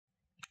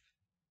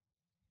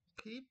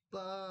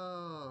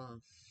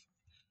People,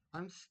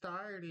 I'm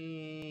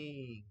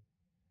starting.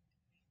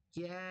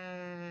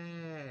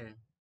 Yeah,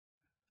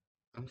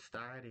 I'm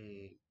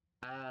starting.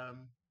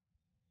 Um,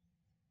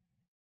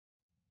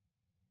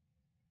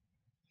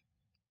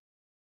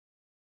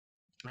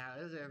 how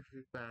is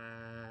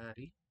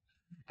everybody?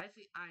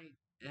 Actually, I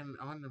am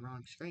on the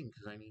wrong screen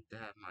because I need to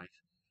have my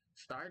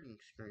starting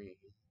screen.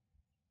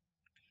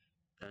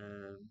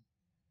 Um,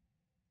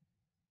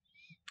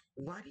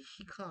 why did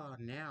she call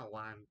now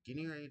while I'm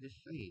getting ready to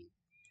stream?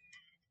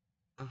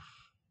 Ugh.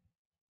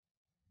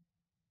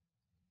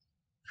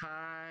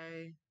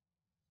 Hi,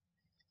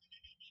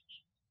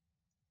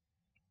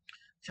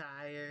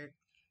 tired.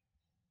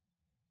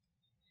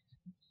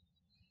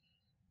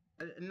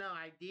 No,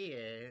 I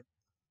did.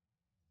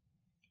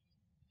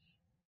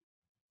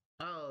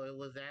 Oh, it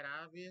was that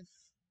obvious?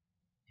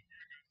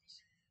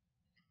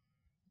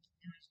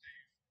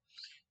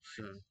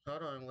 Sure.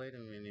 Hold on, wait a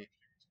minute.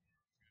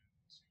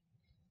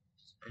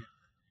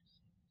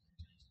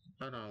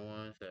 Hold on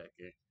one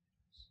second.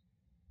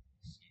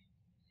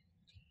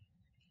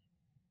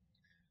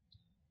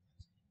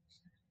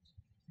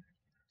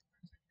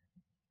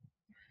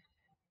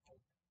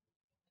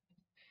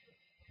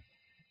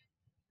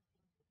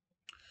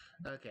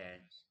 Okay.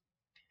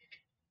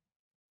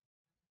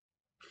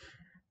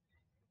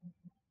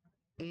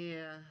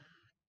 Yeah,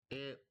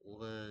 it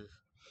was.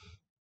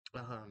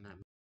 Oh, not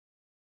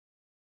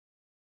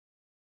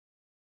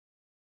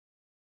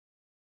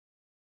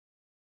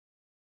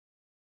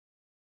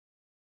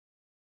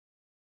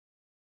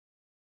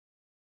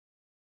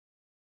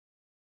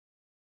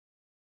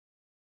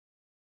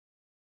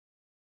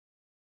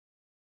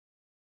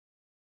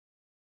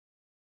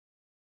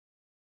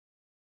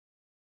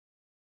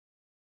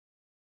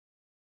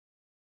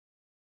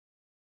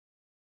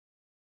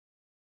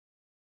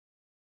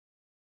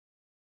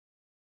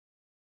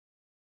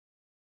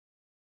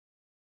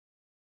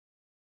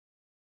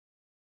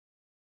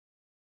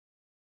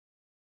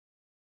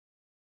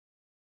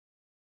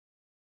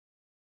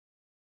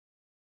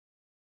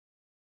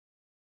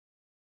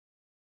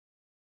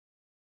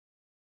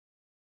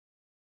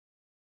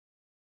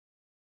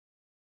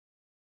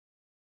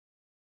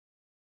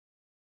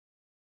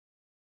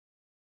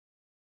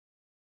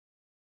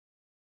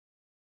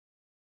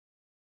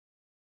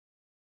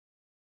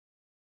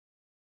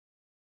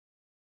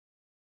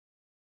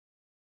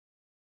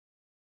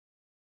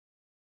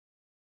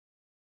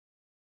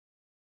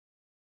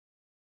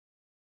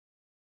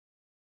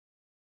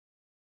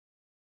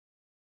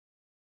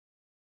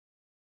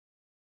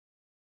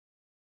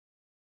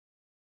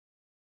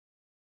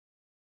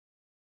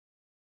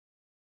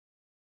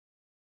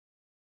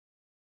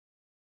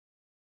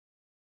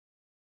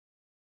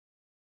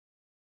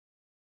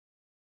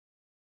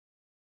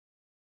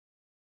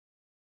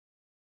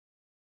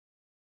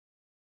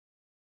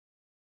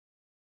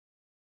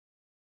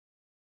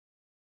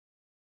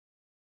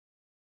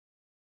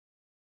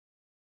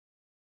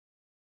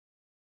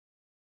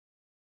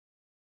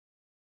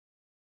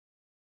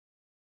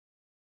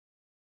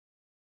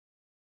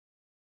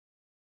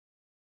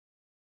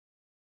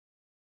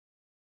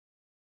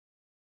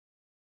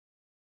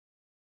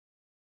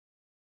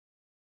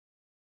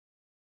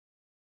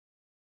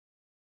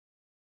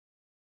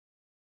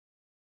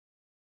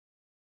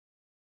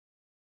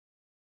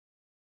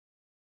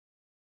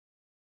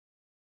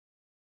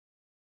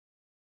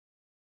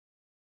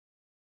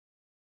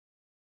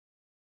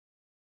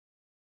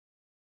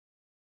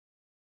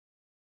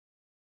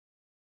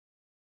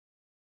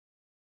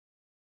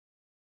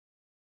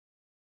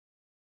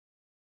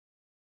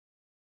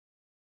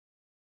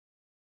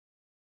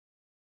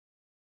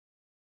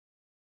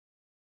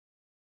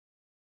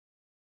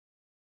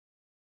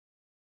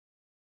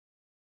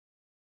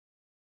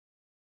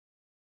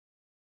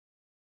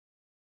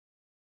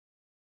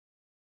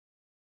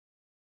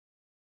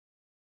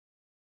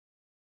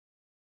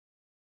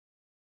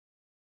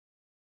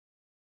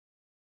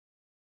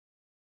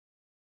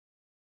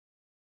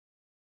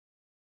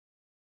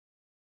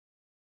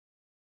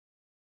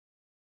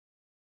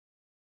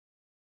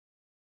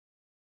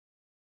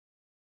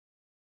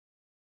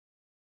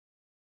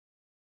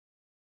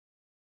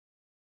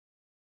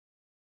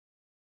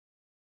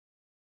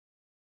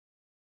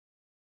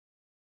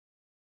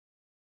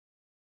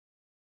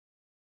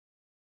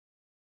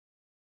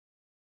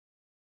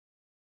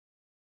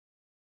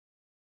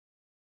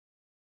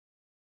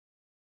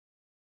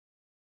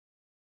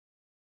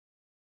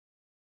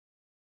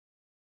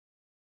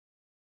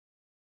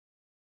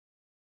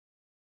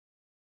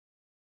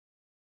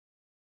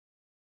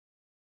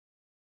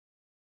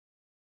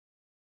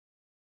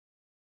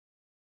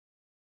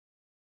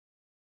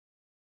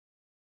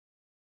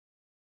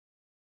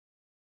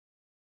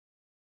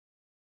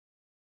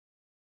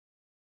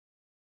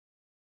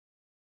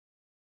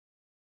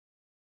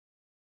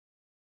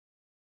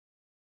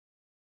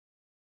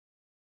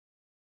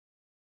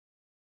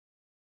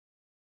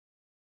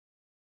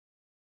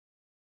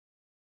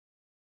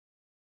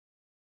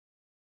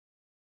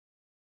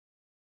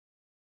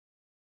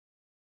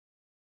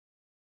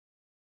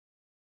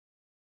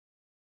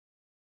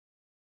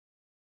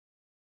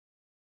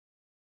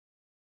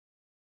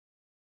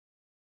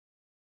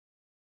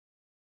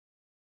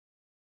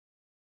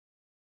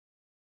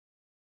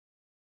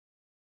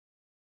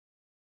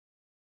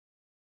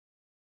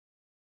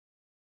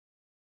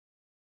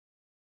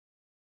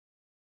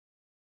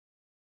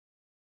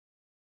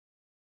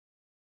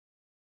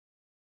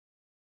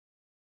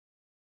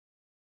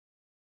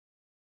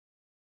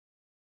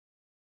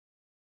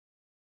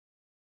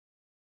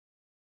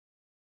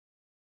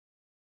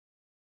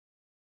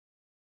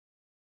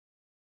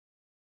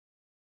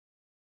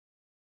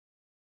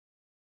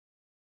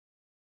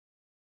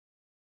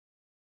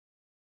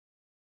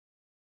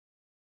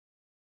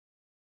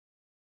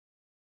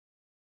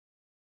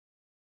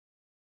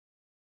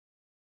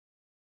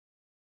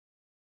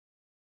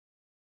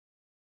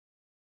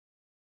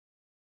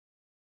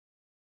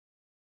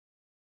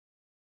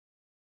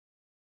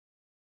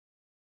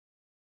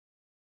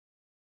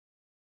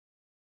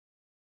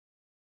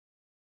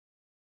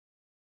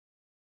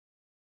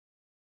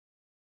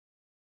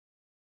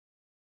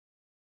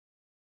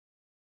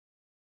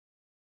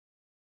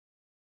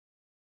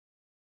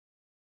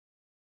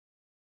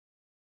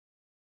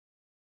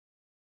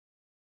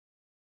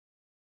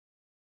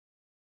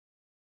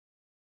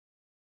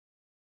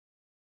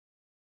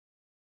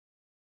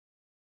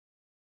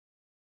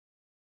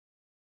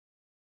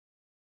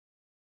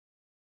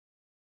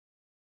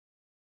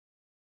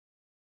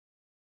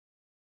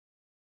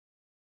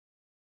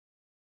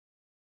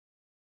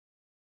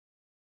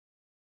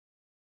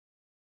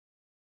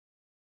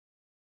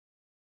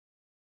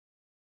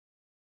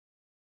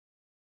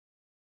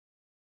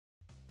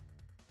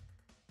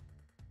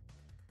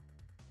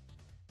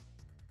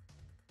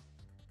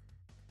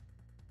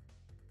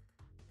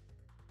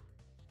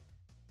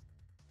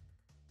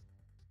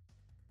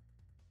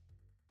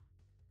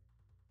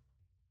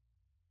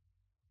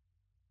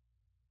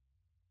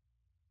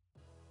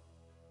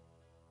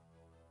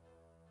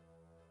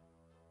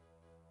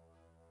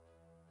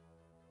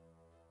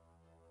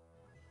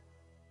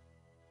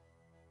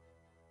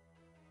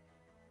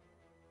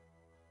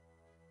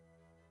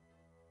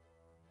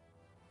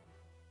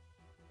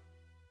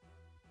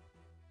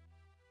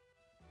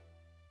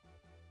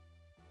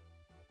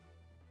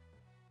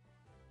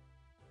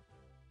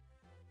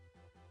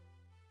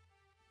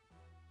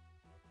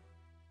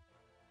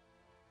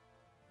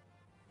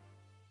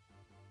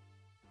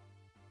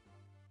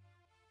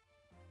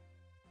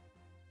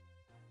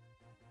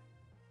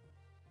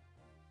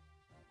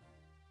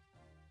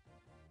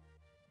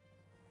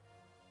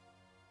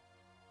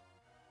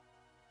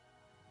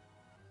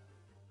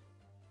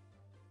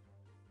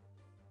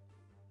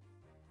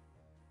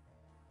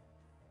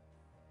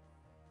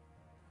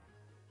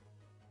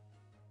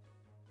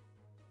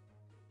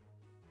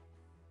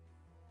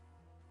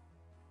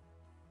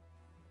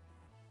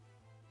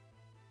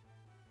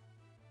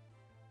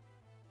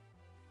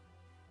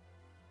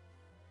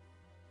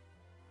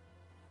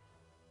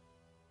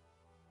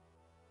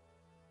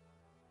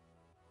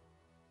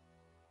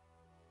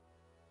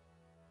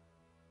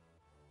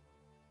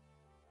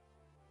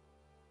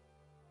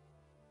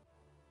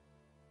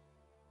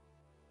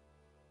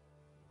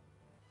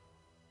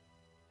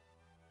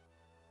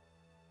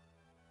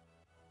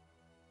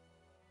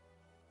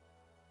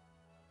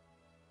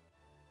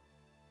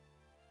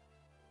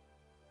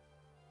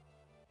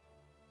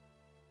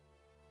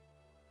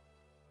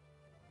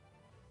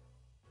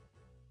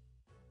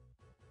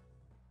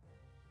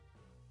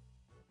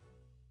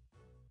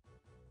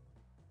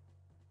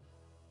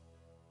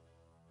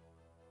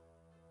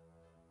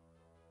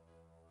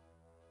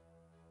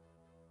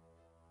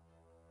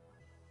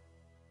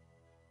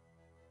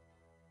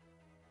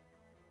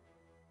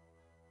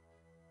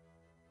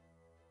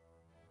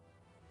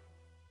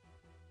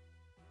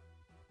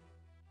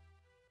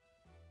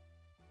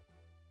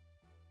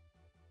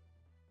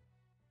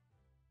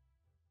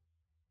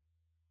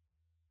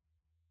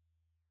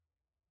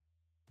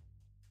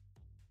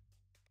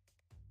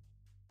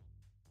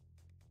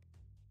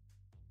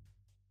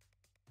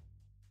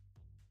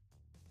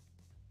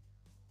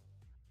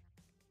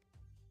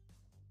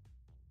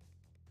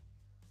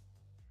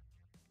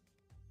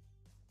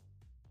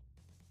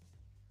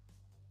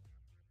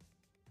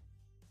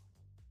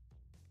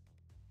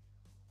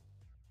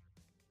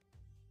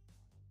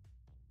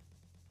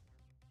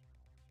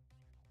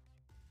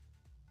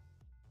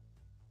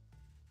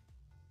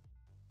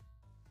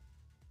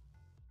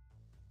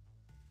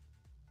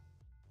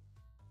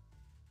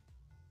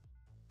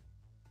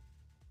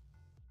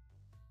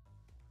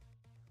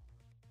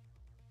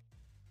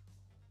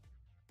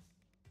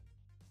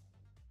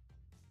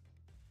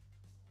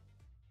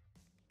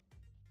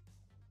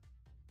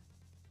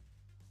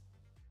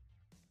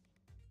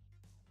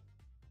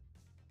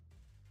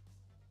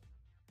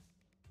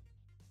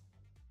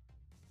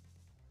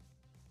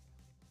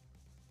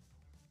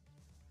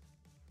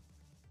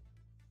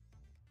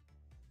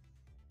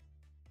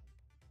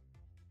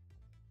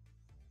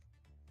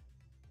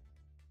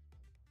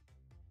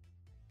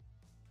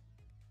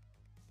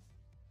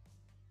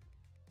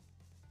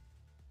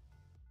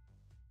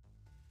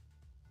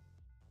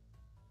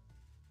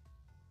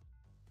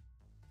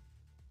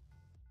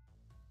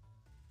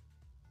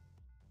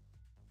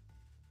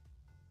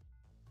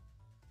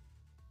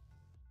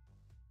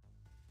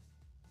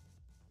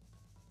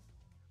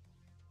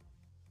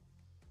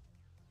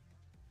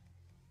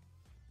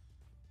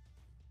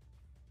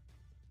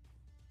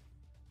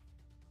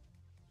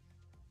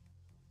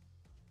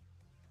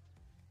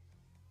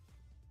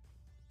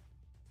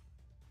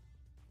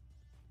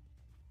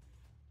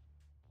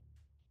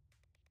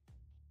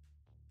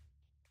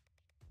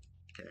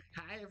Okay.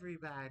 Hi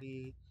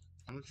everybody.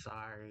 I'm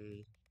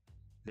sorry.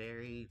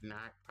 Very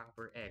not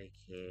proper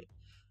etiquette.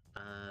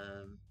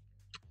 Um,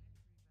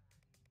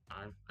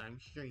 I'm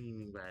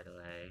streaming by the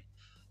way.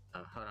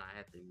 Hold on, I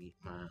have to mute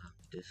my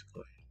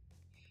Discord.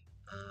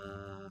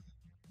 Um,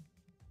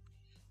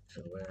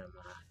 so where am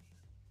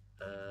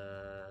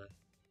I?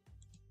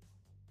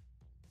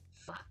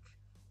 Fuck.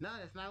 No,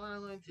 that's not what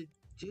I'm going to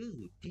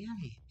do.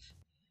 Damn it.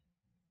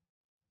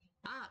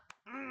 Ah.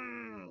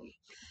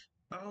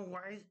 Oh,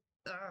 why is?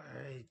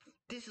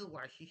 This is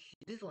why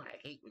This is why I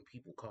hate when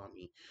people call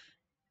me.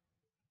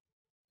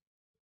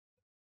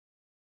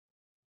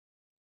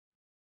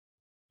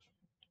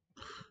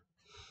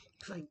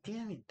 It's like,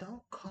 damn it,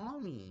 don't call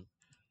me.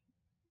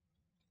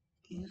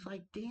 It's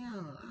like,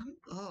 damn.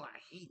 Oh, I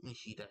hate when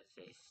she does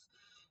this.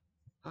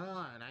 Hold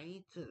on, I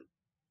need to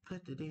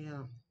put the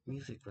damn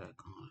music back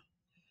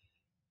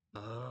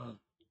on.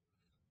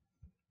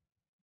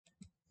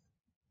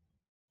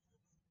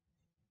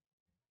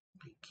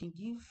 Can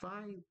you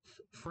find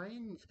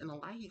friends in a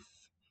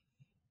life?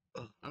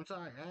 I'm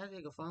sorry, I gotta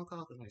take a phone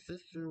call because my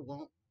sister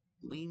won't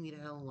leave me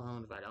the hell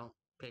alone if I don't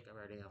pick up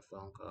her damn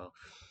phone call.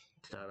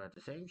 To talk about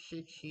the same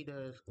shit she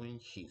does when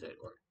she's at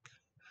work.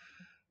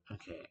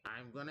 Okay,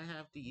 I'm gonna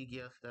have the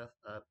Yu-Gi-Oh stuff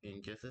up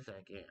in just a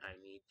second. I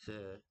need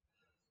to,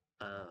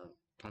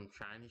 I'm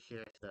trying to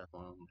share stuff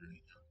on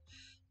my,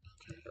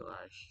 okay,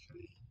 live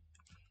stream.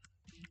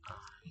 I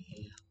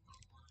am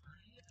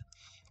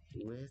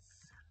with,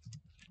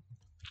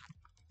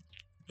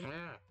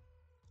 yeah,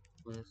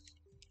 with,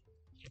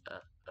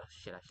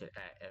 shit, I should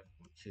add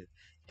everyone too.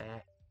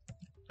 Add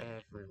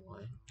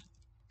everyone.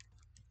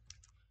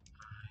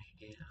 I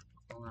am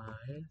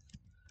live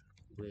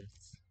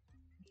with,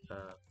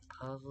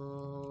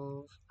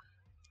 puzzles,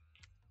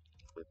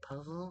 with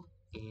puzzle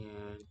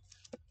and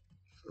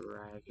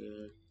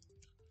dragon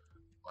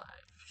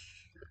live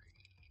stream.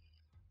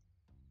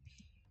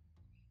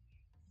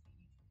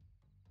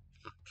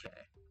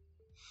 Okay.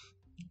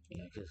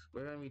 Yeah, because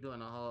we're going to be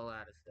doing a whole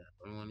lot of stuff.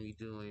 I'm going to be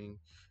doing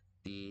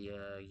the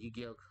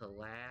Yu-Gi-Oh!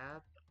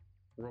 Collab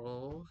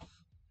rolls.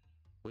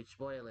 Which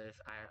spoilers,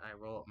 I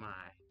rolled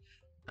my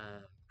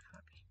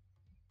copy.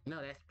 No,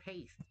 that's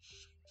paste.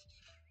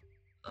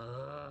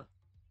 Uh,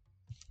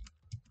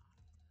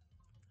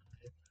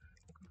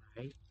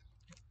 right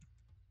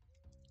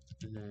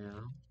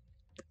now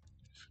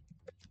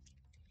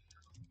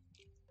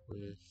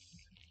with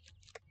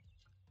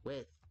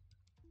with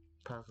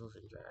puzzles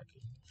and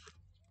dragons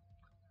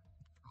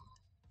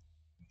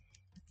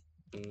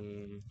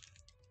and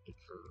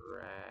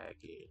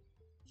dragon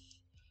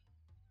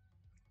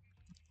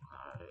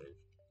live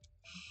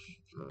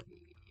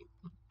stream.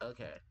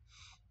 Okay,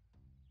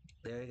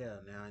 there we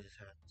go. Now I just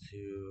have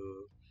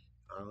to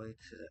all the way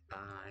to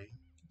I,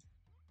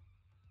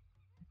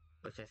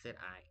 which I said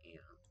I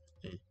am.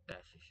 It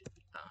actually should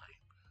be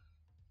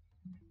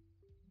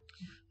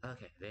I.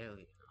 Okay, there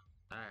we go.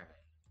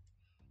 Alright,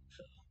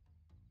 so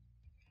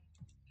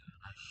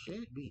I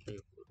should be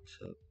able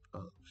to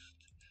post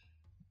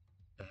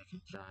back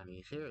in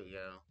Chinese. Here we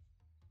go.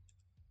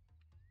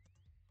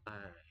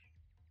 Alright.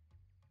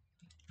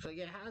 So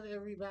yeah, how's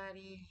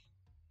everybody?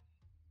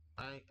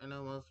 I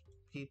know most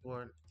people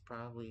are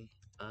probably,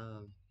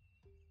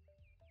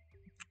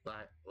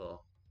 like,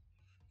 well,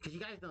 because you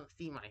guys don't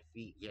see my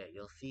feet yet.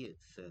 You'll see it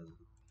soon.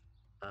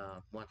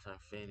 Once I'm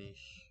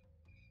finished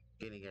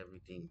getting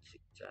everything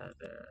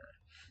together.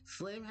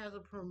 Slim has a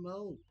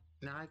promote.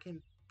 Now I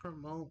can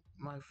promote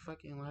my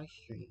fucking live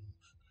streams.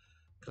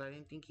 Because I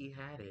didn't think he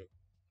had it.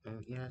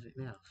 And he has it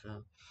now,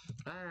 so.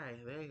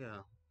 Alright, there you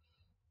go.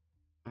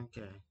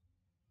 Okay.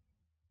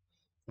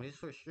 It's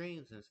for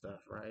streams and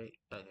stuff, right?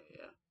 Okay,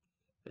 yeah.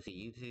 Let's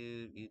see,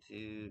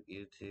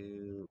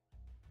 YouTube.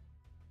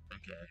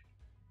 Okay.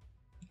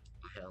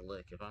 Hell,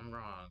 look, if I'm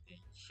wrong, then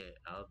shit,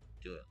 I'll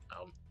do it.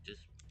 I'll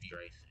just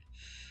erase it.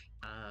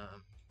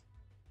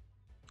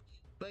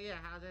 But yeah,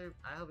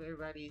 I hope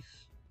everybody's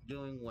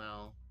doing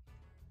well.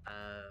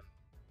 Um,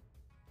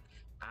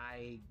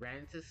 I ran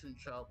into some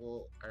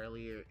trouble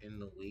earlier in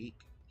the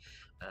week,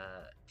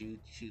 due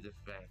to the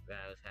fact that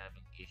I was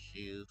having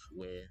issues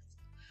with,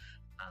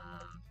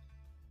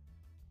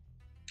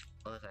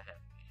 what was I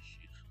having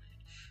issues with?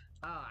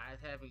 Oh, I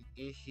was having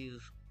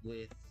issues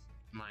with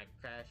my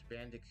Crash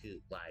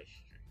Bandicoot live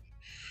stream.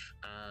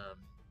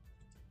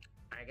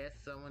 I guess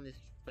someone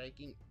is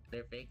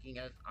they're faking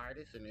us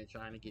artists and they're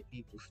trying to get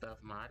people's stuff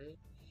modded.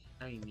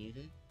 I mean,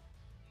 muted.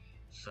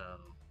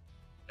 So,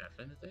 that's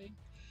been the thing.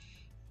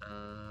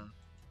 I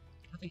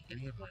don't think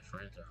any of my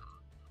friends are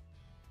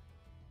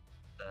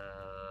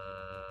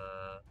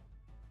on.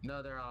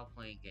 No, they're all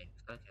playing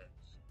games. Okay.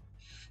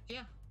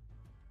 Yeah.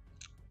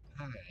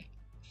 Alright.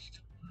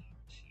 Just going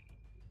to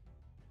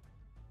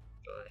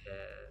go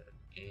ahead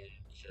and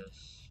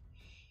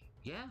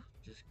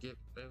just get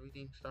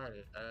everything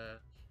started.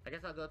 I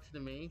guess I'll go to the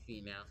main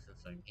feed now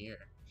since I'm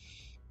here.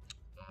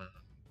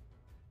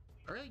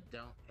 I really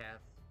don't have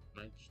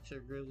much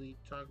to really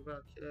talk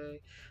about today.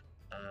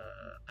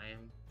 I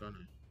am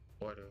gonna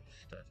order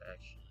stuff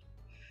actually.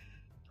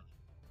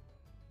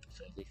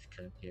 So at least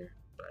come here.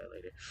 buy it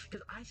later.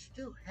 Because I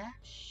still have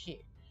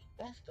shit.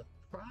 That's the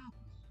problem.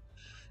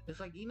 It's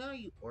like, you know,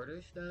 you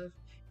order stuff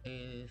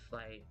and it's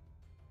like,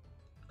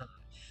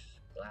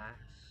 glass.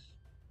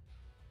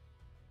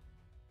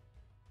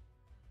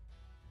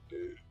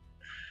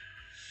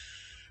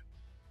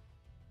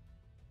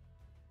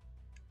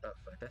 Oh,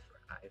 fuck, that's for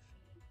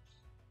iPhones.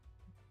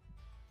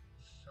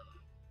 So,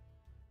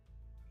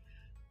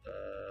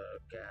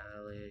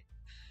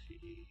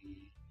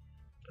 Galaxy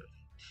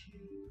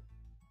 32.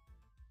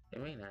 They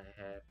may not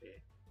have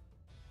it.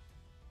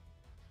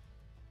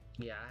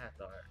 Yeah, I have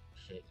to order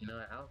shit. You know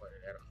what? I'll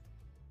order that off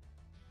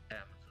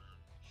Amazon.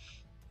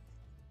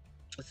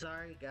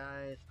 Sorry,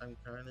 guys. I'm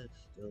kind of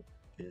still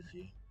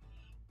busy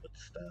with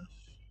stuff.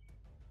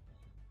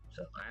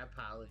 So I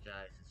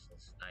apologize. It's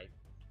just,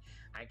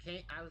 I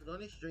can't. I was going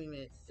to stream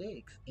at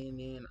 6 and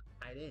then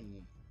I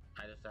didn't.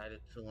 I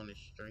decided to want to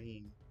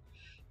stream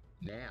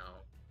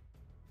now.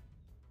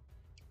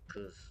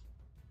 Cause,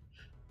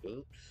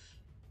 oops.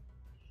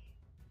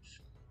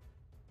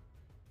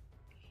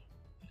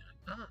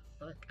 Ah,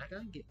 fuck. I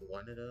gotta get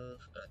one of those.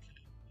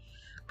 Okay.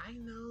 I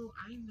know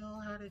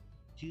how to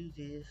do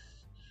this.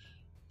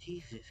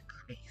 Jesus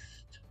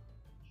Christ.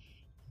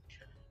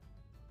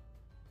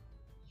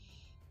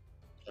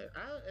 Okay. I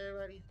hope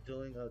everybody's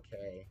doing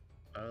okay.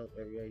 I hope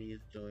everybody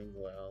is doing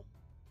well.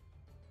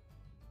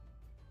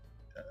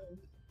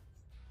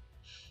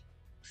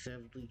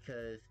 Simply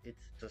because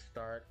it's the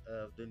start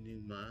of the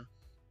new month.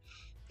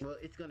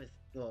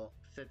 Well,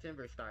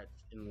 September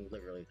starts in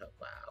literally a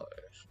couple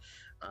hours.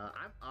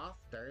 I'm off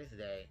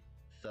Thursday,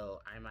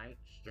 so I might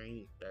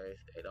stream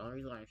Thursday. The only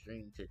reason I'm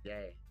streaming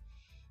today,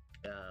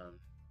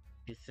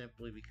 is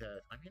simply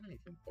because I'm gonna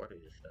even order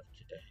this stuff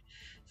today.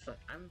 So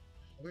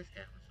where's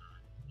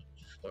Amazon?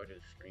 Just order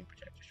the screen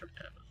protectors from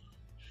Amazon,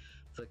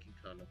 so it can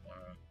come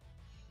tomorrow.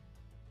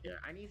 Yeah,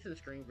 I need some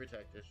screen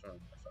protectors from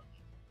my phone.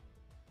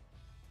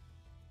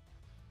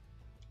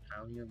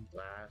 Aluminium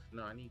glass?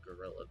 No, I need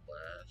Gorilla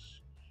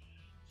Glass.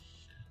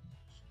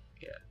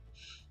 Yeah.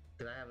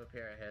 Because I have a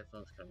pair of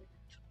headphones coming in.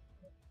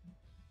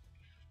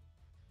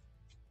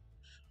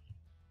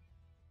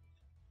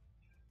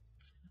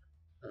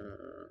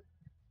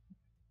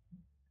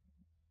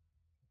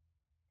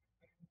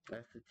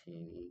 That's the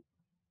TV.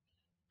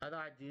 Although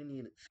I do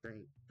need a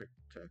screen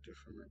protector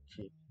for my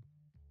TV.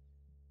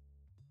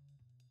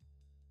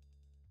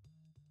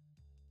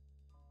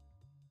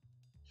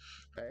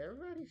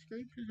 Everybody's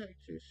screen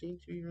protectors seem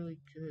to be really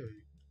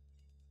good.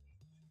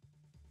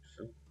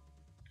 So,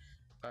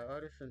 I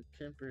ordered some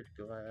tempered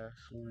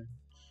glass ones.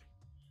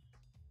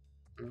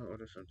 I'm gonna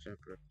order some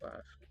tempered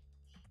glass ones.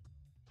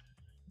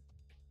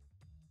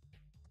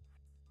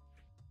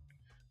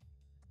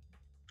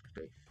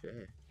 They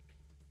fit.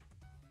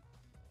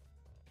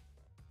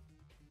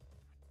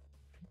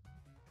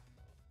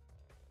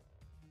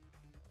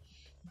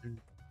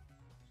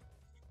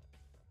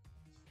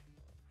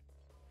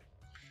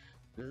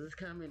 Does this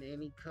come in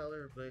any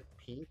color but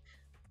pink?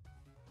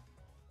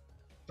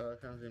 Oh,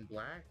 it comes in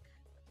black?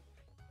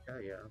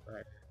 Hell yeah, I'll buy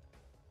it.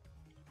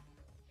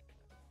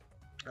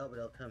 Oh, but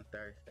it'll come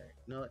Thursday.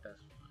 No, it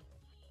doesn't.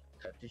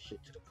 Cut this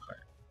shit to the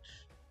cart.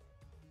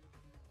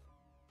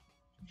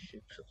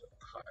 Shit to the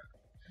cart.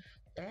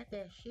 Add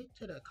that shit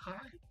to the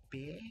cart,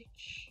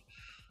 bitch.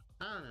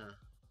 I don't know.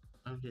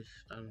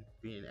 I'm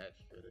being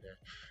extra today.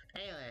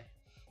 Anyway,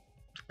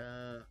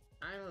 I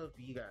hope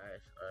you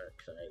guys are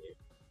excited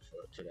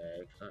for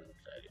today, because I'm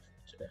excited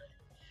for today.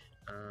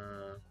 I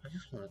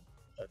just want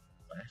a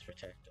glass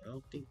protector. I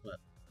don't think my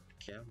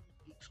camera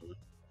needs one.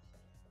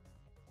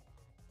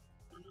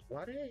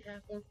 Why do they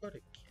have one for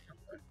the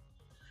camera?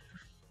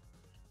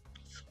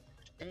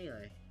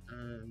 Anyway,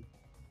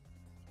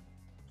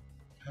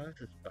 how's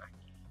this back?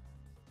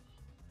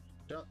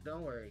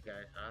 Don't worry,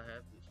 guys. I'll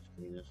have this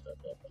screen and stuff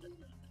up in a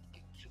minute.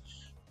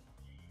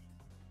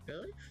 It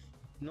looks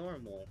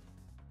normal.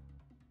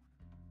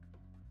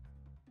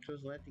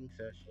 Just letting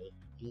session.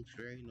 It looks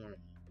very normal.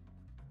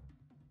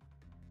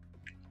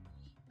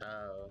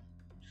 Oh,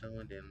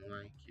 someone didn't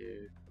like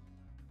it.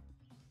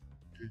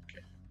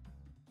 Okay.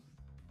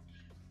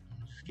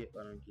 Skip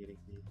what I'm getting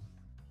here.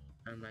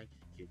 I might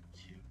skip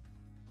too.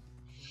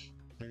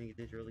 I think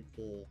this really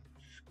cool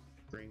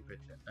screen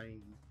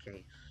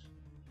case.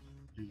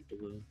 In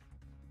blue.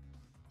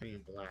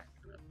 Black,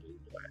 not blue,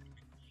 black.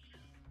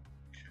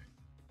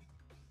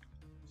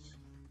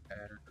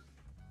 Okay.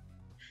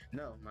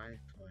 No,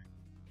 mine's toy.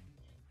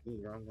 Ooh,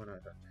 wrong one I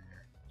thought I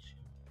had.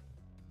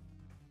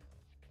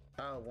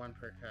 Oh, one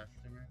per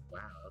customer?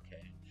 Wow,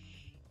 okay.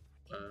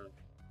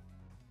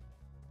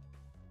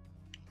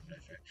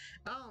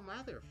 Oh, my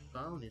other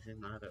phone is in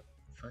my other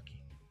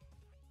fucking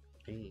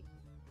thing.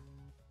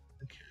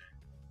 Okay.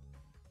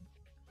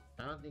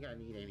 I don't think I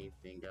need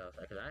anything else,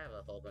 because I have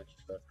a whole bunch of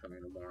stuff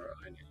coming tomorrow.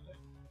 I need it.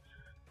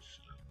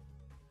 So,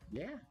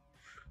 yeah.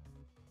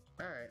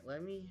 Alright,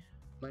 let me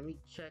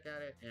check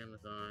out at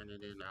Amazon,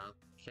 and then I'll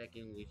check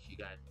in with you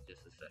guys in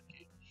just a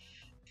second.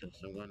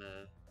 Because I'm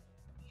gonna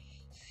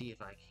see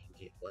if I can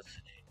get what's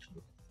in it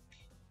too.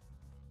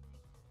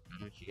 I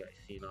want you guys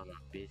seeing all my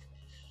business.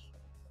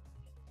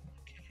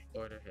 Okay.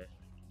 Order has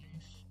been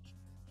placed.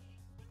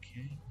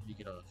 Okay, let me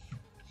get off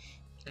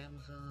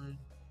Amazon.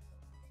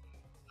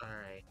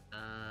 Alright,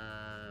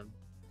 I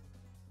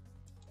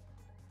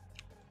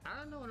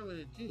don't know what I'm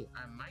gonna do.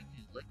 I might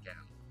do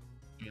Lookout.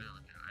 You know,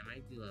 I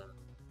might do a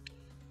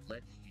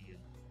Let's View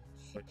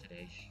for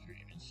today's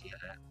stream and see how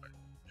that works.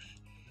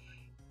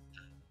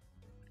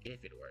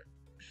 If it works.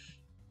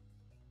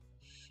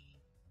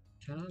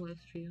 Can I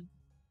Let's View?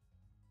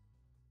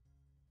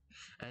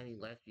 I think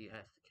Let's View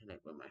has to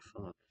connect with my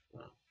phone as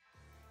well.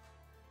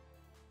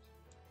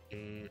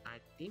 And I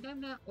think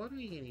I'm not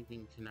ordering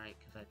anything tonight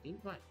because I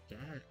think my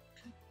dad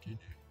cooked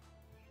dinner.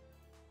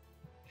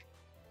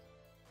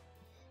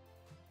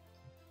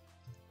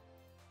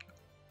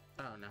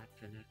 Oh, not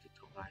connected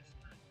to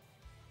Wi-Fi.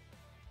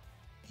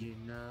 You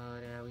know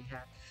that we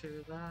have to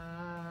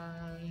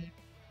survive.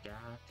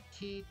 Got to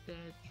keep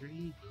that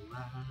dream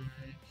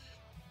alive.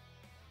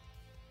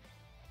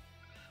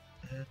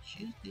 That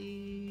you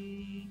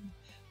think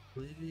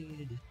living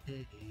in a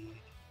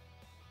city.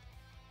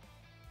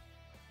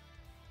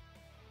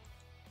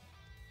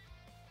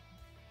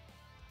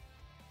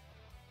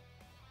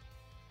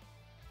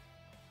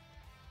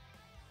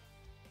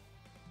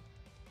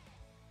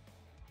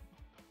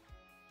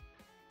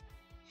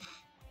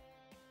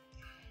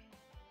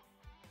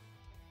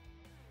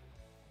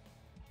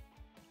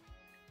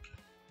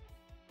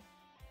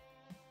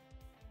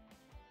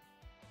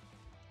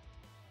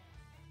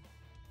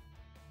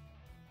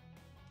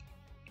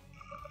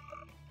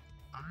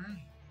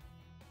 Alright,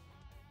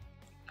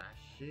 I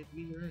should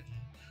be ready.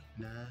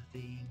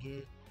 Nothing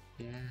gets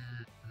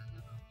down.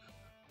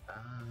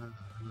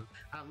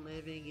 I'm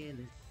living in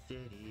the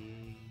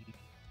city.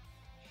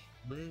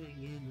 Living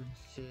in the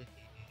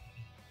city.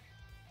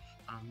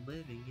 I'm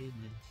living in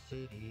the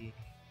city.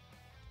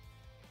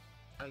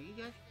 Oh, you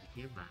guys can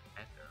hear my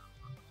echo.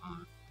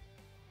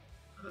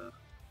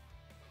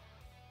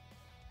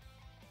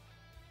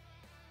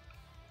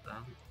 I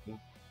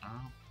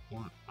don't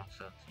want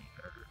myself to be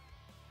heard.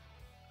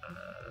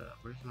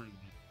 Where's my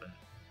mute button?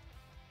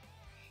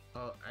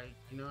 Oh,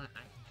 you know what? I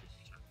can just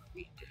turn my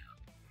mute down.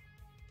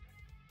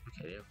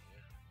 Okay, there we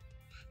go.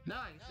 No, I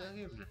can still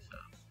hear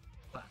myself.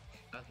 Fuck.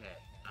 Okay,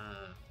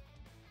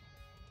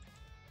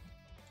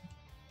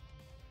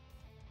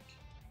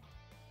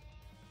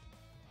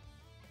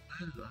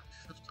 why is all this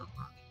stuff still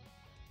logging?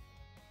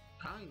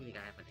 I don't even think I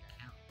have an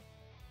account,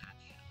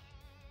 actually.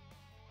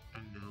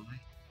 No, I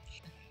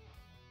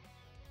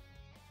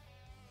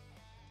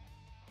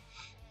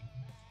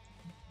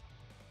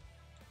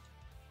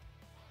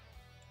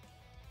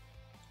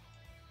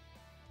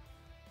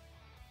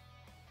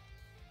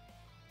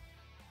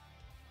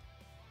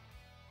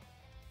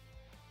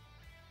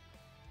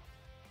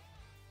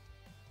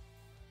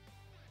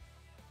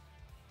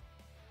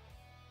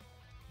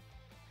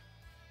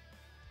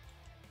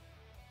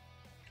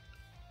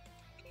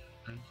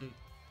think.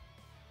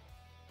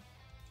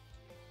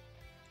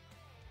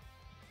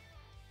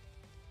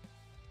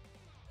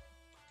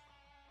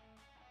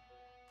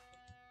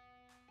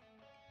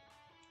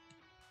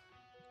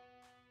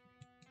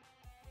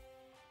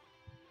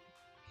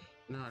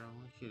 No, I don't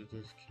want you to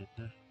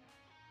disconnect.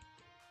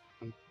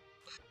 Okay.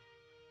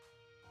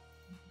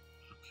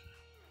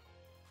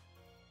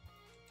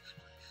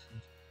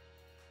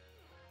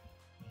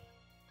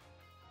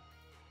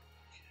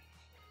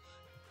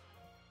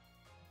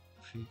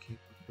 Free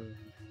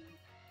capability.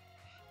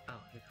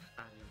 Oh, it's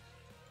audio.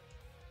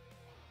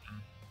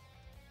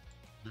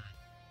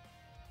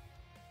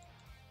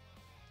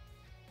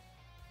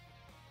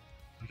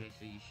 Okay,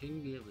 so you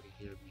shouldn't be able to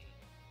hear me.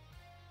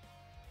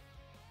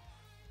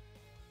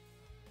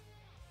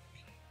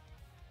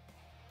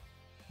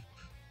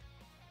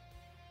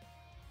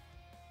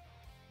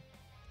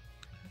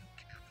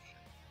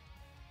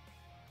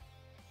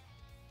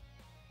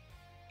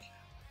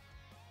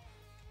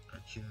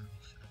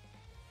 Adjust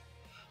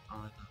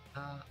on the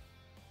top.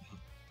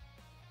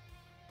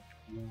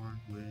 Warm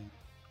with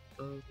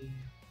clothing.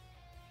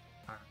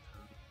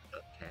 Hardcode.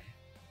 Okay.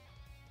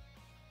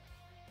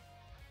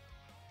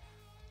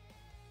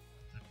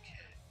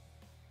 Okay.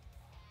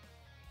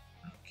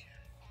 Okay.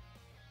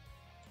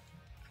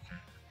 Okay.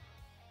 Okay.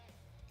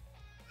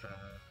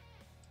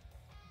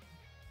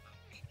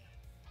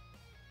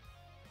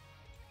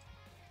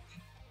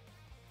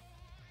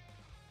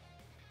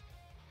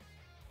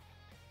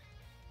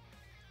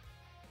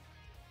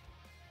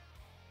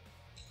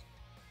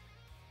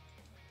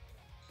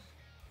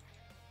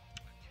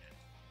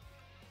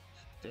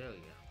 There we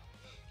go.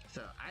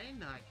 So I didn't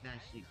know I can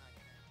actually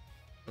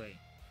wait.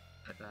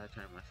 I thought I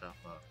turned myself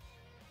off.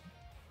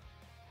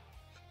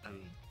 I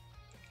mean,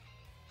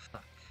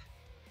 fuck.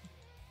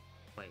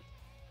 Wait.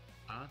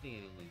 I don't think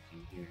anyone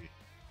can hear it.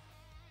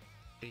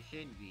 They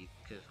shouldn't be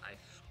because I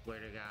swear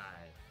to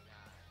God.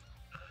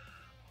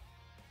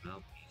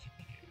 Nope, you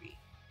can hear me.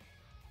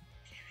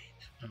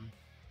 Damn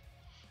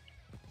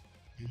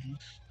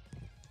it.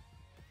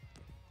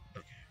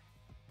 Okay.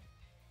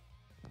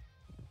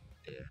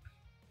 There.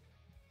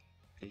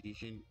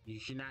 You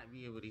should not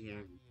be able to hear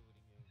me.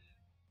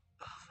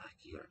 Oh fuck,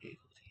 you are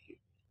able to hear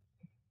me.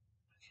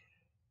 Okay.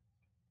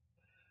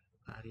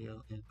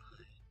 audio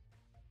input.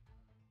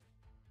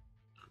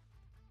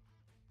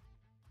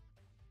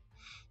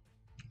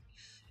 Let me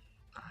see.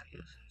 Audio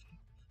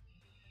settings.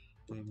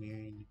 We're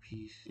mirroring the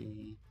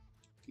PC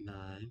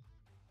 9.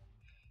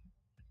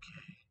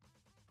 Okay.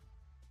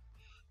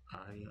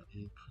 Audio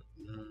input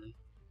 9.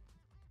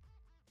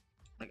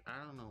 Like,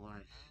 I don't know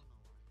why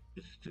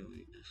it's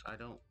doing this. I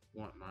don't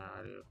want my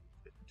audio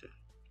to,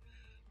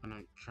 and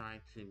I'm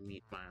trying to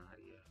mute my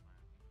audio,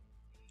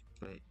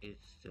 but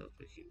it's still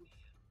picking me up.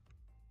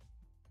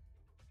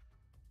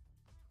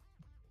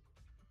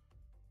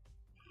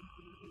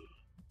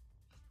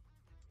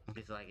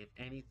 It's like, if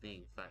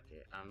anything, fuck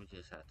it. I'm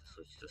just have to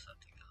switch to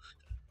something else.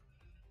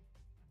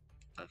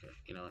 Okay,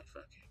 you know what?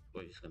 Fuck it.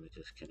 We're just gonna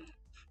disconnect.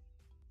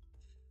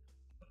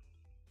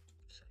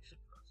 Section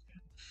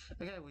broken.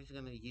 Okay, we're just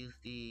gonna use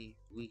the.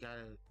 We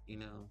gotta, you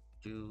know,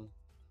 do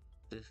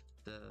this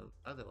the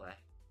other way.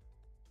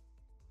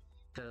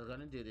 So we're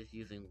gonna do this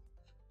using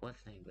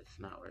what's name, but it's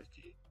not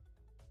working.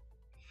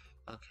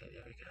 Okay,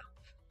 there we go.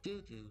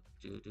 Do do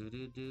do do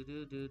do do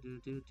do do do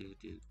do do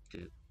do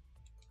do.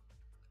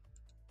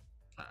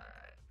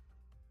 Alright.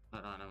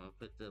 Hold on, I'm gonna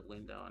put the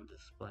window on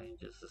display in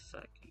just a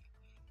second.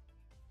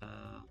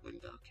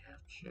 Window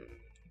capture.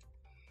 Window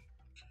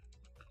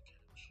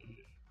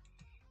capture.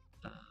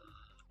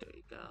 There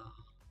we go.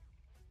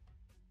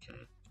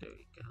 Okay, there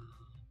we go.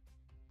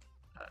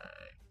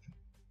 Alright.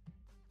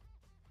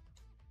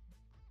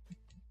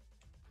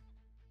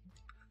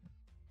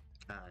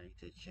 I need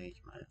to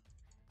change my.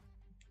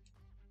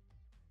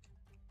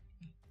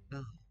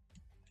 Oh.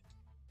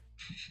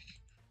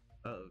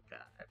 Oh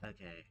god.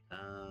 Okay.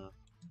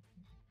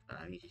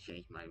 I need to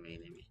change my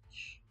main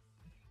image.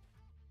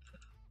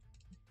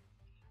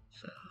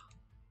 So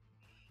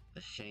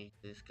let's change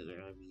this because we're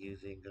gonna be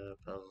using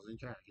Puzzles and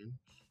Dragons.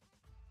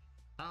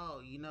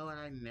 Oh, you know what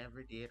I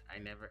never did? I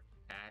never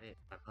added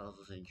my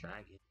Puzzles and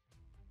Dragons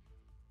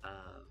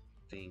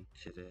thing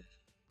to this.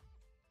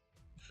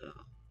 So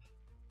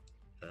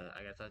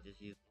I guess I'll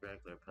just use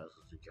regular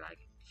Puzzles and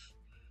Dragons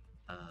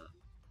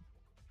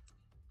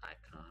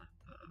icon.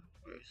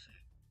 Where is it?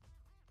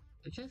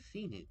 I just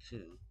seen it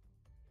too.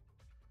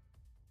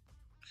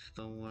 It's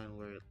the one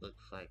where it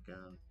looks like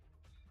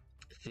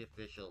it's the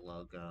official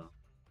logo,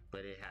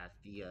 but it has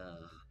the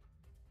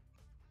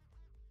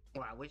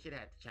well, I wish it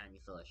had the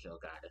Chinese celestial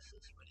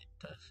goddesses, but it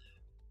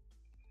doesn't.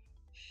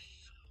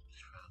 So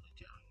it's probably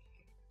down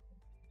here.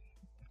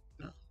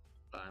 No,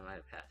 oh, I might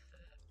have passed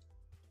that.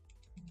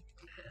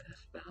 Yeah,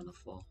 that's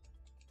bountiful.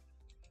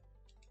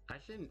 I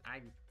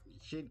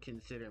should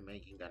consider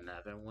making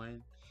another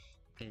one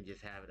and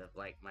just have it of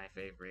like my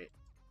favorite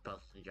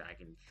Puzzles and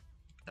Dragons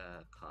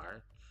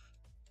cards.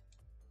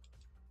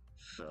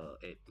 So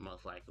it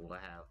most likely will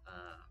have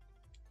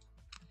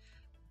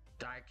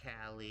Dark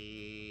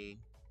Alley.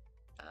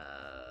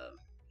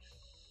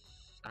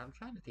 I'm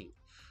trying to think.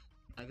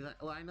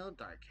 Well, I know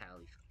Dark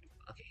Alley's.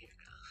 Okay, here it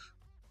goes.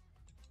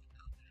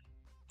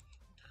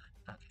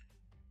 Okay.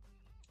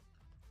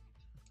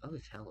 Oh,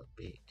 it's hella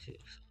big too.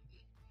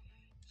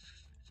 So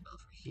it's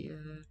over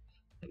here.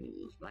 Let me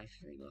move my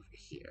screen over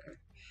here.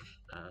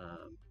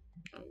 I'm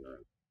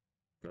gonna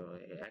go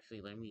ahead.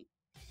 Actually, let me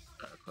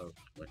close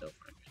the window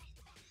for a minute.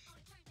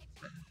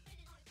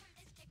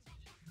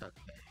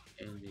 Okay,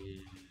 and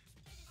then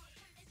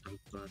I'm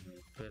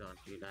gonna put on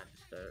Do Not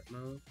Disturb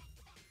mode.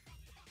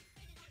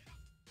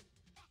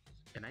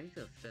 And I need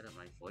to set up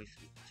my voice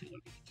to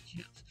get the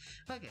chance.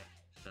 Okay,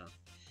 so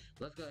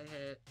let's go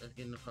ahead. Let's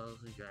get into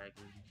Puzzles and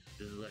Dragons.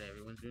 This is what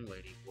everyone's been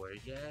waiting for.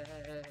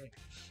 Yay!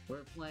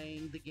 We're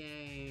playing the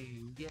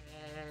game.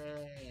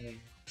 Yay!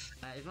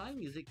 Is my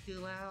music too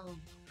loud?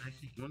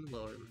 Actually, you want to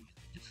lower it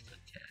just a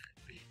tad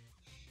bit.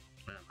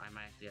 I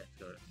might actually have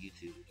to go to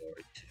YouTube and lower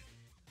it too.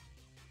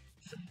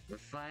 So we're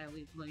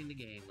finally playing the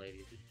game,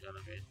 ladies and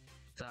gentlemen.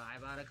 So I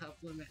bought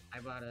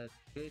a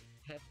good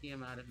hefty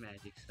amount of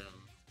magic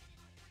stones.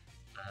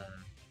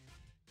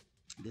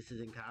 This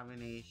is in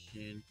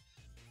combination.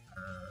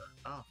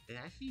 Oh, it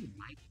actually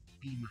might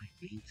be my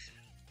main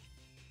sound.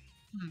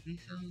 My main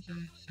sounds at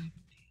 70.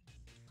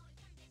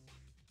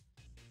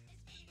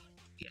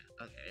 Yeah,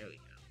 okay, there we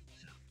go.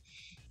 So,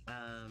 I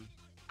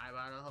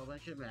bought a whole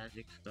bunch of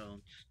magic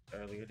stones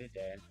earlier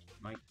today.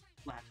 My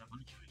laptop on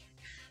the charger.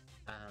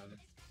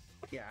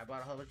 Yeah, I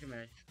bought a whole bunch of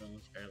magic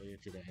stones earlier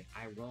today.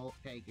 I rolled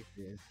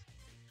Pegasus,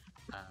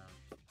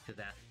 because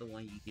that's the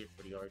one you get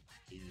for the Orc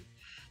skin,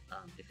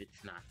 if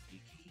it's not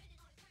Yuki.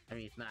 I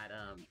mean, it's not,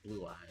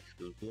 Blue Eyes.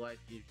 Blue Eyes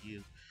gives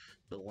you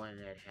the one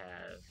that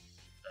has,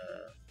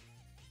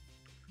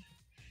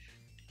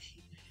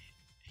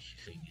 it should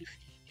say new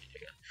skin. Yeah,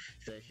 there you go.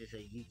 So it should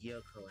say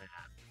Yu-Gi-Oh!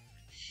 Collab.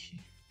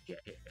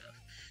 Yeah, here it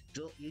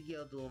goes.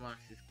 Yu-Gi-Oh! Duel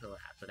Monsters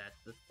Collab. So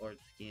that's the Orc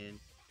skin.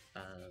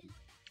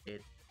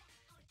 It's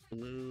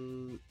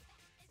blue.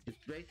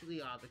 It's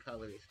basically all the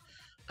colors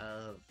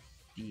of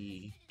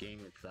the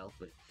game itself,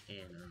 but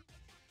in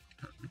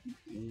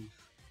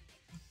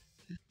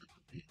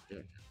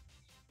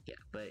yeah,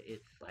 but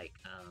it's like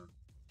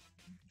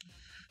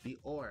the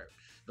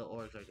orbs. The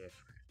orbs are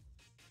different.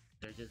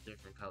 They're just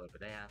different color,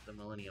 but they have the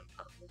Millennium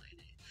Puzzle in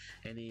it.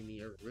 And then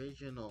the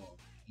original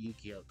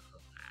Yu-Gi-Oh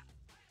collab.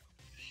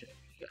 I'll show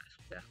you guys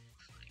what that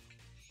looks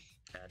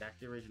like. That's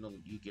the original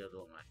Yu-Gi-Oh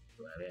one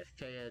collab. It has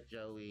Taya,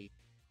 Joey,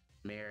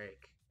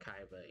 Merrick,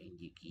 Kaiba, and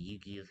Yugi.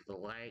 Yugi is the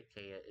light,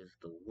 Taya is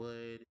the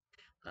wood,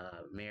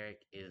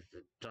 Merrick is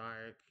the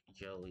dark,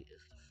 Joey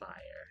is the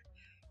fire.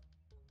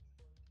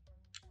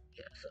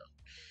 Yeah, so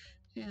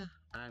yeah,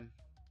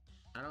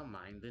 I don't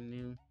mind the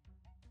new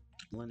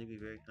one, to be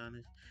very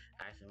honest.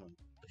 I actually want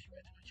to push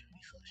back to my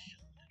Chinese celestial.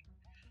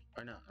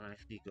 Or no, I'm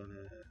actually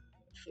gonna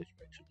switch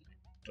back to my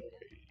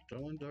Dory. Do I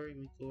want Dory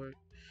record?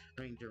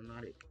 I mean,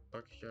 dramatic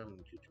orchestra. I'm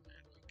gonna do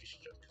dramatic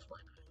orchestra because why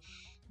not?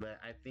 But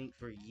I think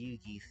for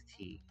Yugi's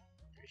team,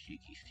 there's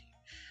Yugi's team.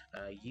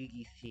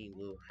 Yugi's team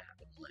will have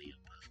a Millennium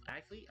Puzzle.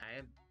 Actually, I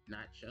have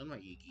not shown my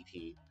Yugi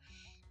team.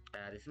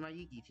 This is my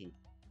Yugi team.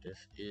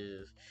 This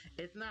is.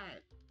 It's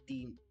not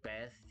the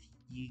best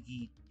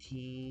Yugi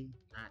team.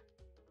 Not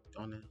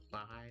gonna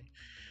lie.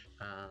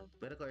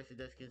 But of course, it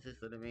does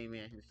consist of the main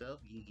man himself,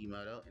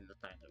 Yugimoto, and the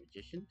Silent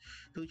Magician,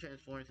 who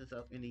transforms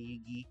himself into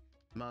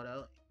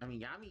Yugimoto,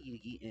 Yami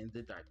Yugi, and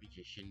the Dark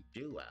Magician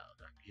duo,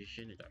 Dark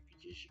Magician and Dark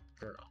Magician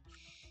Girl.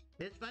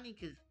 It's funny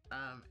because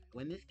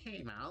when this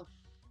came out,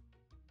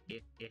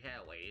 it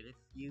had waited a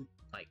few,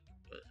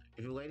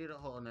 if it waited a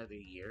whole another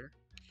year,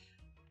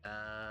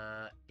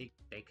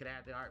 they could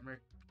have the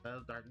artwork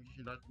of Dark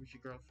Magician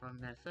Girl from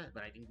that set,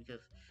 but I think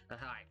because of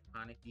how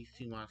iconic these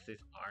two monsters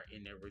are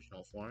in their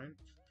original form,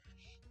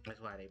 that's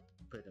why they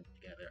put them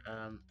together.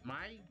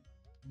 My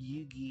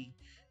Yugi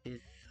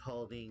is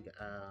holding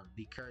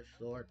the Cursed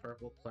Sword,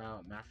 Purple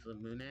Cloud,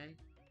 Murasame.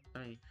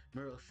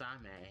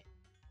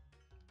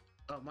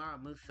 Oh,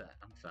 Maramusa.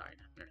 I'm sorry,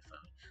 not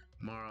Murasame.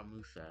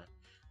 Maramusa.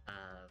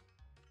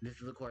 This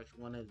is, of course,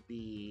 one of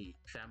the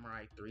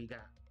Samurai 3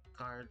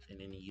 cards, and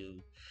then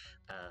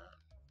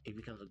it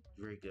becomes a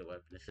very good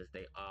weapon. It says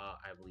they all,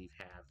 I believe,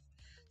 have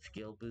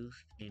skill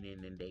boost, and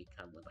then they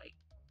come with like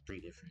 3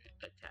 different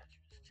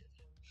attachments to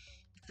them.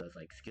 So it's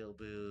like skill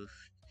boost.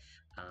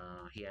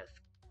 He has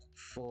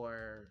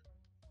 4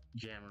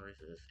 jammer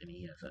resist, and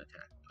he has an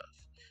attack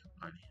buff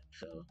on him.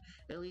 So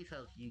it at least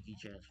helps Yugi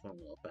transform a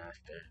little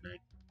faster, and I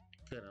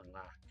could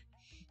unlock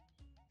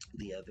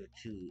the other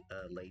 2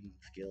 latent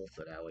skills,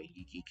 so that way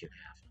Yugi can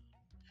have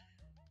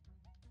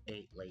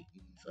 8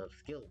 latents of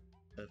skill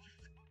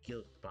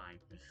bind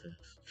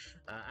resist.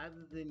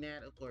 Other than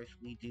that, of course,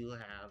 we do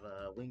have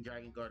Winged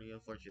Dragon Guardian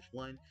Fortress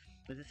 1.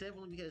 This is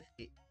simply because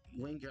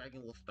Winged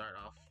Dragon will start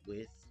off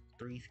with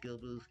 3 skill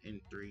boosts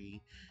and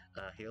 3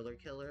 healer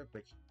killer,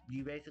 but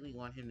you basically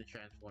want him to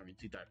transform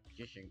into Dark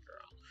Magician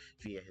Girl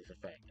via his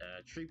effect,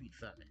 Tribute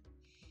Summon,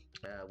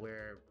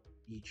 where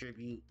you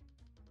tribute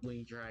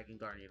Winged Dragon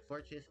Guardian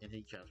Fortress, and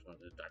he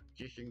transforms into Dark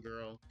Magician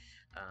Girl.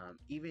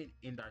 Even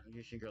in Dark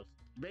Magician Girl,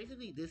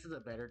 basically this is a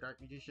better Dark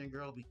Magician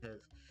Girl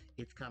because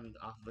it's coming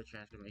off of a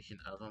transformation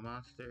of a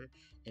monster,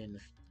 and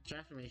the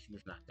transformation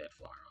is not that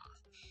far off.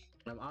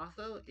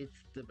 Also,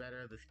 it's the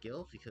better of the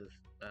skills because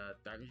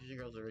Dark Magician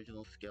Girl's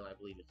original skill, I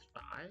believe, is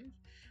 5.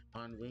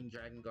 On Winged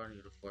Dragon Guardian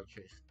of the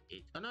Fortress,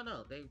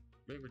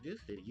 they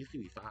reduced it. It used to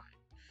be 5.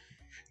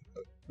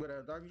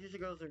 But Dark Magician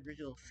Girl's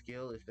original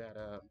skill is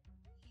that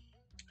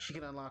she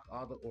can unlock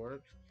all the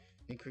orbs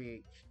and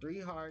create 3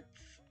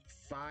 hearts,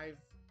 5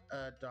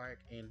 dark,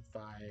 and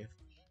 5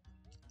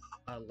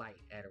 light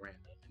at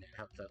random, and that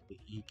helps out with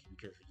Yugi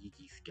because of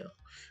Yugi's skill.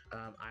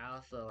 I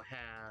also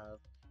have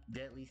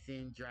Deadly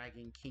Sin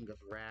Dragon King of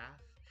Wrath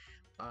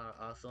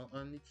also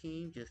on the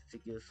team, just to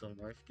give some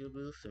more skill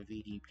boost, some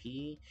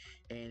VDP,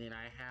 and then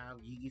I have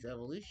Yugi's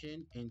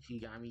evolution into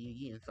Yami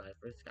Yugi and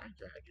Cypher Sky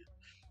Dragon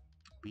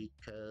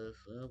because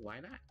why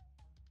not?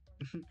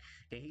 And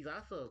he's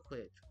also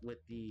equipped with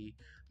the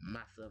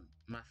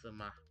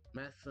Masamune,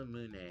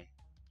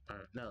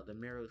 or no, the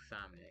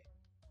Mirusame,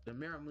 the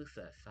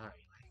Miramusa. Sorry,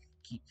 I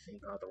keep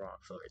saying all the wrong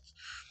swords.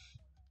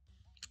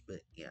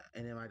 But yeah,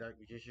 and then my Dark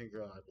Magician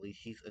Girl, I believe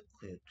she's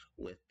equipped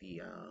with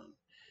the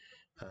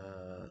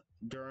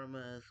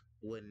Durama's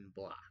wooden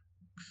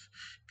blocks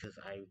because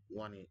I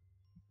wanted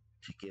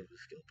to give a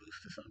skill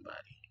boost to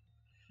somebody,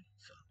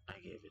 so I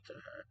gave it to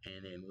her.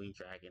 And then Winged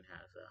Dragon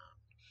has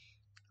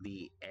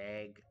the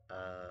Egg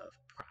of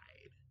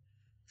Pride.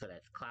 So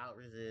that's Cloud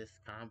Resist,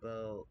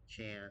 Combo,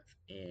 Chance,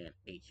 and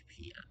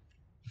HP.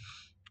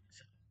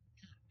 So,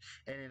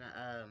 and then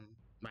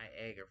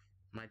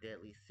my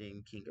Deadly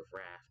Sin King of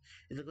Wrath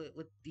is equipped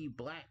with the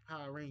Black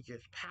Power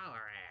Rangers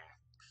Power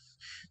Axe,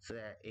 so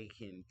that it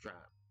can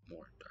drop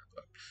more Dark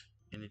Orbs.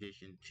 In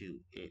addition to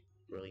it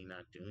really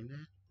not doing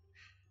that.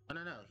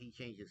 Oh no, he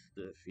changes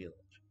the field.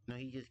 No,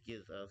 he just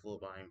gives a full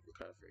body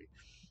recovery,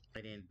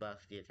 and then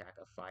buffs the attack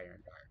of Fire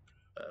and Dark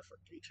for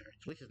 3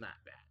 turns, which is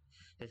not bad,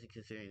 especially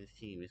considering this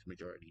team is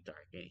majority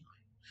Dark anyway,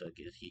 so it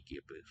gives Yuki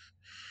a boost.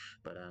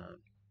 But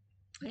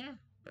yeah,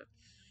 that's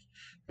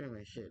pretty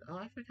much it. Oh,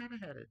 I forgot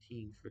I had a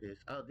team for this.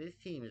 Oh, this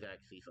team is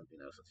actually something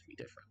else that's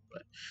pretty different,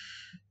 but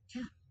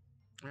yeah.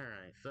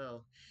 Alright,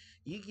 so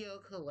Yu-Gi-Oh!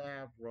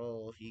 Collab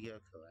rolls, Yu-Gi-Oh!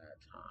 Collab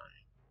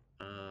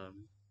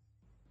time.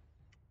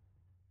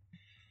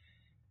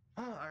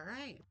 Oh,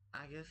 alright.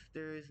 I guess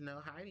there is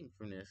no hiding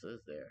from this,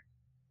 is there?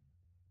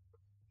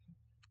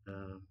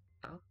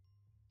 Oh,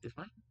 is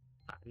my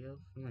audio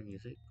from my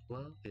music?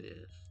 Well, it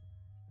is.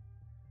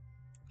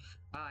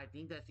 Oh, I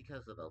think that's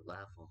because of the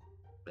level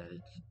that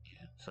it's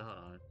in. So hold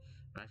on.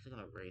 I'm actually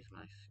gonna raise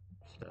my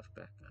stuff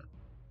back up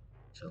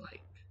to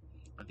like,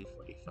 I'll do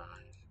 45.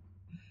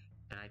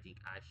 And I think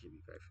I should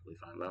be perfectly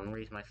fine. But I'm gonna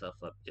raise myself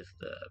up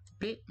just a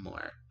bit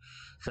more.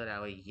 So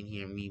that way you can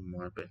hear me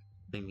more, but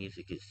the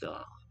music is still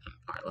on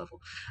our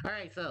level.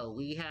 Alright, so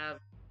we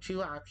have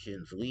two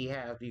options. We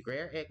have the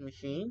rare egg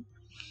machine,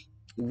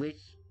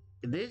 which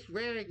this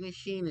rare egg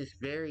machine is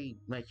very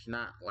much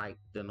not like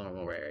the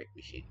normal rare egg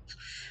machines.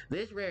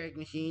 This rare egg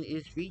machine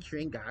is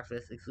featuring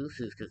Godfest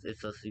exclusives because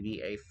it's supposed to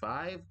be a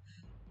 5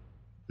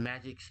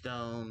 Magic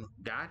Stone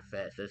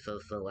Godfest that's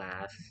supposed to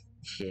last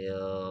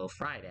till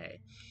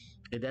Friday.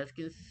 It does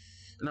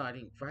no, I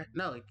think Friday.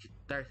 No, it's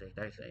Thursday,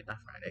 not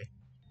Friday.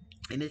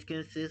 And it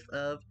consists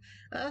of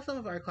some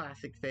of our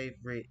classic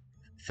favorite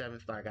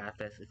 7-star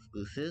Godfest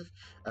exclusives.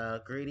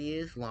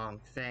 Gradius, Long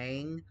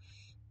Fang,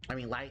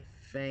 Light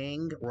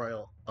Fang,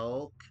 Royal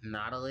Oak,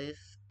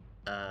 Nautilus,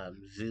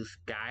 Zeus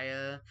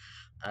Gaia,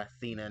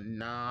 Athena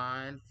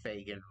Non,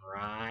 Fagan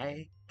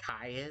Rai,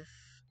 Caius.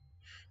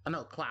 Oh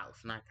no,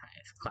 Klaus, not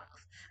Caius,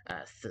 Klaus.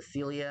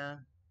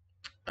 Cecilia,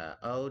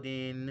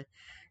 Odin,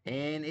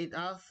 and it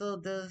also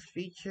does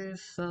feature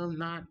some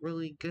not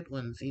really good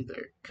ones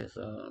either, because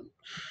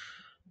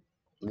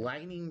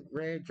Lightning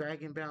Red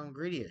Dragonbound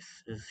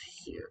Gradius is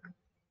here.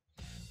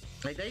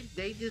 Like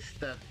they just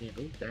stuffed in.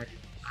 Ooh, that is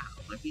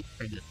wow. Let me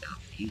turn this down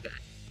for you guys.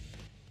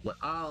 What?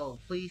 Oh,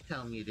 please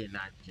tell me it did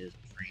not just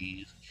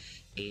freeze.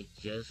 It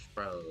just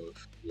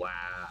froze.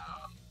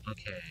 Wow.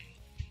 Okay.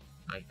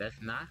 Like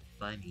that's not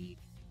funny.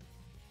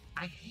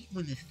 I hate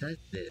when this does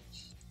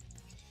this.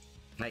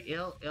 Like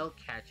it'll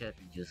catch up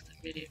in just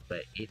a minute,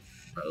 but it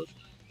froze.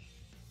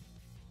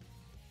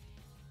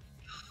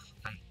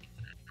 I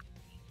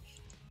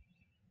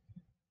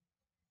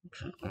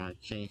I'm gonna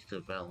change to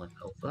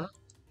Villanova.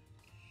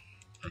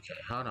 Okay,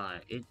 hold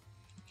on.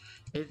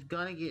 It's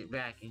gonna get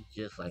back in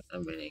just like a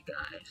minute,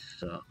 guys.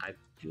 So I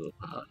do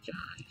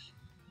apologize.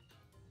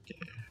 Okay.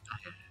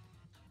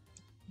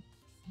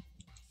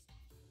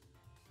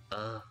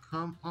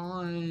 Come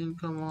on,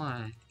 come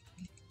on.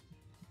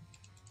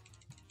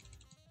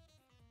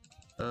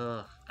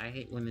 I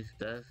hate when this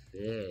does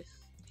this.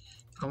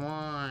 Come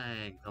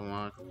on, come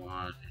on, come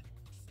on.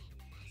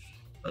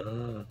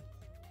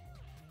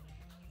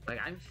 Like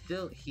I'm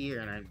still here,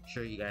 and I'm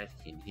sure you guys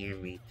can hear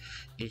me.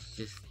 It's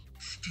just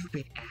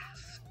stupid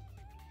ass.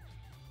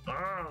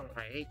 Oh,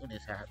 I hate when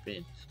this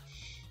happens.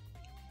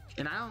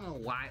 And I don't know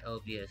why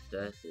OBS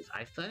does this.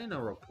 I sent in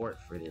a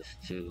report for this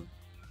too.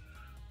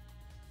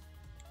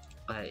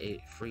 But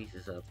it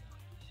freezes up.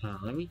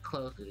 Let me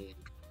close it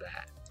and come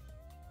back.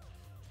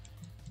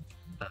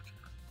 Okay.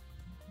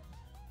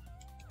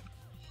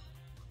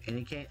 And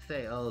you can't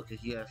say, oh,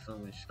 because you have so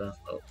much stuff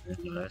open.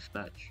 No, that's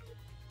not true.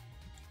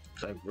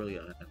 Because I really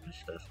don't have much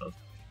stuff open.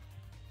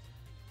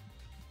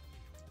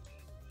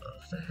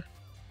 Close that.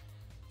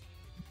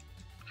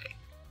 Okay.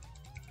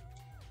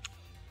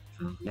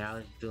 So now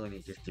it's doing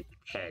it just to be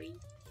petty.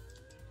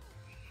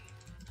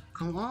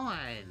 Come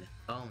on!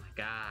 Oh my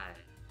god.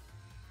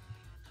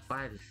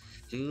 Why does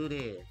this do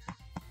this?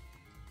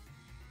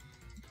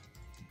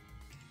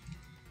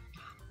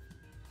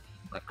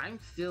 Like, I'm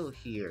still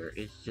here.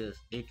 It's just,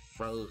 it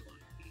froze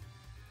on me.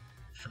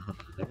 So,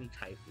 let me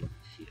type it and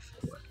see if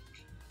it works.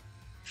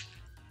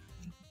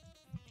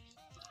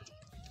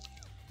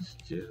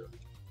 Still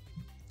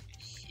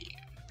here.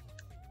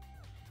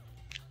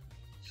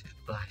 Step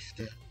by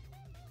step.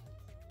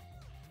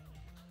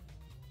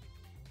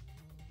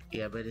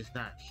 Yeah, but it's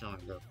not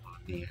showing up on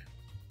there.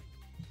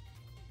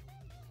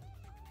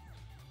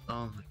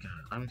 Oh my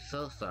god, I'm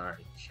so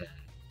sorry, chat.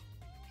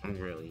 I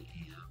really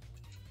am.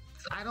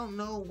 I don't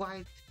know why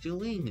it's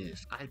doing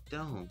this. I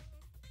don't.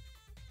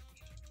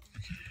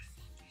 Okay.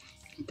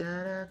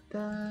 Da da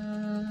da.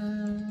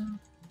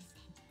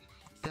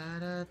 Da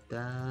da da.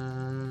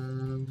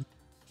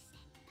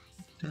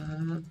 Da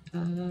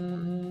da.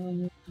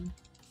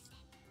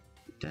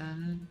 Da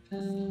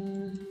da.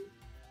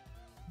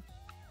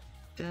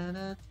 Da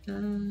da da.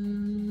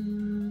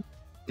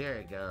 There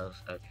it goes.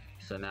 Okay,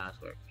 so now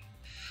it's working.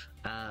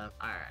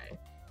 Alright.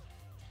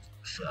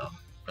 So,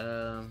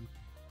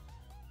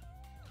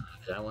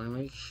 I want to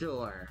make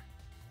sure.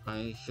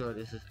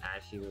 This is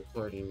actually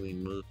recording me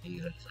moving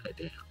it upside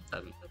down.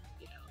 Up and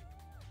down.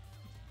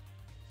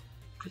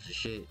 Because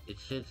it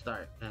should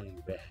start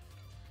coming back.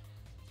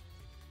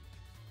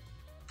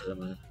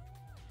 Okay,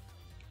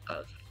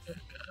 there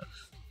it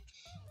goes.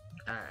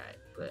 Alright,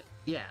 but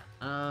yeah,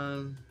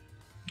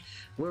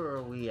 where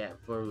were we at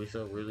before we were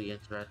so really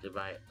interrupted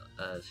by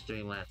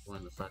Streamlabs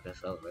wanting to fuck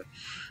us over?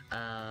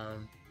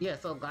 Yeah,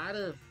 so a lot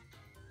of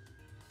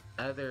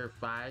other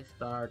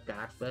 5-star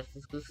Godfest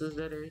exclusives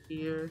that are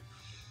here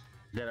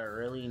that are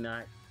really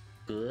not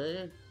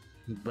good,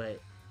 but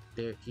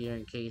they're here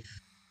in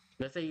case,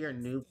 let's say you're a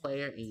new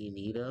player and you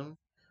need them,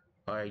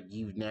 or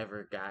you've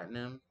never gotten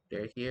them,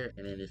 they're here,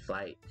 and then it's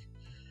like,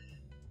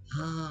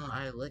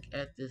 I look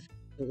at this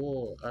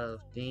pool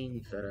of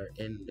things that are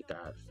in the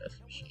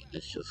Godfest machine.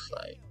 It's just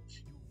like,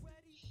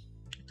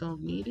 I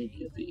don't need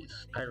any of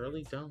these. I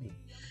really don't.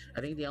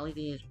 I think the only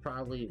thing is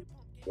probably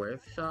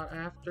worth sought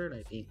after, and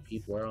I think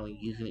people are only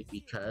using it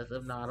because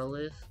of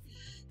Nautilus,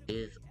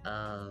 is,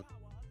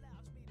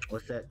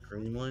 what's that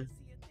green one?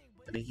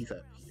 I think he's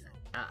up here.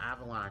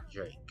 Avalon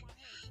Drake.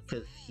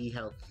 Because he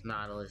helps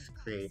Nautilus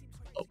create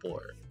a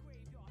board.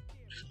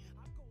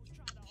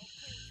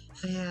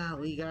 So yeah,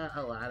 we got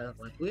a lot of,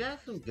 like, we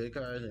got some good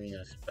cards and we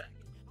got spec.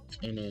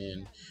 And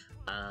then,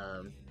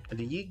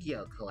 the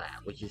Yu-Gi-Oh!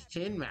 Collab, which is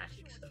 10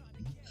 magic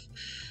stones.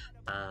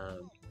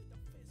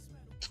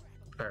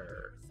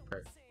 Per.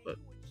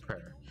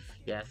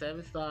 Yeah,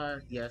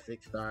 7-star, yeah,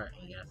 6-star,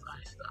 and yeah,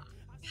 5-star.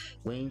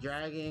 Winged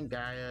Dragon,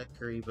 Gaia,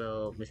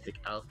 Karibo, Mystic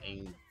Elf,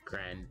 and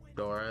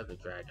Grandora, the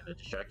Dragon of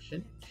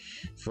Destruction,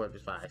 for the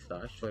 5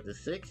 stars. For the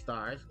 6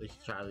 stars, which is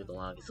probably the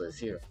longest list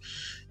here,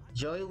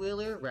 Joey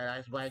Wheeler, Red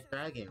Eyes White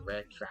Dragon,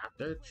 Red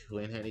Traptor,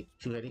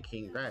 Two-Headed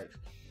King Rex,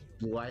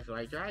 Blue Eyes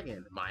White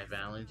Dragon, My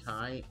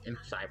Valentine, and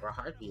Cyber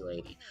Harpie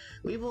Lady,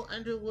 Weevil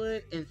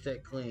Underwood,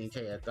 Insect Queen,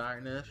 Taya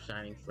Gardner,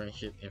 Shining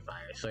Friendship, and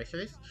Fire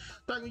Sorceress,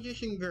 Dark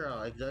Magician Girl,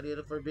 Exodia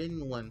the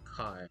Forbidden One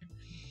card,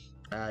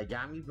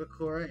 Yami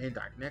Bakura, and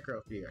Dark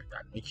Necrofear,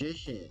 Dark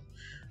Magician,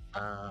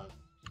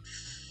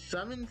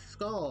 Summon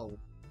Skull,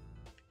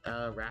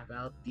 wrap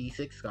out the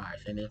 6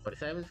 stars, and then for the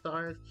 7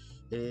 stars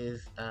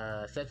is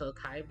Seto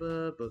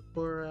Kaiba,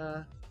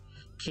 Bakura,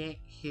 Can't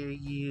Hear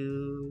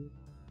You,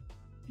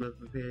 but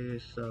prepare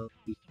yourself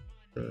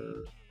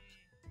because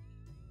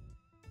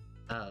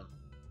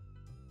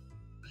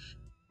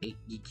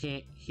you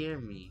can't hear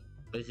me.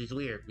 This is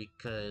weird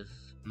because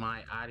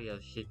my audio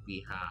should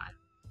be high.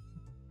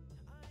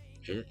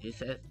 It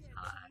says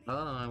high.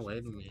 Hold on,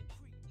 wait a minute.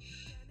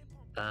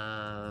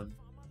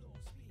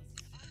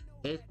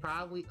 It's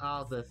probably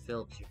all the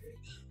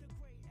filters,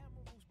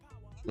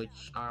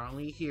 which are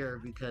only here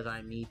because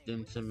I need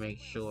them to make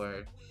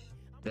sure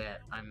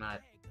that I'm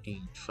not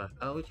being fucked.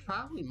 Oh, it's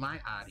probably my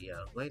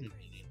audio. Wait a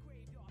minute.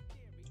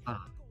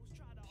 Oh.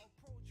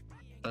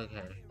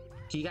 Okay.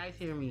 Can you guys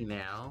hear me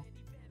now?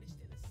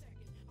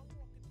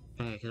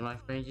 Okay, because my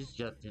friend just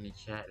jumped in the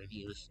chat and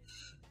he was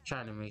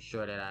trying to make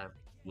sure that I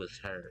was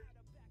heard.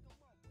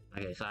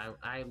 Okay, so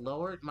I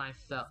lowered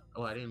myself.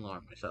 Oh, I didn't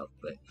lower myself,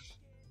 but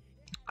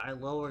I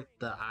lowered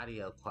the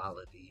audio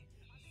quality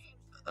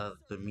of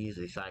the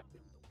music so I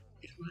could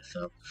hear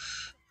myself.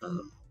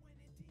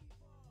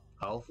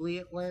 Hopefully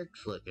it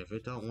works. Look, if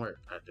it don't work,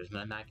 there's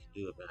nothing I can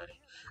do about it.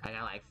 I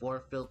got like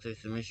 4 filters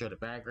to make sure the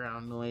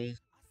background noise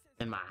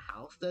in my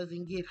house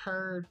doesn't get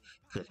heard,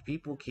 because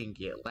people can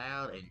get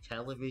loud and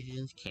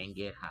televisions can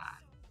get high.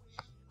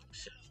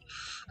 So,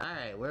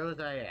 alright, where was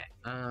I at?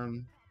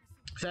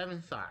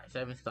 7 stars,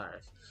 7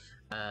 stars.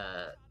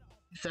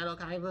 Seto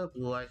Kaiba,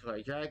 Blue Eyes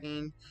White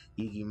Dragon,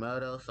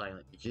 Yugimoto,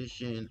 Silent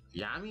Magician,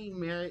 Yami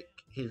Merrick,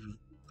 his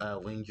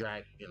Winged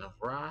Dragon of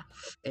Ra,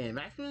 and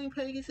Maximilian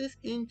Pegasus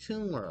in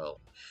Toon World.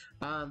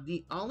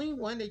 The only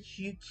one that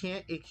you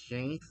can't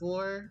exchange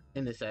for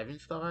in the 7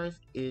 stars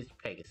is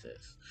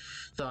Pegasus.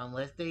 So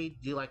unless they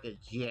do like a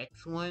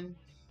GX one,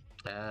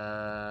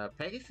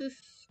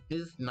 Pegasus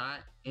is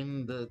not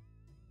in the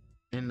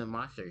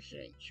monster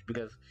exchange,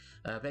 because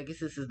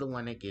Pegasus is the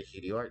one that gives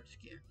you the art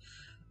skin.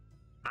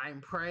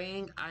 I'm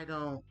praying I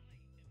don't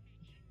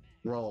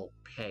roll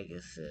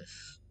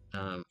Pegasus,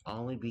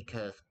 only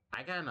because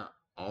I kinda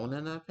own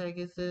enough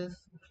Pegasus,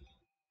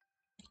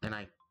 and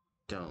I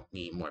don't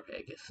need more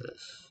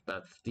Pegasus.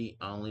 That's the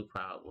only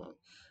problem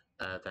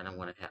that I'm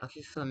gonna have.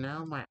 Okay, so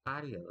now my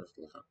audio is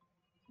low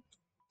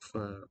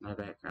for my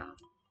background.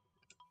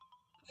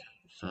 Okay,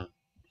 so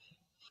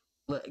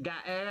look,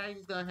 guys,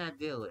 everybody's gonna have to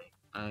deal with it.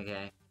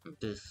 Okay,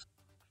 just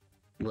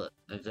look,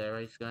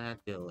 everybody's gonna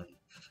have to deal with it.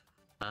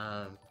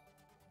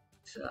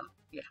 So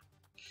yeah.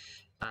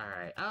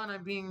 Alright. Oh, and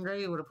I'm being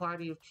rated with a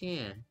party of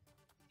 10.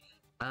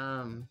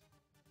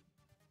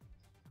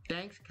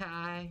 Thanks,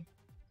 Kai.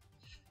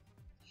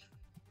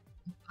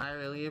 I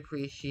really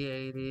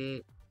appreciate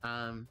it.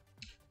 To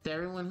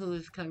everyone who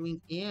is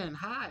coming in,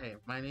 hi,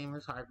 my name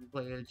is Harpie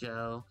Player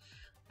Joe.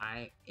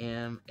 I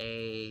am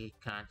a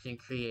content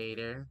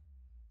creator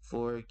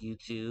for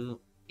YouTube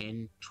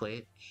and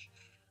Twitch.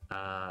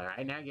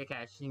 Right now you're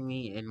catching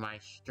me in my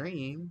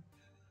stream,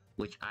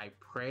 which I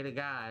pray to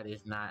God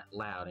is not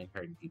loud and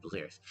hurting people's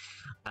ears.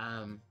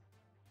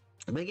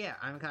 But yeah,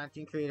 I'm a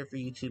content creator for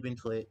YouTube and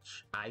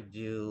Twitch. I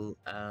do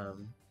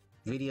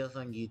videos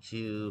on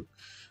YouTube,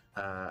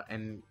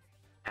 and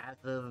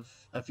as of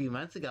a few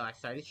months ago, I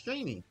started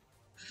streaming.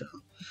 So,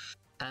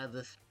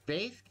 the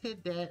Space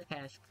Cadet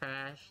has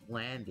crash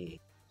landed.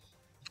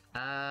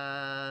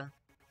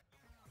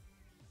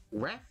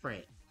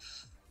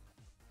 Reference.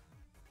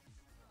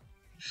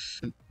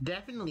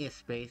 Definitely a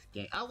space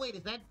game. Oh wait,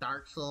 is that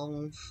Dark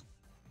Souls?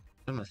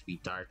 That must be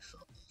Dark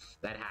Souls.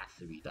 That has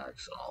to be Dark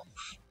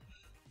Souls.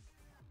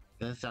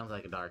 That sounds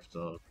like a Dark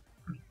Souls.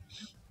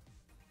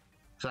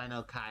 So I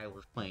know Kai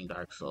was playing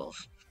Dark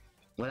Souls.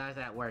 when I was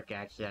at work,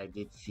 actually, I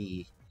did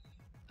see,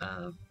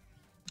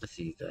 let's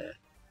see the,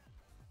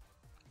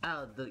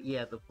 oh,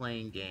 the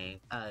playing game.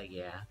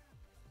 Yeah.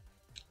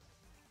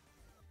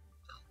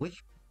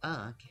 Which,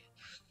 okay.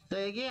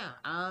 So yeah,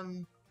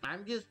 I'm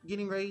just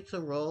getting ready to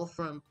roll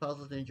from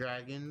Puzzles and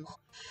Dragons,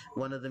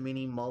 one of the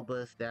many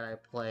MOBAs that I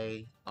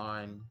play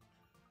on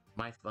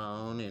my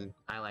phone, and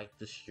I like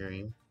to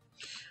stream.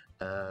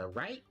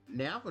 Right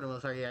now, for the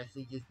most part, it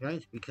actually just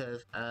joins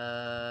because,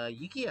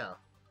 Yu-Gi-Oh!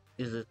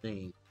 Is a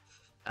thing.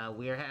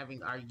 We are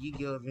having our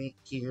Yu-Gi-Oh! Event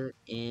here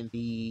in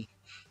the,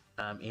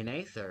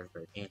 NA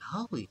server, and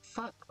holy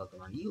fuck,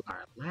 Pokemon, you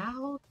are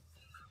loud!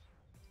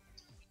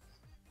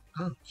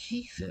 Oh,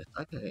 Jesus,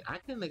 okay, I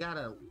couldn't have got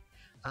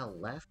a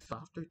less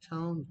softer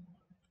tone,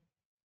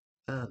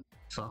 uh,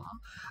 song?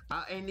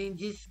 And then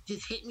just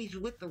hit me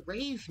with the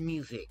raves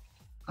music.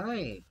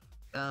 Alright,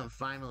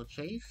 Final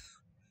Chase?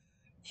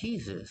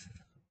 Jesus.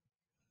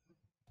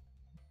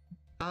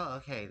 Oh,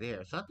 okay,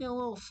 there. Something a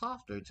little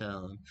softer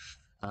tone.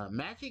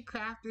 Magic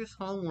Crafter's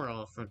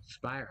Homeworld from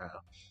Spyro.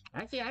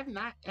 Actually, I've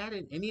not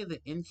added any of the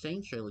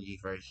Insane Trilogy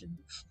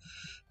versions.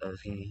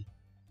 Okay.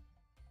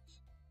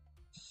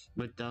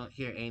 But don't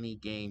hear any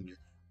games.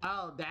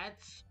 Oh,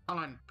 that's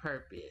on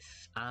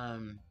purpose.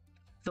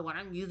 So what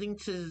I'm using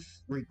to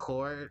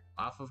record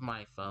off of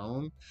my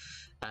phone,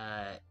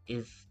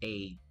 is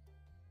a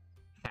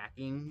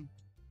hacking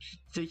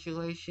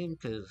situation,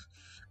 because,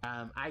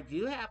 I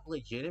do have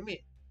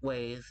legitimate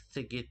ways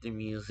to get the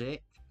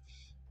music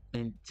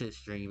and to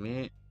stream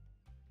it.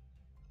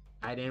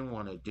 I didn't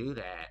want to do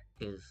that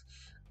because,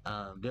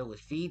 there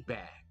was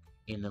feedback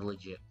in the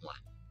legit one.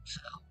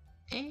 So,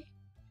 it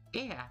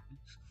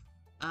happens.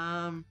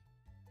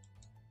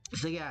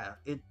 So yeah,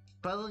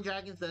 Puzzle and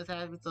Dragons does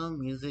have its own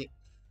music.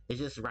 It's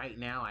just right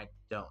now I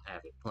don't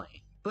have it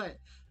playing. But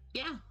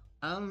yeah,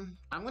 I'm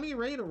gonna get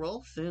ready to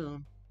roll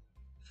soon.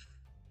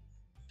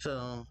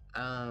 So,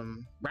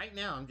 right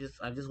now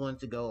I just wanted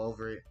to go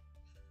over it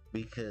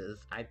because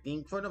I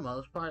think for the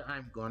most part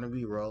I'm going to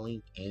be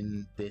rolling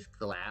in this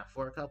collab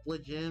for a couple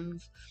of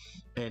gems,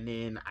 and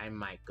then I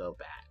might go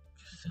back.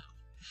 So,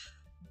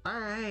 all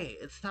right,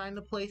 it's time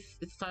to place.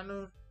 It's time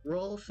to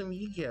roll some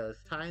Yu-Gi-Oh!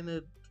 It's time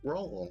to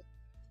roll.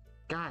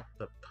 God,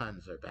 the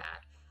puns are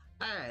bad.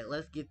 All right,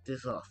 let's get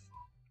this off.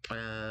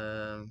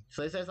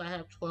 So it says I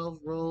have 12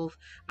 rolls.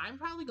 I'm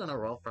probably gonna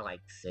roll for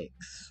like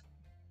 6,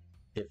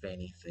 if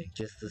anything,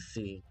 just to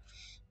see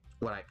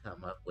what I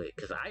come up with.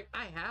 Cause I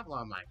have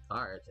all my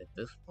cards at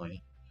this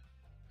point.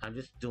 I'm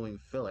just doing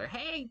filler.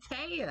 Hey,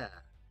 Taya!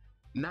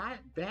 Not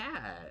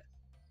bad.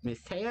 Miss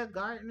Taya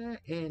Gardner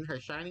and her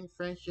Shining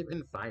Friendship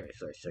and Fire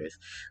Sorceress.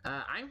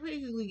 I'm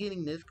basically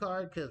getting this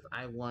card because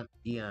I want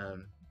the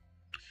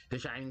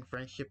Shining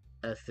Friendship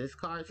assist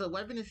card. So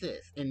weapon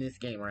assists in this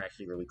game are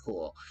actually really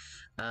cool.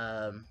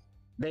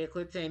 They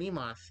equip to any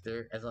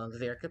monster as long as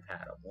they're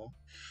compatible.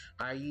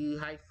 Are you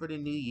hyped for the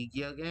new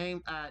Yu-Gi-Oh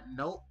game?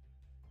 Nope.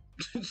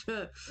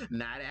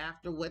 Not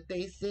after what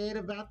they said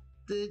about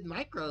the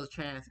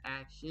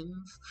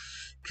microtransactions.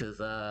 Because,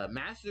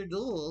 Master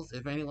Duels,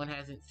 if anyone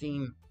hasn't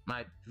seen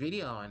my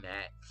video on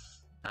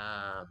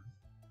that,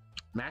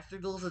 Master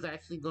Duels is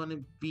actually going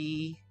to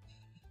be,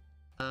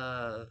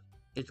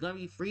 it's going to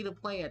be free to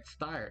play at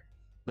start.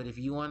 But if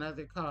you want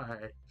other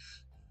cards,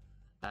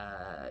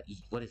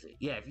 what is it?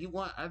 Yeah, if you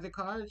want other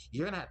cards,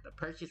 you're going to have to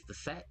purchase the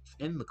sets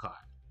in the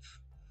cards.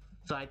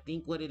 So I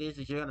think what it is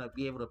you're going to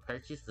be able to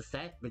purchase the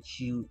set, but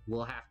you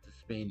will have to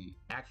spend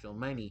actual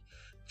money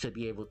to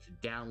be able to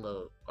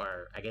download,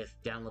 or I guess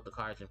download the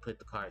cards and put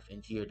the cards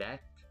into your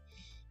deck,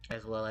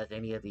 as well as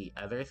any of the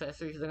other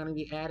accessories they're going to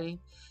be adding.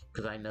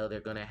 Because I know they're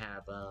going to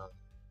have,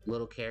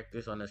 little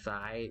characters on the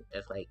side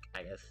as, like,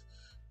 I guess,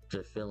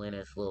 to fill in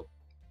as little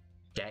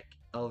deck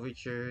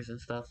overtures and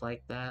stuff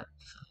like that.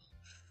 So,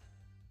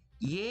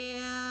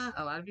 yeah,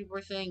 a lot of people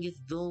are saying it's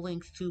Duel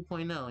Links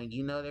 2.0, and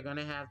you know they're going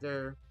to have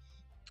their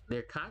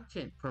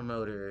content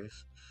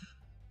promoters,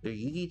 their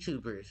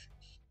YouTubers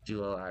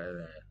do a lot of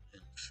that.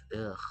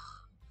 Ugh.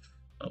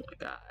 Oh my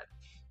god.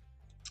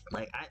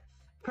 Like,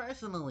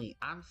 personally,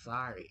 I'm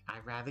sorry.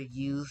 I'd rather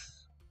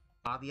use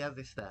all the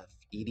other stuff.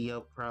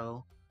 EDO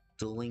Pro,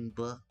 Dueling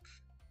Book.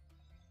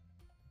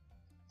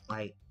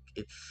 Like,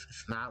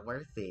 it's not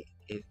worth it.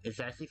 It's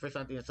actually for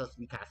something that's supposed to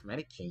be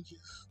cosmetic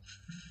changes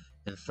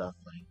and stuff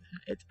like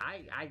that.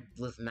 I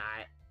was not,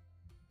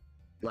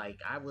 like,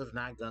 I was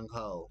not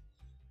gung-ho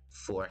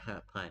for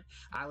Hunt Punt.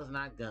 I was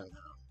not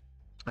gung-ho.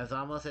 That's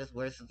almost as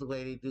worse as the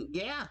way they do.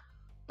 Yeah.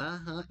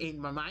 And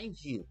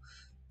mind you,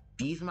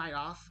 these might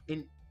also,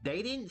 and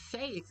they didn't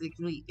say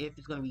exactly if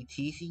it's going to be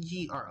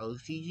TCG or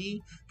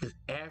OCG, because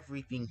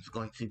everything's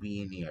going to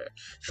be in here.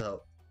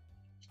 So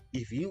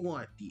if you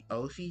want the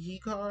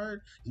OCG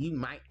card, you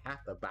might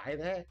have to buy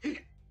that,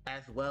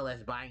 as well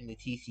as buying the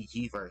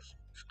TCG version,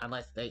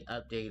 unless they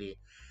update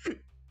it.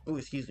 Oh,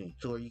 excuse me,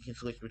 so you can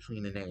switch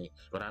between the names,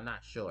 but I'm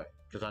not sure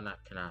because I'm not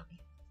Konami.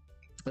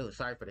 Oh,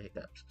 sorry for the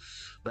hiccups,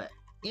 but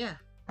yeah,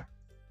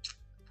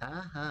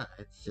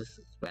 it's just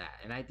as bad.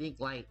 And I think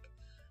like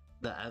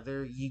the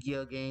other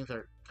Yu-Gi-Oh games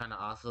are kind of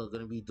also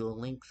going to be Duel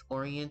Links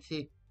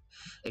oriented,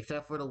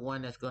 except for the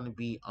one that's going to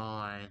be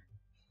on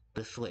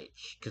the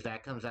Switch, because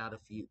that comes out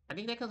I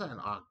think that comes out in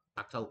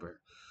October,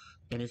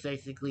 and it's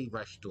basically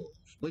Rush Duels,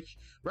 which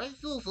Rush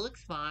Duels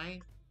looks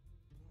fine.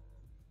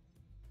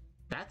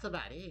 That's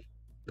about it.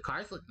 The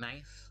cards look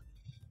nice.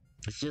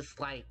 It's just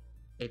like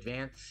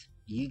advanced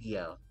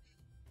Yu-Gi-Oh.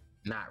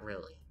 Not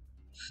really.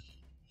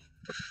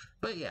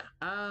 But yeah,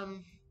 ooh,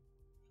 I'm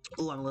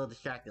a little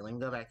distracted. Let me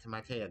go back to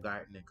my Taya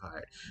Gardner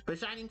card. But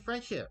Shining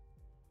Friendship.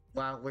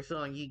 Well, we're still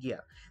on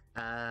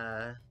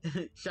Yu-Gi-Oh!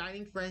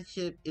 Shining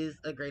Friendship is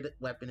a great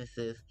weapon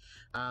assist.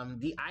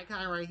 The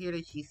icon right here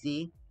that you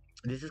see,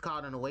 this is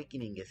called an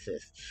Awakening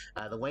Assist.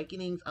 The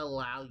Awakenings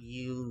allow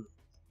you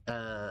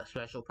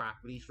special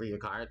properties for your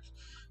cards.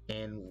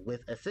 And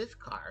with assist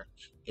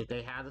cards, if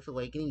they have this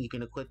Awakening, you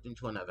can equip them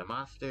to another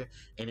monster,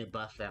 and it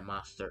buffs that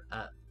monster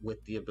up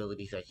with the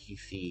abilities that you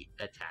see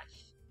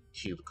attached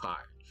to the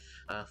card.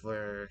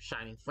 For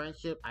Shining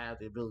Friendship, I have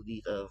the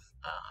abilities of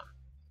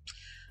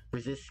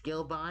resist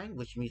skill bind,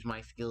 which means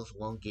my skills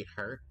won't get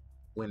hurt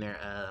when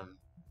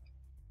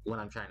when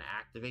I'm trying to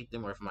activate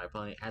them, or if my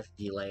opponent has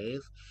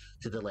delays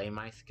to delay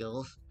my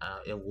skills,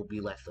 it will be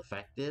less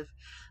effective.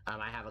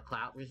 I have a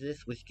cloud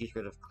resist, which gets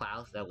rid of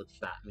clouds that would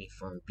stop me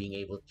from being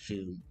able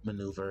to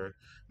maneuver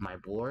my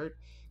board.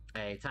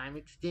 A time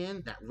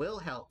extend that will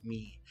help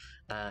me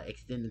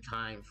extend the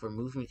time for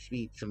movement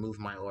speed to move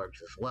my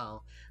orbs as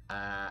well.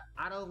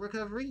 Auto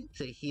recovery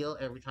to heal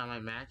every time I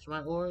match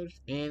my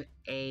orbs, and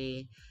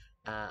a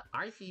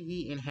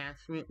RCV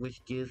enhancement,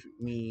 which gives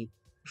me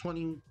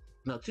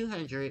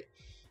 200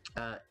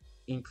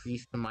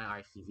 increase in my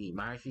RCV.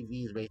 My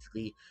RCV is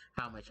basically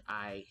how much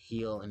I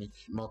heal, and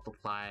it's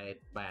multiplied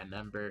by a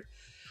number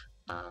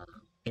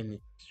in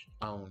its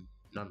own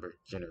number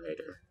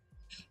generator.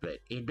 But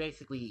it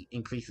basically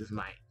increases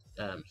my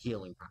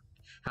healing,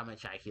 how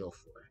much I heal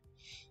for.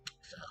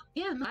 So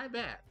yeah, not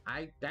bad.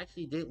 I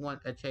actually did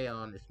want a Taya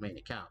on this main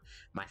account.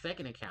 My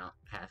second account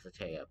has a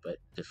Taya, but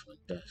this one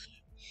doesn't.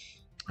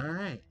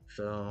 Alright,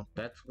 so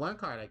that's one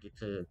card I get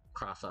to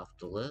cross off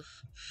the list.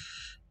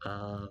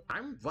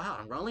 I'm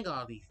rolling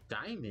all these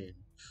diamonds.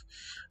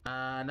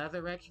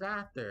 Another Rex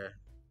Raptor.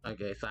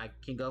 Okay, so I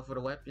can go for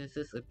the weapon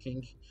assist of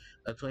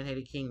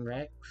Twin-Headed King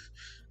Rex.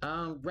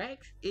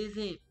 Rex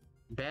isn't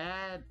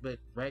bad, but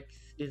Rex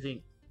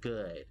isn't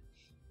good.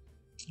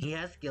 He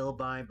has skill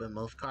bind, but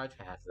most cards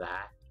have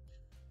that.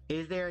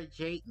 Is there a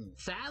Jayton?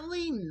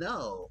 Sadly,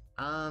 no.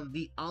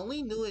 The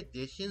only new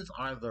additions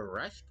are the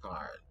Rush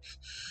cards.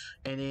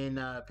 And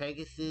then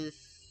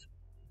Pegasus,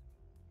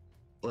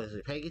 what is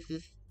it?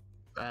 Pegasus,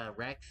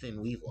 Rex, and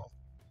Weevil.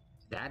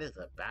 That is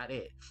about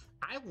it.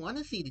 I want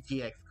to see the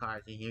GX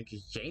cards in here,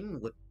 because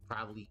Jayton would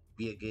probably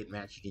be a good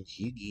match against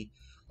Yugi,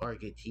 or a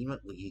good team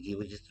up with Yugi. It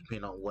would just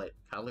depend on what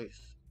colors,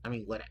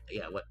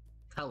 what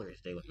colors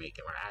they would make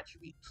him, or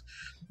attributes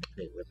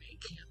they would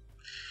make him.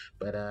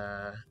 But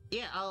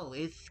yeah, oh,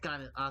 it's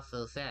kind of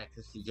also sad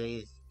because today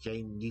is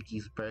Jayden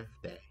Yuki's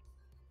birthday.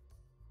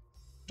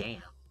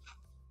 Damn.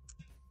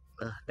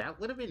 That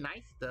would have been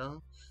nice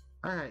though.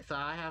 Alright, so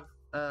I have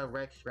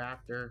Rex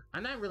Raptor.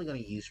 I'm not really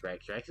going to use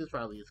Rex. Rex is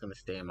probably just going to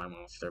stay in my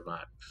monster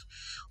box.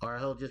 Or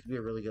he'll just be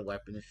a really good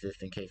weapon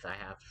assist in case I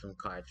have some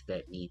cards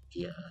that need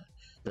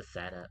the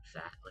setup,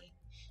 sadly.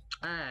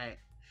 Alright.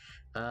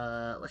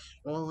 Let's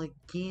roll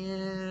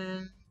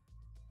again.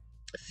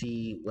 Let's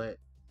see what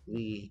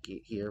we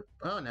get here.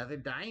 Oh, another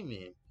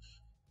diamond.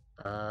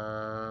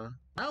 Oh,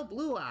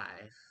 Blue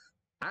Eyes.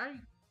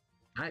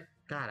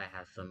 God, I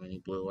have so many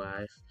Blue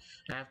Eyes.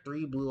 I have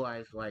 3 Blue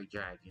Eyes White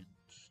Dragons.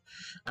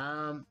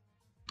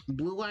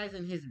 Blue Eyes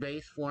in his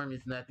base form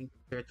is nothing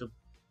compared to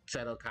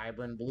Seto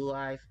Kaiba and Blue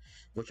Eyes,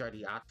 which are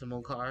the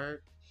optimal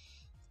card.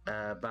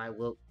 But I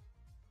will,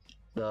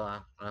 though,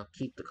 I'll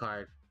keep the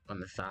card on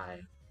the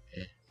side.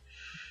 Yeah.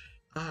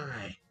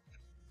 Alright.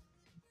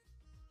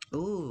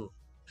 Ooh,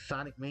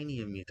 Sonic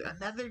Mania music.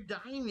 Another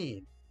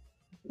diamond!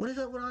 What is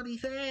up with all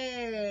these?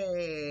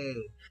 Hey!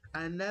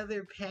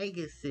 Another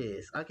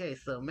Pegasus. Okay,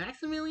 so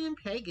Maximilian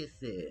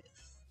Pegasus.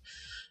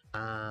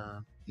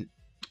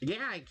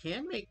 Yeah, I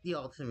can make the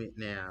ultimate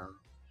now.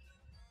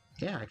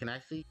 Yeah, I can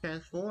actually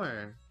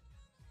transform.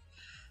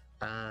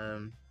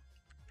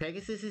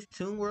 Pegasus is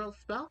Toon World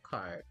spell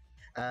card.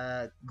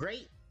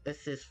 Great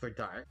assist for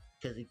Dark,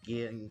 because it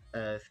gives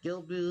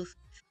skill boost,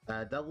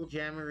 double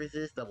jammer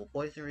resist, double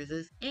poison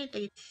resist, and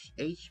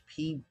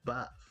HP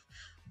buff.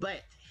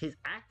 But his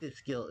active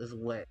skill is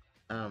what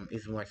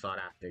is more sought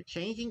after.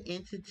 Changing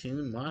into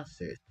Toon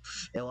monsters.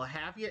 It will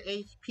have your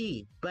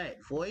HP, but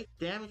voids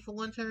damage for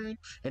 1 turn,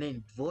 and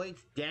then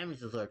voids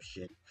damage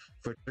absorption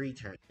for 3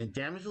 turns. And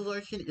damage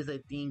absorption is a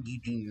thing you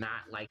do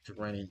not like to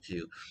run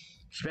into,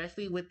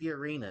 especially with the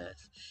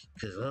arenas.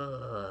 Because,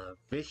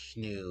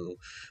 Vishnu,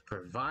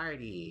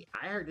 Pravarti.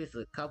 I heard this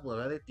a couple of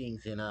other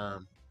things in,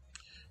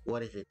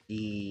 what is it?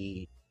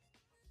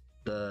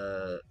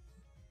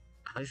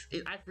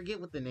 I forget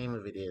what the name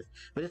of it is,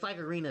 but it's like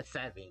Arena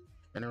 7.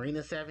 And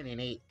Arena 7 and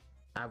 8,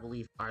 I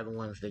believe, are the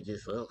ones that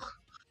just, ugh.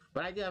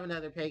 But I do have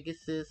another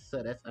Pegasus,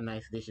 so that's a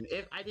nice addition.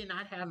 If I did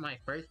not have my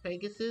first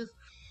Pegasus,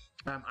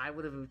 I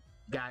would have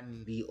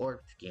gotten the orb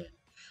skin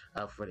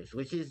for this,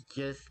 which is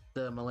just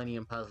the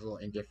Millennium Puzzle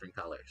in different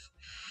colors.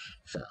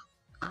 So,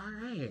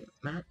 alright,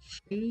 not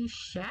too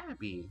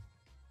shabby.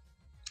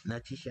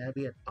 Not too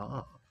shabby at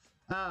all.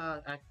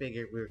 I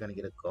figured we were gonna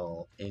get a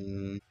gold.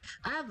 And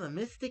I have a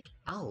Mystic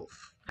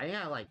Elf. I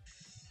have like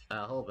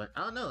a whole bunch.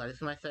 Oh no, this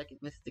is my second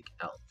Mystic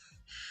Elf.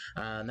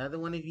 Another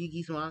one of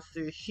Yugi's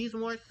monsters. She's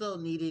more so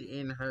needed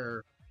in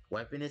her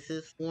weapon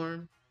assist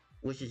form,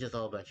 which is just a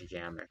whole bunch of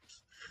jammers.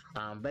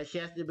 But she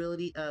has the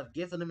ability of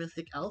Gift of the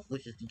Mystic Elf,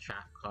 which is the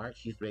trap card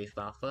she's based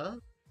off of.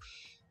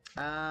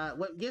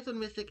 What Gift of the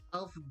Mystic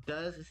Elf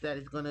does is that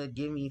it's gonna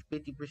give me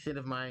 50%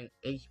 of my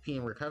HP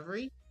and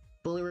recovery.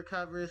 Fully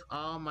recovers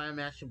all my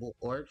matchable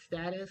orb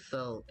status,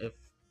 so if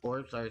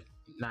orbs are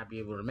not be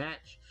able to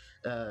match,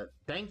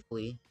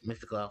 thankfully,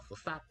 Mystical Elf will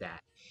stop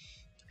that.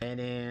 And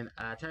then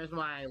turns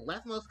my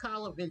leftmost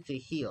column into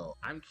heal.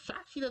 I'm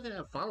shocked she doesn't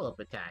have follow-up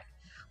attack,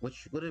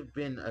 which would have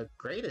been a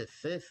great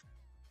assist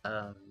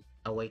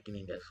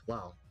awakening as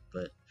well.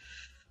 But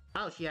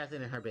oh, she has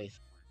it in her base.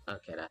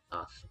 Okay, that's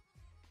awesome.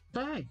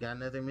 Alright, got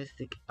another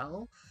Mystic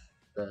Elf.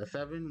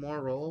 7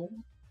 more rolls.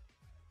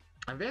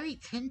 I'm very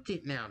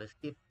tempted now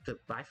to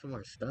buy some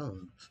more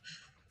stones.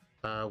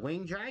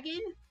 Winged Dragon?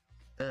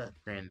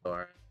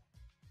 Grandora.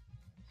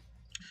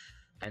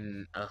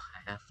 And I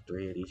have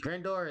 3 of these.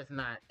 Grandora is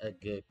not a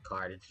good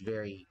card. It's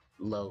very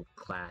low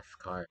class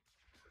card.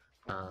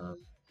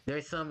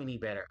 There's so many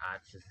better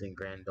options than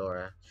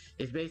Grandora.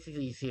 It's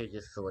basically here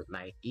just to look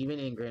nice. Even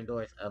in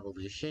Grandora's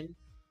evolution,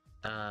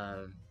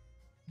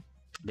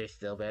 there's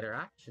still better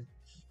options.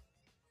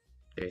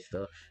 There's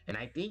still, and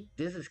I think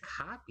this is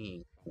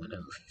copying one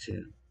else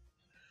too.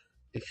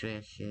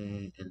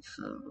 Expansion and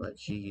some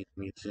let you use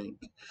music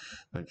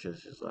on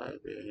just as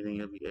library, and then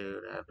you'll be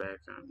able to have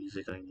background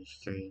music on your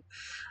stream.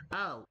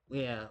 Oh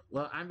yeah,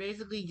 well I'm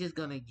basically just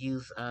gonna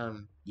use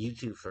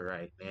YouTube for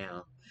right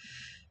now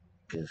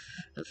because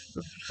it's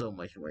just so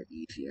much more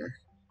easier.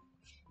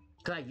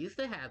 Cause I used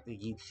to have the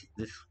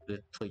YouTube, the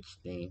Twitch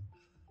thing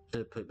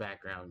to put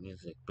background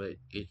music, but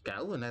it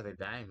got another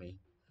diamond.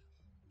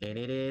 And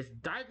it is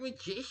Dark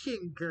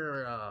Magician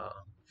Girl.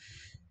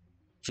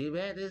 Too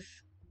bad this.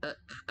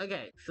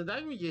 Okay, so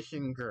Dark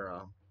Magician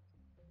Girl.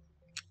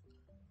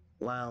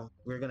 Well,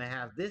 we're gonna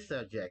have this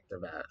subject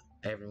about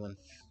everyone's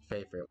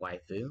favorite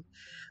waifu.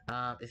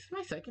 Is this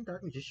my second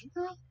Dark Magician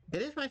Girl?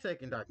 It is my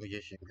second Dark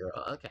Magician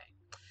Girl. Okay.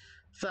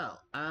 So,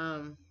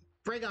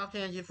 break off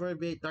tangent for a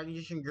bit. Dark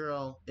Magician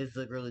Girl is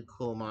a really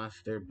cool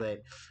monster,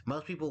 but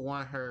most people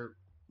want her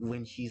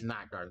when she's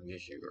not Dark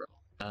Magician Girl.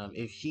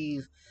 If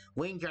she's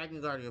Winged Dragon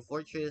Guardian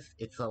Fortress,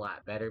 it's a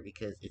lot better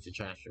because it's a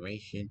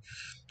transformation,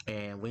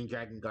 and Winged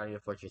Dragon Guardian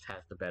Fortress has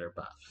the better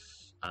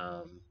buffs.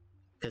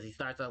 Because he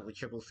starts off with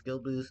triple skill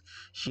boost,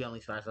 she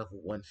only starts off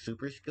with 1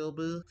 super skill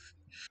boost,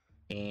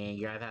 and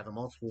you either have a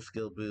multiple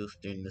skill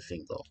boost in the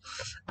single.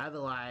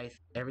 Otherwise,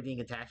 everything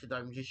attached to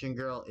Dark Magician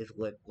Girl is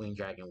what Winged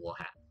Dragon will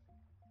have.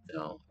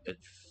 So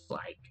it's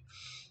like,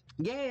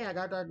 yeah, I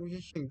got Dark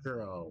Magician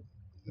Girl.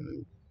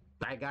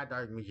 I got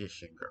Dark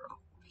Magician Girl.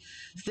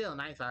 Still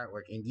nice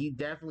artwork, and you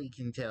definitely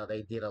can tell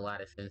they did a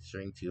lot of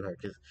censoring to her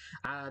because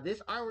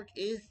this artwork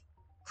is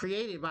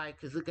created by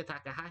Kazuka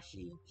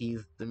Takahashi.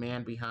 He's the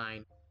man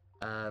behind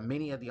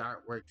many of the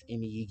artworks in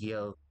the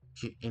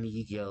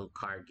Yu-Gi-Oh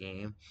card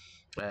game,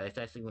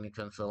 especially when it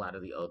comes to a lot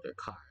of the older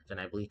cards. And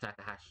I believe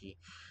Takahashi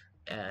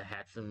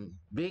had some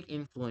big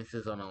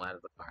influences on a lot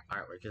of the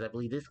artwork because I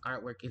believe this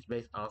artwork is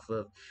based off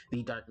of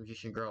the Dark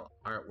Magician Girl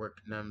artwork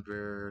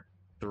number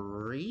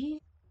 3.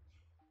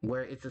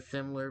 Where it's a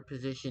similar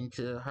position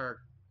to her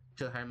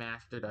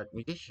master Dark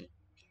Magician,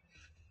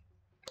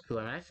 who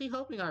I'm actually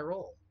hoping I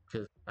roll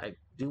because I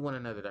do want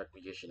another Dark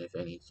Magician if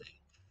anything.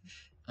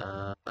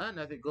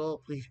 Another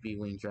gold. Please be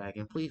Winged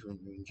Dragon. Please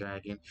Winged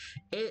Dragon.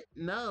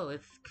 No,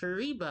 it's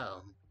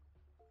Kuribo.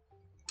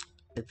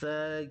 It's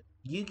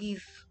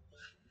Yugi's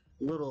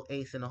little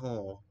ace in the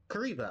hole.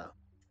 Kuribo.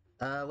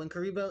 When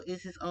Kuribo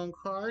is his own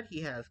card,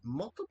 he has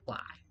Multiply,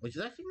 which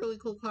is actually a really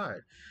cool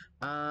card.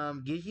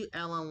 Gives you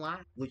L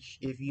Unlock, which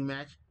if you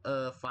match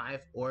 5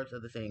 orbs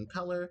of the same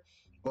color,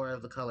 or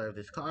of the color of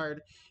this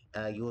card,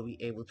 you will be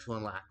able to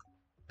unlock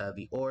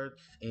the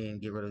orbs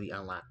and get rid of the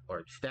unlocked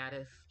orb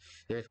status.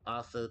 There's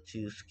also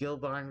 2 skill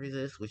bond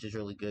resist, which is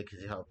really good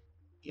because it helps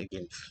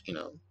against,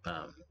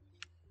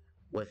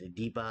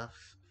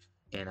 debuffs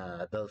and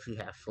those who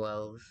have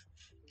slows.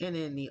 And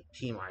then the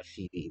Team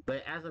RCB.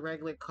 But as a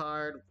regular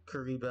card,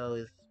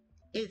 Kuribo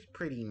is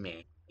pretty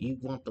meh. You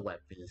want the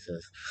weapon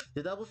assist.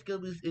 The double skill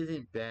boost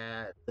isn't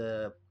bad.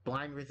 The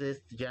blind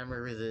resist, the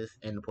jammer resist,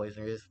 and the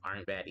poison resist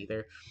aren't bad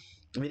either.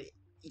 I mean,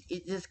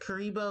 it just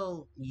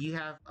Kuribo, you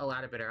have a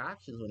lot of better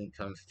options when it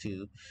comes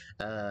to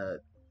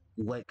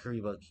what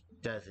Kuribo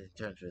does in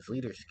terms of his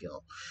leader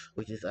skill,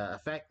 which is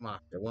Effect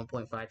Monster,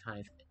 1.5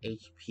 times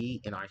HP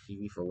and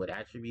RCB for what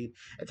attribute,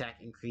 attack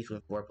increase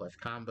with 4+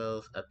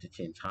 combos up to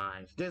 10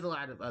 times. There's a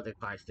lot of other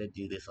cards that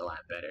do this a lot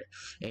better,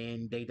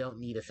 and they don't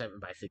need a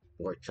 7x6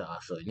 board to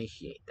also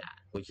initiate that,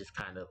 which is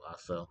kind of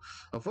also,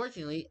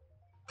 unfortunately,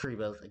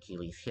 Kuribo's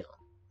Achilles heel.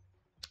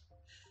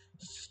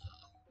 So,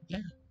 yeah.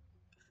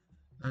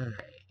 Alright,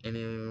 and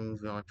then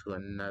moving on to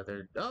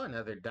another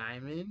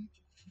diamond.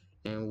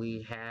 And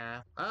we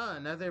have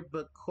another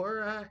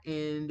Bakura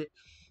and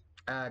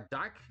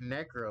Dark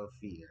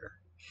Necrofear,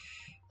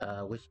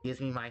 which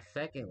gives me my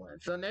second one.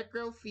 So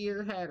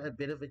Necrofear had a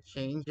bit of a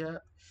change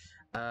up,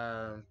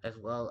 as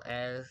well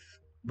as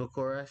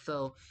Bakura.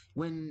 So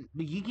when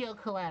the Yu-Gi-Oh!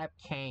 Collab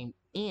came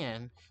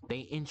in, they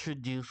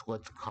introduced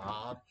what's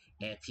called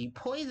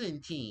anti-poison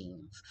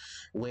teams,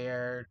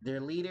 where their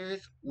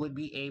leaders would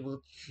be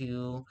able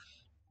to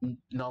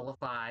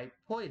nullify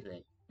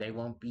poison. They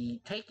won't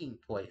be taking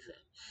poison.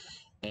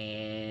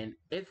 And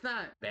it's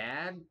not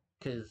bad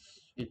because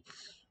it's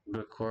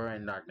Bakura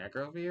and Dark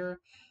Necrofear,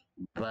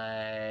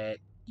 but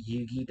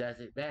Yugi does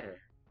it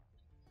better.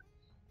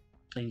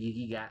 And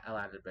Yugi got a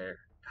lot of better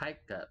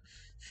hyped up.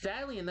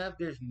 Sadly enough,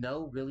 there's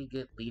no really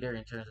good leader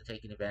in terms of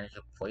taking advantage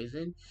of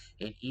poison,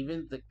 and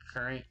even the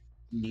current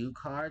new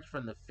cards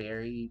from the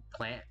Fairy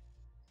Plant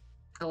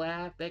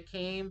collab that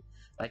came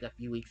like a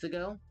few weeks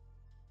ago.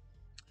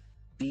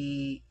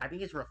 I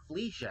think it's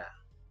Rafflesia.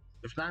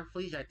 If not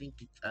Rafflesia, I think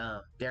it's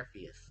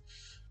Derpheus.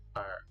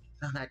 Or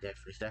no, not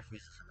Derpheus. Derpheus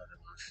is another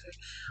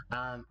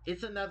monster.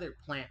 It's another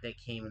plant that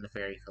came in the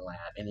Fairy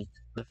collab, and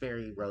it's the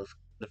Fairy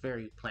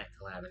Plant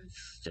collab, and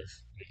it's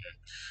just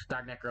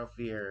Dark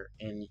Necrofear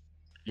and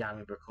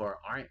Yami Bakura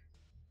aren't.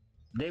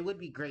 They would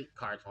be great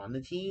cards on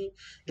the team.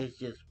 It's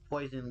just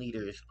poison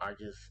leaders are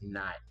just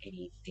not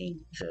anything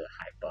to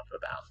hype up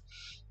about.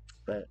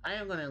 But I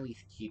am gonna at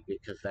least keep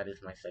it because that is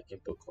my second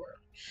Bakura.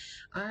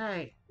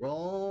 Alright,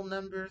 roll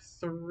number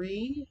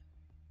 3.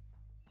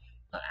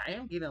 I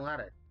am getting a lot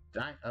of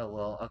oh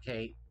well,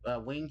 okay.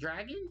 Winged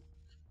Dragon?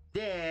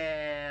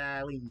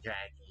 Yeah, Winged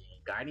Dragon.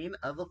 Guardian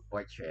of the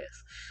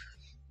Fortress.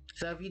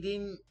 So if you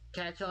didn't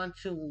catch on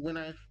to when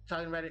I was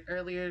talking about it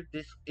earlier,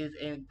 this is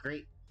a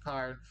great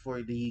card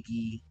for the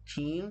Yugi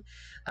team.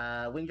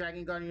 Winged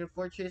Dragon Guardian of the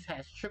Fortress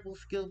has triple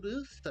skill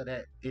boost, so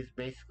that is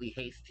basically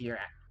haste to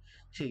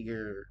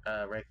your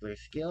regular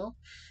skill.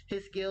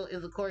 His skill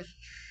is of course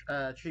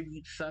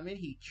Tribute Summon.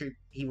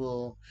 He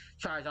will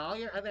charge all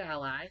your other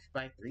allies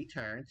by 3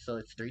 turns, so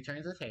it's 3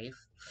 turns of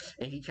haste,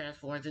 and he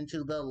transforms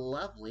into the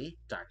lovely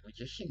Dark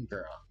Magician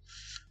Girl,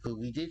 who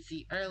we did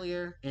see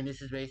earlier, and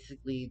this is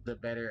basically the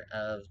better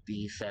of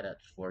the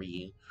setups for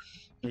you,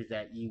 is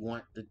that you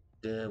want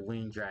the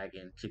Winged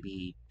Dragon to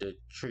be the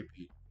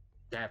tribute,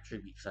 to have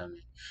Tribute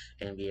Summon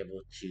and be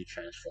able to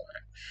transform.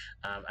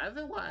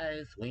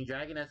 Otherwise, Winged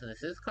Dragon as an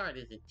assist card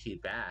isn't too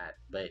bad,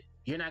 but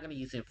you're not going to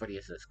use him for the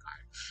assist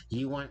card.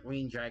 You want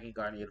Winged Dragon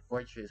Guardian of the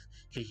Fortress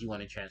because you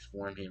want to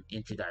transform him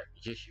into Dark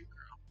Magician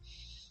Girl.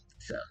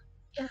 So,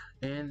 yeah.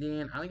 And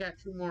then I only got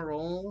 2 more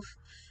rolls.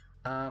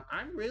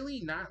 I'm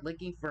really not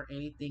looking for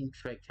anything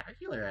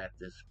spectacular at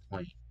this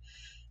point,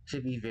 to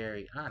be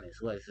very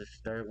honest. What is this,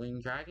 third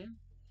Winged Dragon?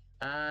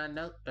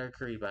 Nope, third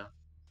Karibo.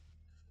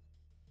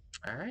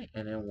 Alright,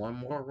 and then 1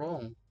 more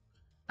roll.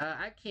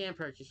 I can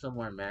purchase some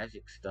more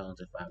magic stones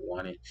if I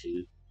wanted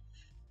to,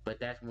 but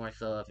that's more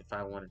so if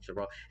I wanted to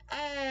roll.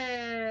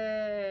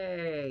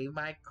 Hey,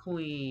 my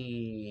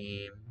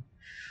queen!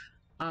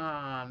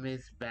 Ah,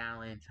 Miss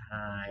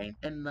Valentine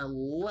and the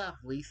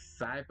lovely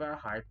Cyber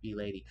Harpie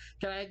lady.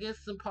 Can I get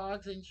some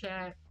pogs in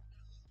chat?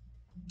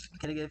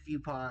 Can I get a few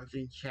pogs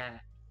in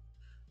chat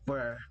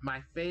for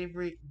my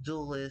favorite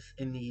duelist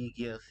in the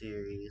Yu-Gi-Oh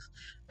series,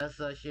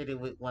 associated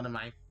with one of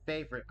my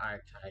favorite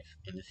archetypes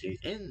in the series,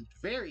 and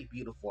very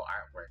beautiful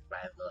artwork,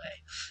 by the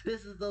way.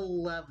 This is the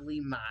lovely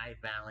My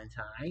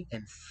Valentine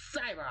and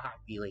Cyber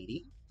Harpie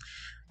lady.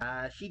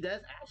 She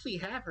does actually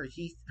have her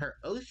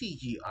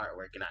OCG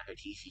artwork and not her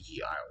TCG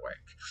artwork.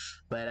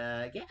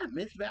 But yeah,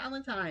 Miss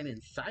Valentine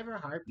and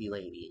Cyber Harpie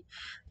lady.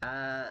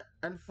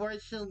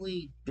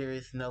 Unfortunately, there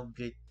is no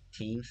good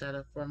team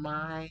setup for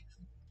Mai,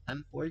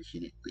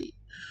 unfortunately.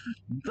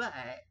 But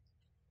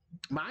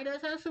Mai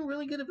does have some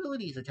really good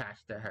abilities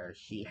attached to her.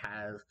 She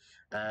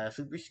has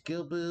super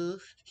skill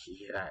boost.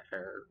 She got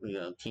her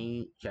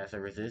team. She has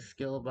her resist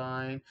skill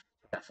bind.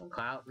 Got some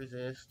cloud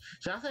resist.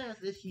 She also has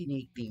this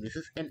unique thing. This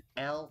is an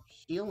L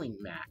healing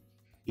match.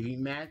 If you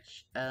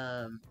match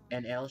an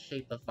L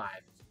shape of 5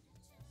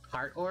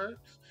 heart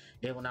orbs,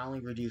 it will not only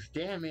reduce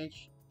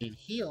damage and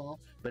heal,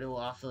 but it will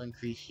also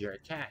increase your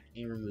attack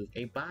and remove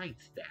a bind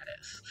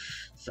status.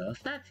 So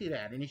it's not too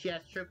bad. And then she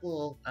has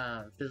triple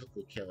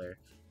physical killer,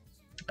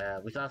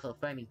 which is also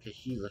funny because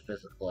she's a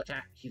physical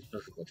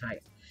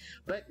type.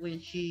 But when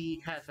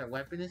she has her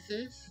weapon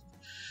assist,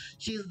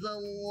 she's the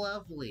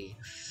lovely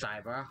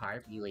Cyber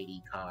Harpie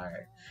lady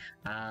card.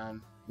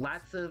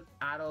 Lots of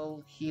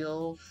auto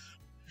heals,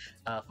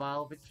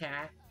 follow-up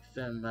attack,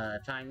 some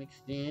time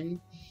extend,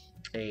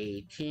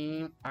 a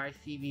team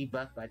RCB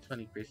buff by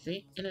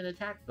 20%, and an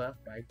attack buff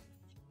by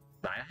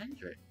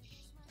 100.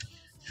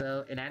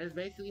 So, and that is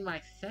basically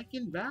my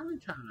second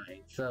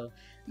Valentine. So,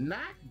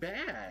 not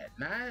bad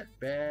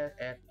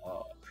at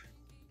all.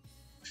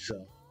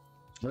 So,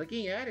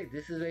 looking at it,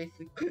 this is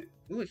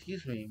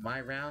basically, my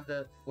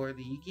roundup for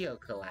the Yu-Gi-Oh!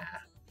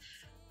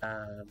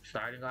 Collab.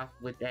 Starting off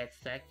with that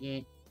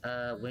second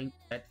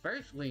at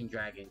first Winged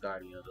Dragon,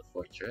 Guardian of the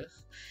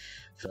Fortress.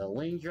 So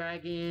Winged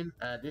Dragon,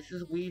 this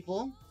is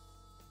Weevil,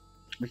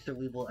 Mr.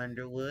 Weevil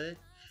Underwood.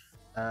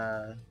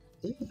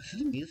 Ooh, is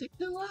the music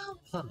still loud?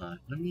 Hold on,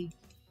 let me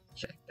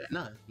check that.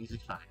 No, the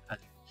music's fine.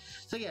 Okay.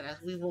 So yeah,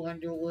 that's Weevil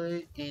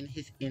Underwood and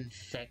his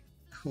Insect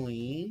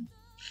Queen.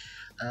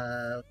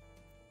 Uh,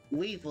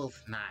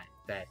 Weevil's not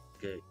that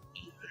good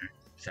either,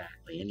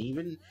 exactly. And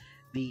even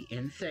the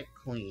Insect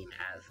Queen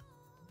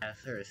as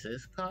her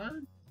assist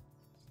card,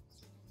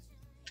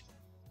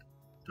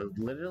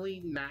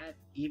 literally not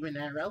even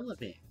that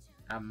relevant.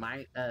 I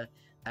might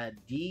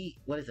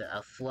what is it?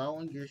 A slow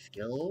on your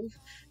skills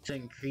to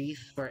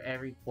increase for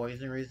every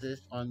poison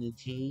resist on the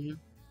team,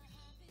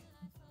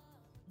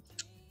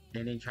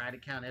 and then try to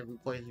count every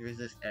poison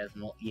resist as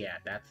more. Yeah,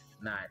 that's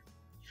not.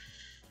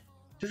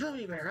 There's so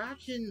many better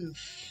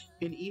options,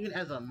 and even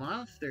as a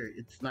monster,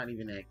 it's not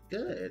even that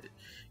good.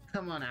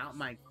 Come on out,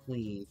 my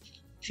queen.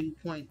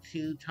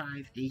 2.2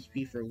 times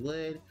HP for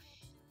wood.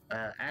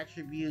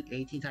 Attribute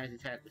 18 times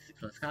attack with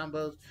 6+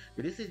 combos,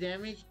 reduces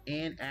damage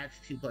and adds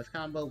 2+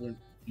 combo when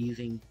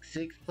using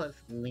 6+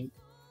 link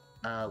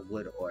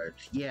wood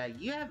orbs. Yeah,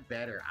 you have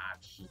better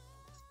options.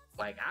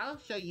 Like, I'll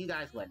show you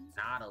guys what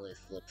Nautilus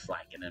looks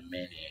like in a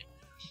minute.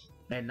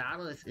 And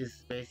Nautilus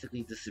is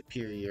basically the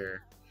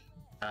superior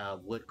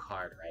wood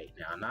card right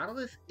now.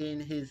 Nautilus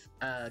and his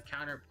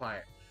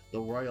counterpart,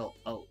 the Royal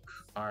Oak,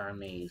 are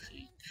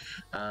amazing.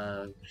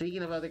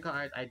 Speaking of other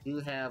cards, I do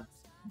have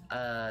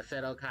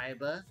Seto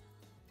Kaiba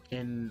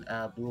in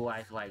Blue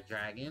Eyes White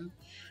Dragon.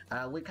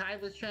 With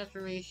Kaiba's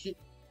transformation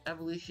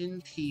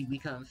evolution, he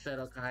becomes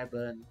Seto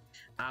Kaiba and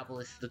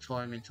Obelisk the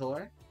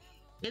Tormentor.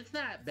 It's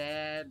not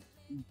bad,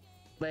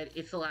 but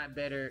it's a lot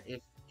better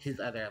if his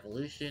other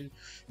evolution.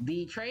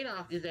 The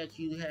trade-off is that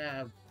you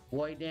have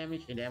void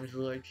damage and damage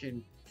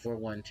absorption for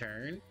 1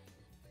 turn,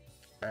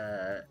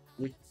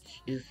 which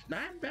is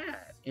not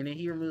bad. And then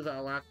he removes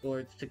all lock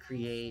boards to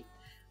create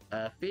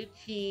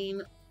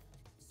 15.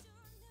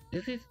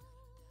 This is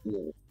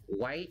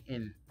white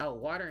and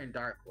water and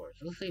dark horse.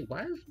 Let's see,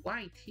 why is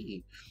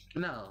YT?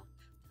 No,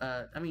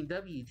 I mean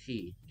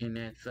WT, and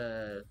that's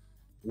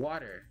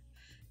water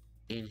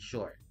in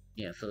short.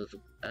 Yeah, so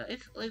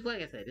it's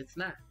like I said, it's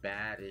not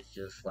bad. It's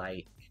just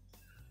like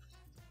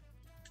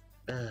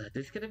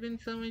this could have been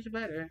so much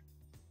better.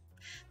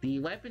 The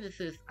weapon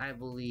assist, I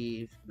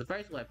believe, the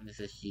first weapon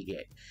assist you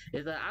get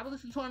is the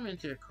Obelisk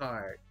Tormentor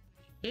card.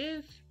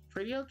 It's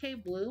pretty okay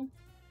blue.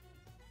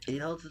 It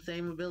holds the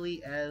same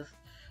ability as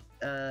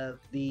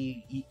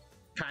the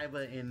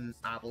Kaiba in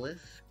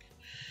Obelisk.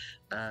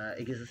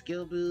 It gives a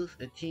skill boost,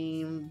 a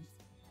team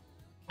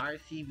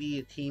RCB,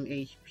 a team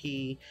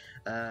HP,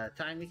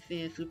 time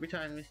extend, super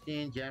time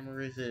extend, jammer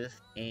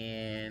resist,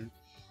 and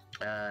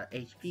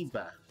HP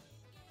buff.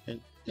 And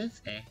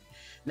it's eh.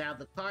 Now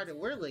the card that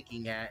we're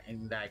looking at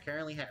and that I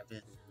currently have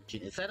is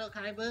Seto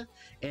Kaiba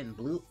and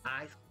Blue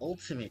Eyes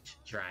Ultimate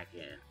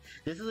Dragon.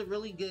 This is a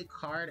really good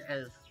card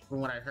as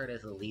from what I heard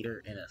as a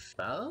leader in a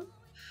sub.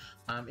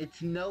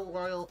 It's no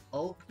Royal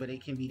Oak, but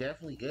it can be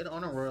definitely good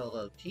on a Royal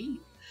Oak team.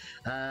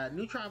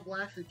 Neutron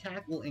Blast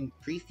attack will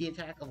increase the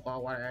attack of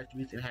all water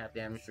attributes and have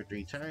damage for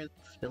 3 turns.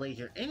 Delays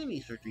your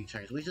enemies for 3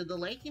 turns, which the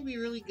delay can be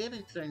really good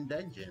in certain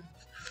dungeons.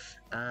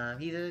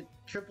 He's a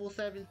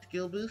 777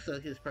 skill boost,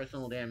 so his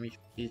personal damage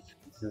is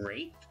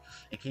great.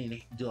 It can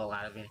do a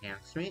lot of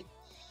enhancement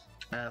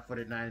for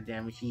the 9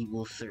 damage he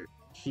will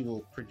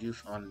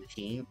produce on the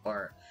team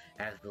or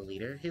as the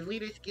leader. His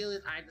leader skill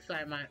is I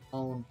decide my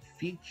own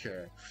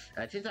future.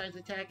 10 times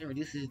attack and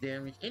reduces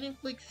damage and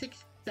inflicts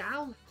 6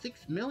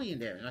 million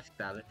damage, not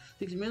 6,000,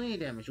 6 million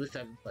damage with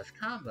 7+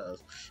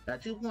 combos.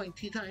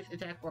 2.2 times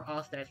attack for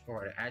all stats for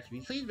water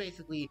attributes. So he's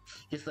basically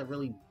just a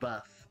really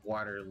buff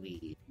water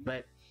lead.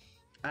 But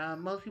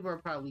most people are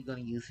probably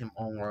going to use him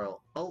on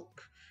Royal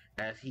Oak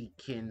as he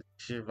can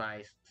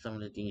survive some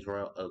of the things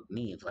Royal Oak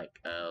needs, like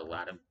a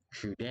lot of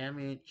true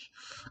damage,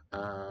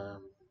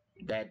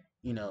 that,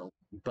 you know,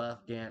 buff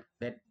that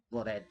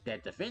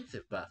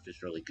defensive buff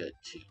is really good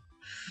too.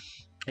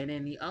 And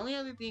then the only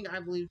other thing I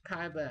believe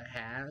Kaiba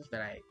has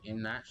that I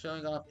am not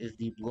showing off is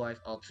the Blue Eyes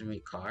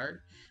Ultimate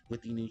card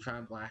with the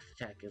Neutron Blast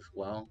attack as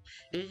well.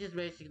 It's just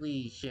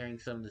basically sharing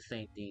some of the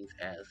same things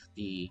as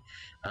the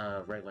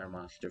regular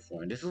monster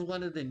form. This is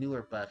one of the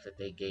newer buffs that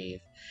they gave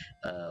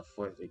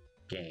for the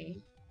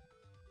game.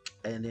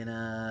 And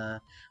then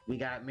we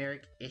got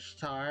Merrick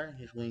Ishtar,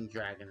 his Winged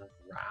Dragon of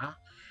Ra.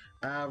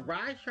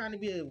 Ra is trying to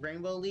be a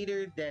rainbow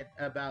leader that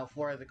about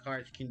 4 other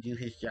cards can do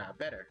his job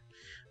better.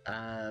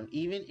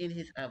 Even in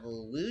his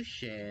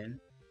evolution,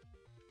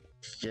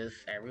 it's just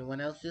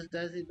everyone else just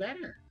does it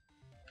better.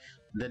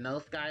 The No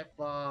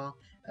Skyfall,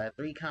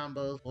 3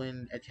 combos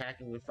when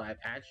attacking with 5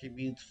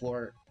 attributes,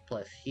 4+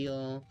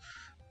 heal.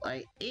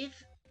 Like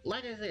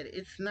I said,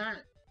 it's not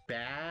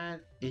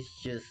bad.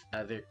 It's just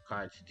other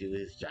cards do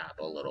his job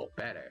a little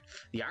better.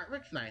 The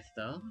artwork's nice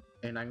though,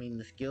 and I mean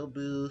the skill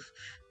boost,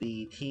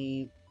 the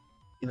team.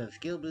 You know, the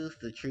skill boost,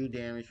 the true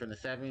damage from the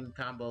 7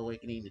 combo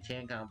awakening, the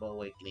 10 combo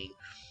awakening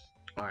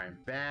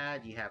aren't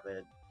bad. You have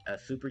a a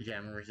super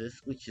jam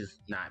resist, which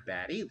is not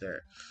bad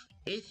either.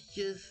 It's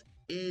just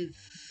is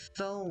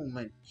so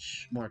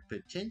much more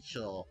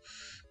potential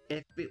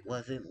if it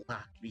wasn't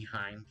locked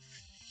behind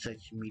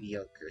such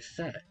mediocre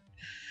set.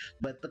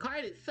 But the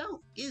card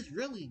itself is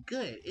really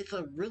good. It's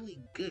a really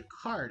good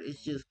card.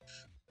 It's just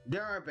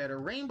there are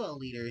better rainbow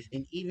leaders,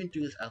 and even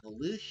through its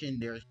evolution,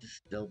 there's just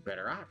still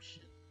better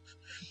options.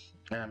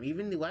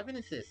 Even the weapon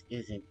assist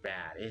isn't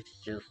bad. It's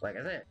just, like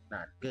I said,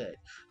 not good.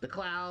 The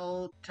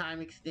cloud,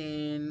 time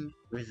extend,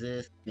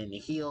 resist, then the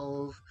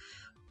heals.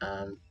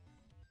 Um,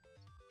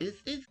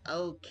 it's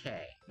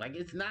okay. Like,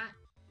 it's not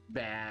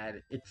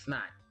bad. It's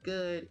not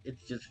good.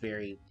 It's just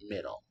very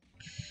middle.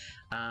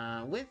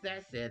 With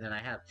that said, and I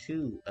have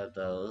two of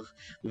those.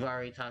 We've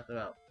already talked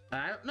about.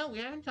 No, we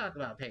haven't talked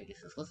about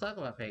Pegasus. Let's talk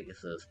about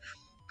Pegasus.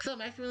 So,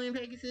 Maximilian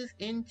Pegasus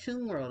in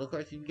Toon World. Of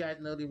course, if you guys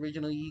know the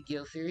original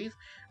Yu-Gi-Oh series,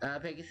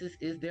 Pegasus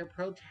is their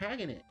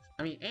protagonist.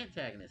 I mean,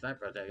 antagonist, not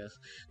protagonist.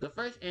 The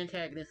first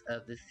antagonist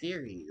of the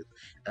series.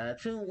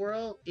 Toon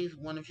World is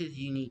one of his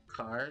unique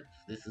cards.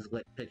 This is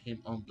what put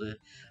him on the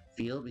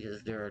field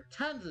because there are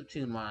tons of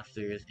Toon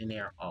monsters and they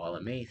are all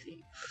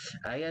amazing.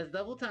 He has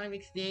double time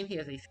extend, he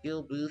has a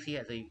skill boost, he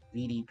has a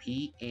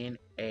VDP, and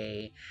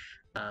a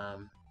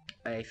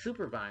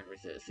super bind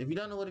resist. If you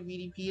don't know what a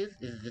VDP is,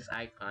 it's this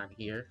icon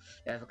here.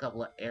 It has a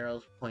couple of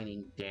arrows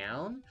pointing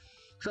down.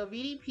 So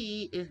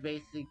VDP is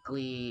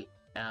basically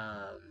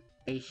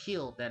a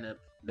shield that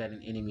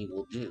an enemy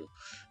will do.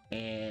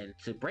 And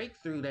to break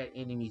through that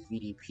enemy's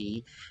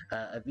VDP,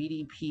 a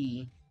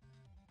VDP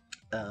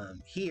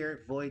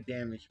here, Void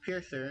Damage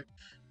Piercer.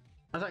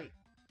 I'm sorry,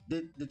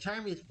 the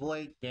term is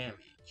Void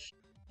Damage.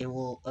 It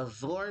will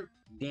absorb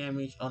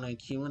damage on a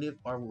cumulative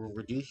or will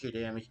reduce your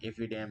damage if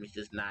your damage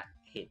does not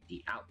hit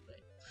the output.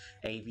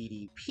 A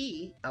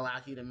VDP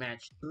allows you to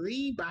match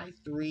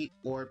 3x3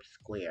 orb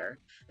square.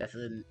 That's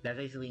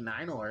basically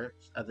 9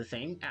 orbs of the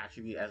same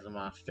attribute as the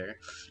monster,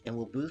 and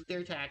will boost their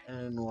attack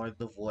and ignore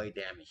the void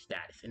damage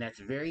status. And that's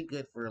very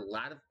good for a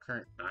lot of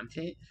current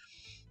content.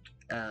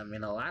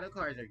 And a lot of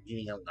cards are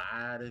getting a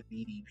lot of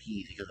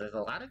VDPs because there's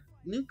a lot of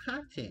new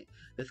content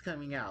that's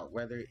coming out,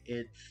 whether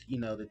it's,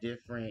 the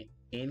different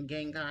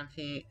in-game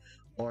content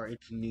or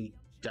it's new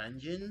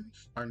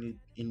dungeons or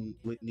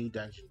with new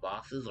dungeon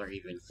bosses or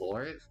even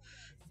floors.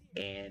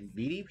 And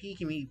VDP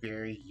can be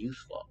very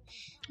useful.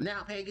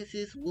 Now,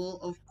 Pegasus will,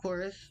 of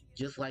course,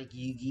 just like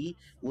Yugi,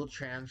 will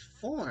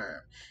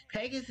transform.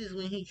 Pegasus,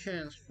 when he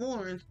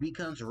transforms,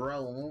 becomes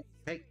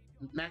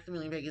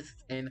Maximilian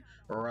Pegasus and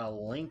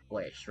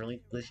Relinquish.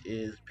 Relinquish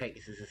is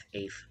Pegasus'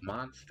 ace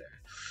monster.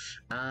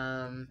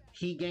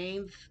 He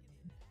gains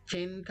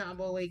 10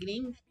 combo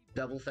awakenings,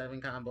 double 7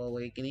 combo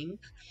awakenings,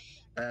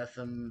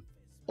 some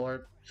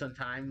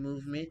time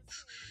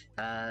movements.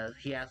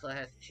 He also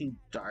has 2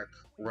 dark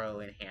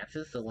row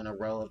enhances, so when a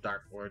row of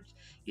dark orbs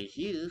is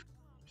used,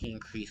 he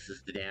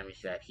increases the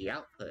damage that he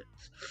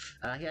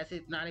outputs. He has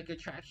Hypnotic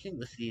Attraction,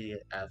 with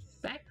the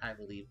effect, I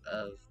believe,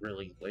 of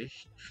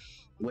Relinquish,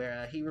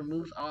 where he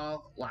removes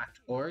all locked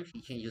orbs.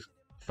 He changes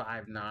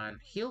 5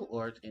 non-heal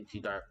orbs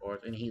into dark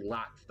orbs, and he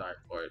locks dark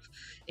orbs.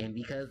 And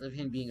because of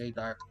him being a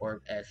dark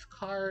orb-esque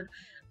card,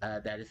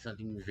 that is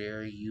something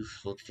very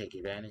useful to take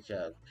advantage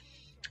of.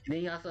 And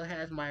then he also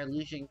has My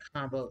Illusion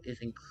combo is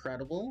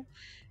incredible.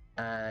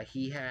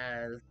 He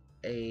has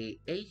a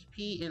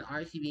HP and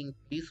RCB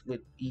increase with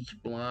each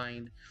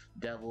blind,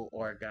 devil,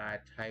 or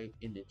god type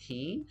in the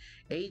team.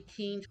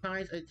 18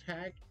 times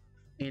attack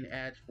and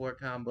adds 4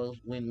 combos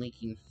when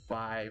linking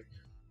 5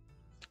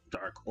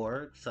 dark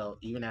orbs. So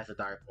even as a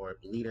dark orb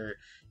leader,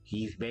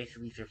 he's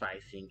basically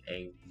sufficing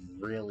a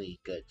really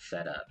good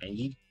setup. And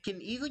you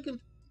can easily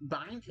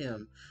combine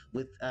him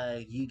with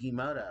Yugi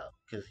Moto,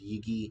 because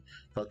Yugi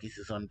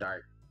focuses on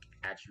dark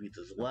attributes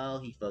as well.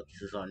 He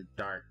focuses on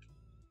dark.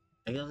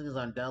 I guess it's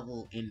on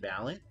double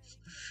imbalance.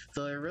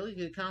 So a really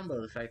good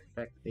combo, despite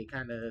the fact that they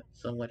kind of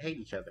somewhat hate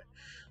each other.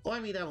 Well, I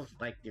mean, that was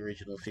like the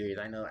original series.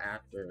 I know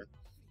after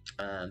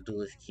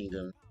Duelist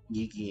Kingdom,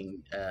 Yugi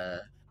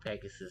and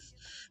Pegasus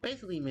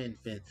basically mend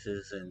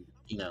fences, and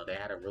they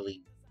had a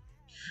really,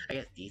 I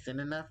guess,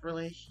 decent enough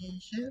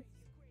relationship.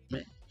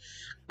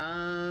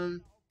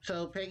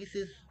 So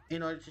Pegasus,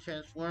 in order to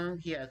transform,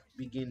 he has to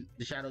begin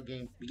the shadow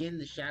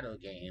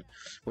game,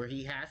 where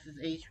he has his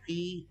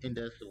HP and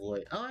does the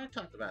void. Oh, I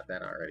talked about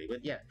that already,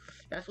 but yeah,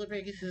 that's what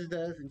Pegasus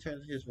does in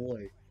terms of his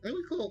void.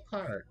 Really cool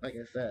card, like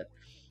I said.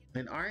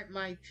 And aren't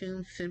my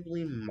tunes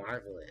simply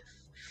marvelous?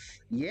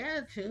 Yeah,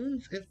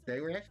 tunes. If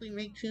they were actually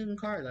make tune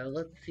cards, I'd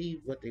love to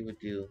see what they would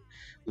do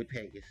with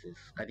Pegasus.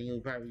 I think it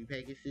would probably be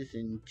Pegasus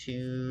and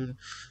Tune.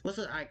 What's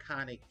an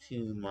iconic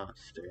Tune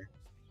monster?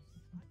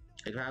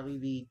 It'd probably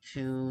be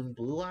Toon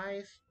Blue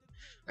Eyes.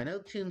 I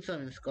know Toon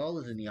Summon Skull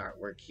is in the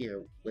artwork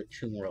here with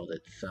Toon World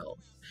itself.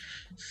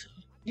 So,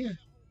 yeah.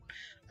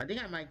 I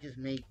think I might just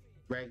make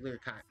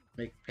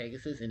make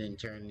Pegasus and then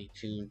turn the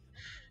Toon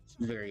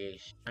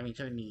variation.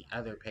 Turn the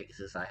other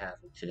Pegasus I have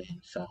into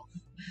himself.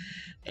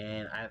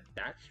 And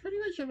that's pretty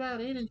much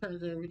about it in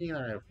terms of everything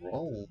that I've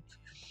rolled.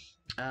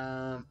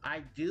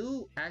 I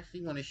do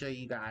actually want to show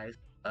you guys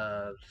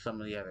some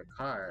of the other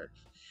cards.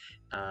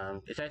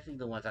 Especially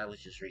the ones I was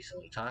just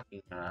recently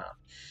talking about.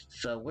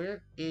 So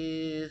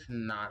there's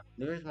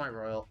my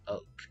Royal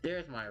Oak.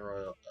 There's my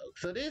Royal Oak.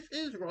 So this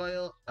is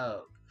Royal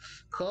Oak.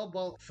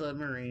 Cobalt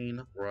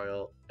Submarine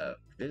Royal Oak.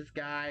 This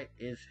guy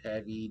is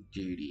heavy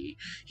duty.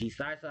 He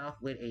starts off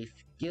with a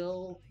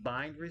skill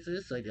bind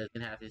resist, so he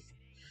doesn't have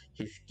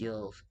his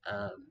skills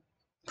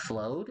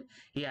slowed.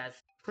 He has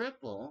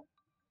triple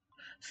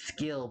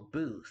skill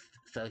boost,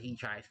 so he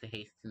tries to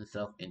haste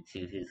himself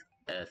into his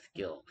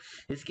skill.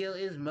 His skill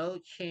is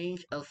Mode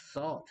Change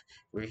Assault,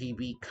 where he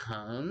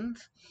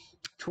becomes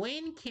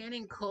Twin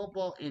Cannon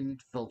Cobalt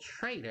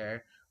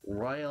Infiltrator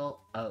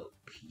Royal Oak.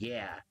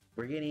 Yeah,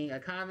 we're getting a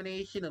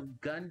combination of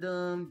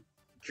Gundam,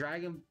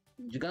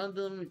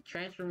 Gundam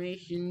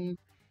transformation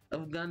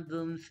of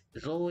Gundams,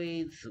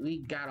 Zoids. We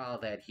got all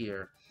that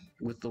here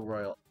with the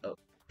Royal Oak.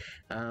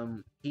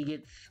 He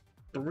gets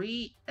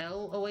 3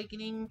 L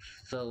awakenings,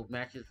 so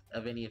matches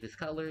of any of his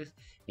colors,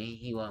 and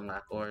he will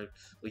unlock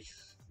orbs, which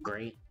is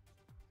great.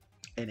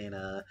 And then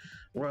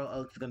Royal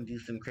Oak's gonna do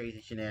some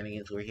crazy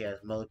shenanigans where he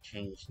has Mode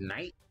Change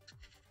Night.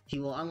 He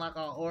will unlock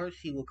all orbs,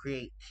 he will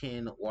create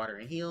 10 Water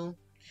and Heal,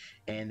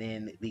 and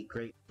then the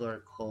Great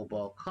Lord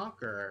Cobalt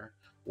Conqueror,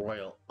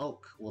 Royal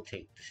Oak, will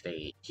take the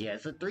stage. Yeah,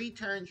 it's a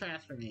 3-turn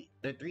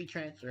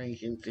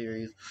transformation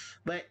series,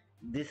 but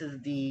this is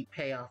the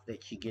payoff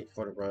that you get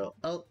for the Royal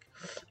Oak.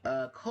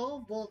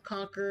 Cobalt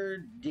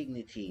Conqueror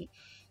Dignity.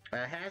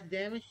 Has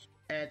damage,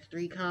 adds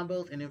 3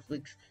 combos, and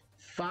inflicts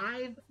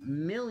 5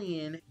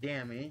 million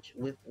damage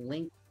with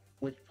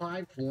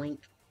 5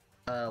 linked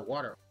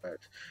water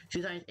orbs.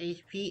 2 times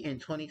HP and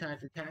 20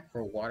 times attack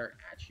for water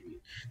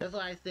attribute. That's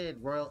why I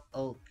said Royal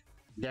Oak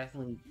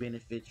definitely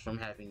benefits from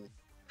having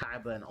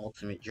Kaiba and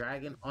Ultimate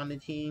Dragon on the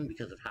team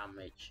because of how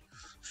much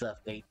stuff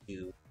they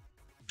do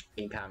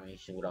in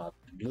combination with all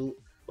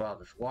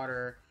this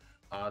water,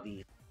 all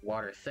these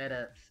water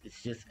setups.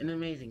 It's just an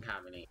amazing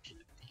combination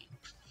of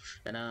teams.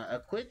 And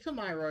equipped to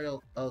my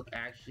Royal Oak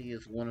actually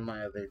is one of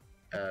my other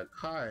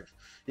cards.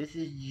 This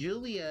is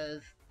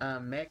Julia's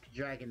Mech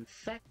Dragon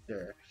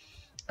Sector,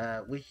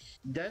 which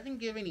doesn't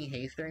give any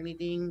haste or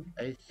anything.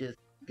 It's just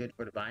good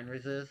for the bind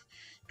resist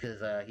because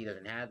he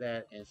doesn't have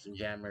that, and some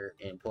jammer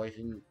and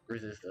poison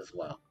resist as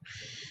well.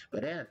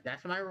 But yeah,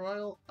 that's my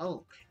Royal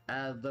Oak.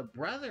 The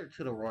brother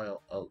to the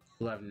Royal Oak,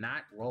 who I've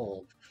not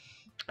rolled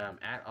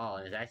at all,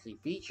 and is actually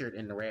featured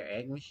in the Rare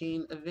Egg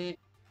Machine event,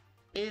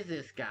 is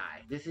this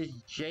guy. This is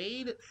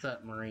Jade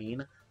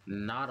Submarine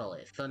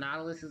Nautilus. So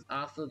Nautilus is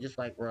also just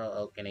like Royal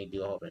Oak, and they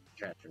do a whole bunch of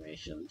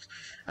transformations.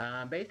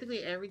 Basically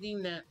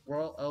everything that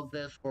Royal Oak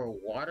does for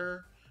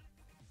water,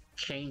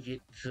 change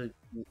it to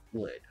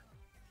wood.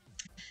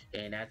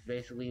 And that's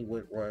basically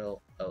what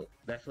Royal Oak,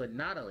 that's what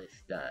Nautilus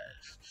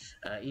does.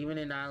 Even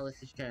in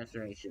Nautilus's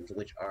transformations,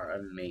 which are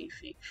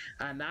amazing.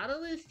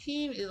 Nautilus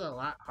team is a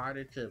lot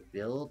harder to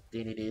build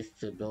than it is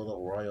to build a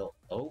Royal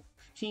Oak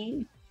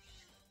team.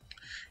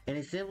 And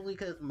it's simply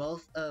because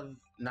most of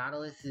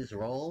Nautilus's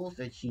roles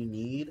that you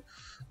need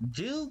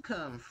do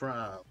come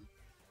from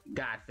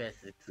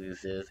Godfest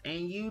exclusives,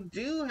 and you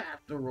do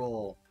have to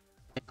roll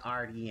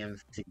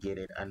RDMs to get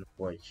it,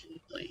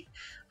 unfortunately.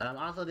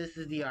 Also, this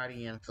is the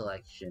RDM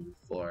selection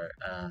for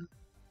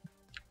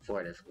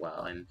it as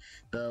well, and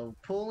the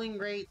pulling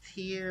rates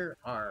here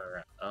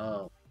are,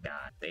 oh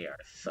god, they are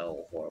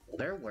so horrible.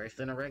 They're worse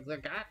than a regular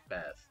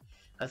Godfest.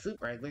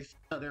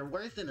 They're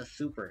worse than a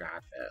super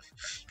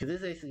Godfest, because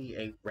this is actually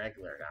a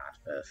regular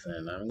Godfest,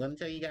 and I'm gonna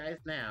tell you guys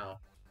now.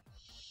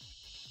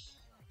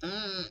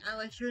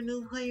 Unless you're a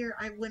new player,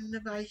 I wouldn't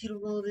advise you to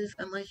roll this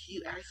unless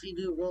you actually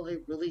do roll a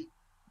really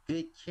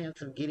good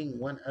chance of getting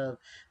one of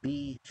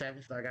the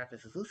 7-star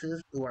Godfest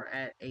exclusives who are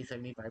at a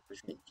 75%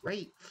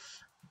 rate.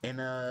 In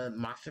a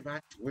monster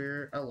box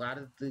where a lot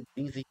of the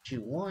things that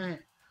you want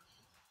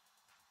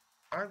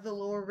are the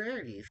lower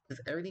rarities,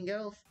 because everything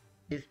else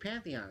is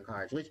Pantheon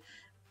cards, which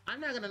I'm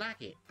not gonna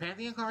knock it.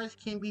 Pantheon cards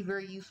can be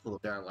very useful.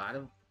 There are a lot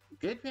of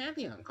good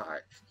Pantheon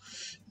cards.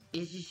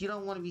 It's just you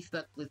don't want to be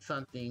stuck with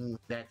something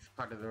that's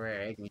part of the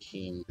Rare Egg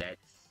Machine that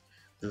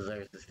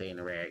deserves to stay in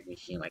the Rare Egg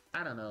Machine. Like,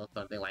 I don't know,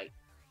 something like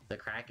the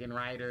Kraken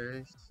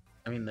Riders.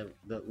 I mean,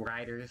 the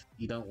Riders.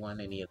 You don't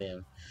want any of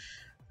them.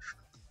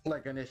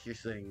 Like, unless you're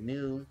something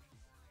new.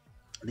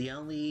 The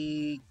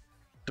only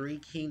 3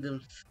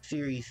 Kingdoms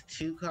Series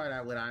 2 card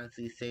I would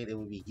honestly say that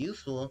would be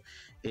useful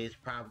is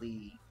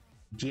probably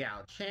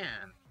Jiao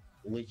Chan,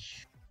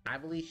 which I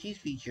believe she's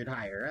featured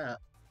higher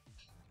up.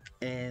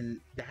 And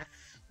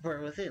that's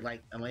where was it.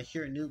 Like, unless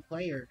you're a new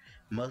player,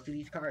 most of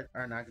these cards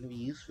are not going to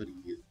be useful to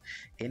you.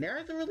 And there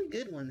are some really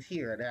good ones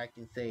here that I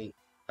can say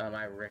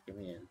I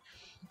recommend.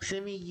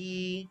 Simi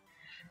Yi,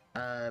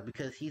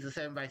 because he's a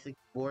 7x6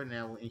 board, and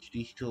I will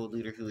introduce you to a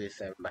leader who is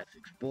 7x6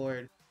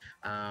 board.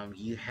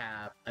 You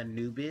have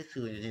Anubis,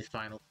 who in his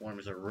final form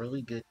is a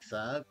really good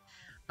sub.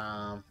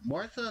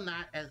 More so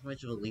not as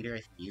much of a leader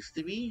as he used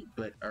to be,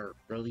 but a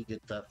really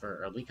good sub for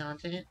early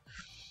content.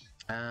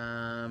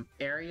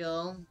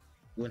 Ariel,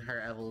 when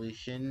her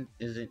evolution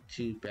isn't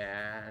too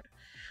bad.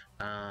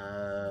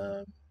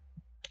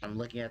 I'm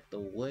looking at the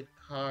wood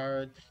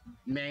cards.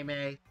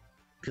 Mei,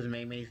 because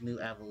Mei's new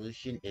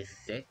evolution is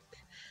sick.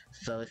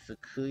 So it's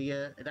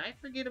Sakuya. Did I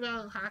forget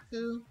about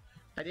Haku?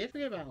 I did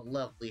forget about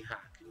lovely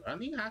Haku. I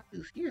mean,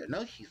 Haku's here.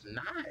 No, she's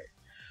not.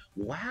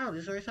 Wow,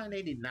 this is the first time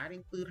they did not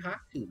include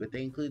Haku, but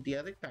they include the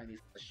other Chinese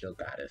celestial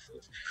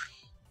goddesses.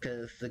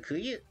 Because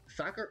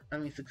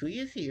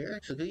Sakuya's here.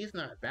 Sakuya's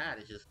not bad.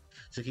 It's just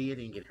Sakuya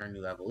didn't get her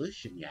new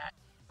evolution yet.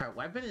 Her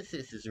weapon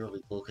assist is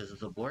really cool because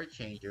it's a board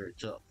changer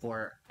to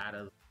 4 out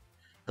of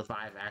the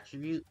 5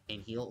 attribute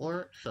and heal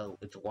orb. So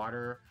it's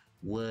water,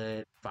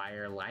 wood,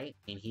 fire, light,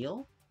 and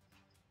heal.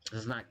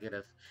 This is not bad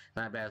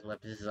as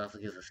weapon. This also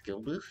gives a skill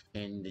boost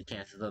and the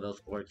chances of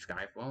those orbs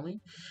skyfalling.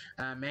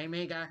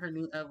 Mei got her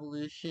new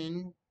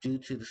evolution due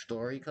to the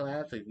story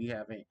collab. So if you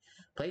haven't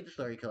played the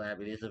story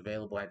collab, it is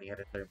available I think at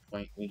a certain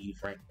point when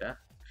you've ranked up,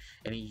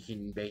 and then you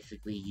can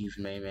basically use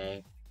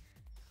Mei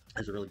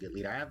as a really good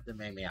leader. I have the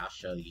Mei, I'll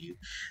show you.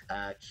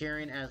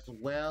 Kieran as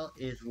well.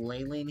 Is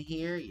Leyland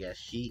here? Yes,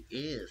 she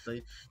is. So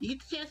you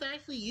get the chance to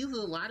actually use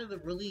a lot of the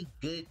really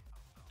good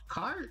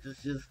cards.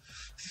 It's just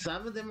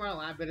some of them are a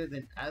lot better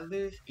than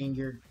others, and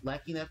you're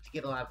lucky enough to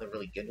get a lot of the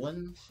really good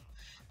ones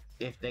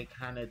if they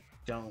kind of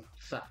don't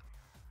suck.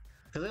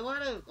 Because a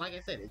lot of, like I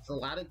said, it's a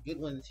lot of good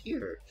ones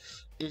here.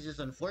 It's just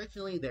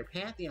unfortunately they're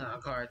Pantheon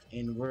cards,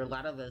 and where a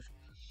lot of us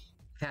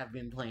have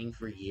been playing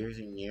for years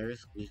and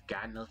years, we've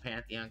gotten those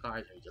Pantheon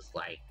cards, and just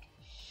like,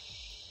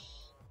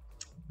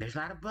 there's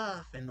not a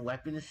buff, and the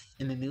weapon is,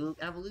 in the new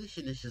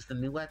evolution, it's just a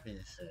new weapon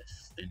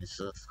assist, and it's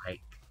just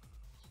like,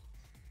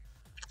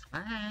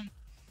 alright.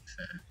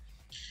 So,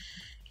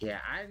 yeah,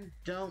 I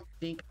don't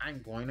think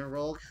I'm going to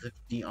roll, because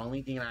the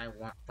only thing I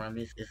want from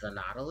this is a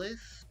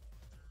Nautilus.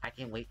 I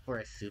can wait for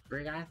a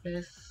Super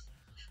Goddess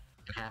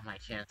and have my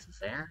chances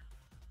there.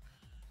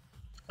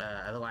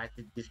 Otherwise,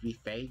 it'd just be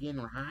Fagin,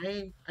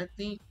 right? I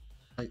think.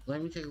 Like,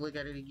 let me take a look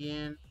at it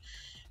again.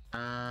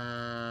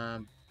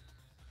 Not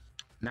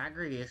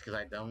Gradius, because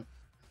I don't.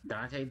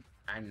 Dante,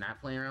 I'm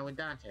not playing around with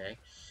Dante.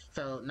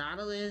 So,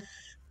 Nautilus,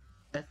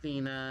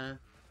 Athena,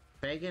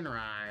 Fagin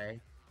Rai,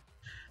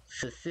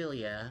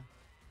 Cecilia,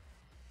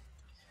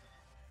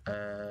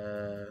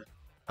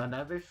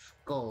 another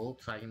Skull,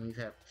 so I can at least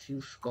have 2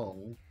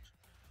 Skulls.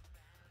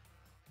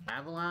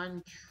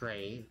 Avalon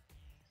Trait.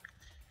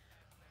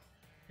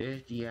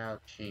 There's Diao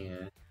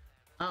Chan.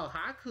 Oh,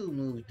 Haku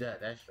moved up.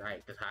 That's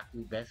right, because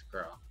Haku best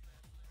girl.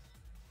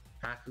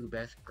 Haku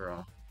best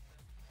girl.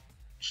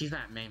 She's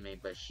not Mei,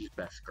 but she's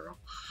best girl.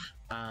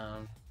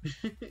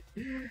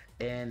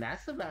 And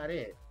that's about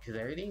it. Because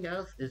everything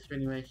else is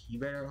pretty much, you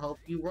better hope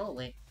you roll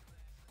it.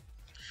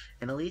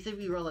 And at least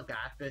if you roll a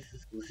Godfest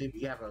exclusive,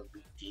 you have a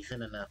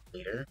decent enough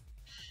leader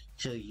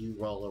till you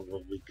roll a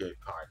really good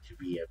card to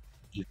be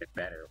even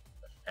better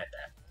at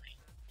that point.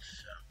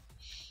 So,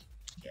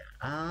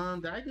 yeah.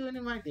 Did I do any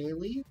of my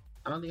dailies?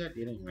 I don't think I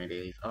did any of my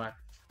dailies. Oh,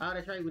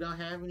 that's right. We don't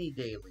have any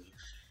dailies.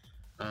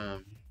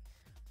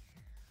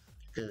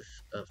 Because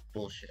of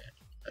bullshit.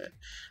 But,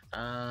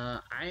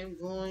 I'm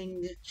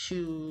going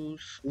to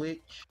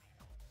switch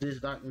this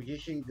Dark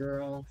Magician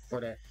girl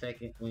for that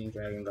second Winged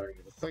Dragon Guardian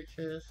of the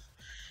Fortress.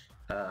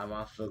 I'm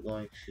also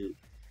going to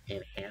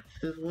enhance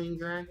this Winged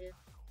Dragon.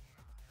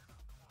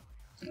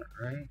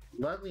 Alright.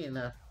 Luckily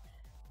enough,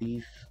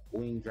 these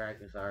Winged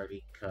Dragons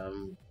already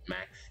come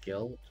max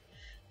skilled.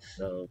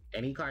 So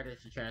any card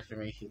that's a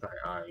transformation card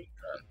already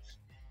comes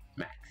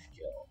max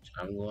skilled.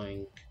 I'm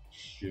going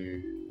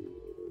to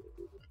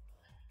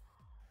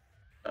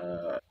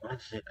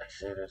what's it I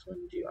said I was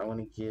going to do? I want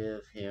to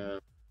give him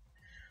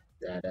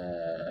that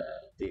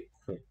the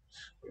equipped,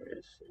 where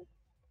is it?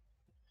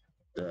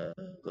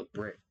 The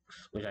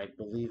bricks, which I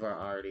believe are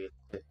already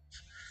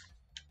equipped.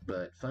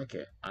 But fuck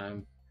it,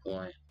 I'm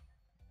going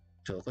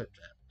to equip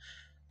them.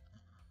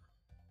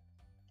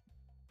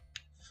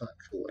 Fuck,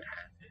 who would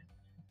have it?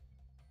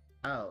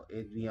 Oh,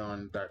 it'd be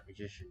on Dark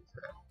Magician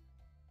Girl.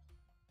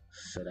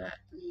 So that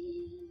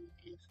means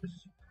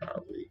it's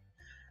probably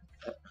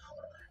hold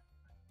on.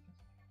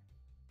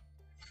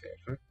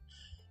 Favorite.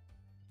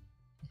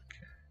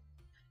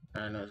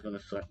 Okay. I know it's gonna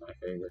select my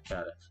favorite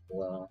chat as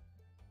well.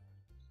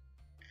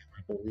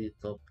 I believe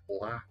the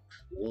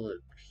blocks will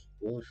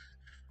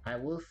I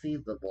will see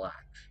the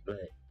blocks, but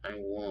I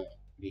won't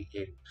be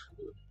able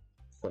to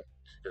quit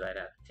because I'd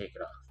have to take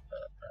it off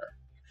of her.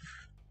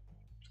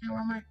 Where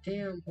are my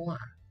damn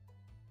blocks?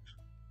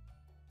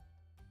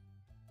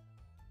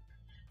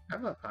 I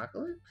have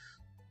Apocalypse?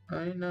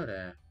 I didn't know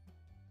that.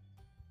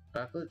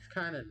 Apocalypse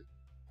kind of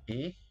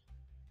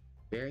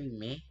very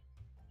meh.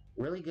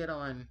 Really good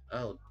on,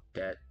 oh,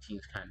 that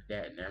team's kind of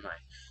dead, never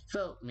mind.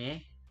 So, meh.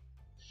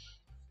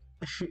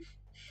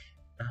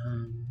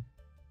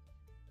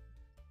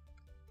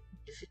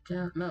 Is it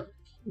down? No, it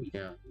can't be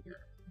down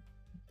here.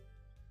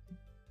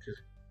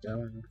 Just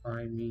don't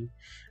find me.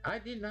 I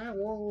did not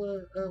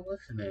roll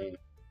what's the name?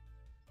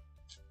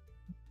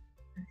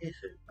 Where is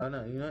it? Oh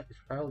no, you know what? It's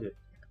probably up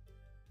here.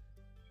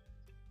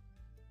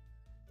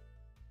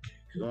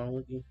 Because what I'm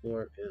looking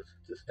for is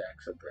the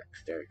stacks of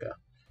bricks. There we go.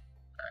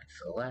 Alright,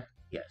 select.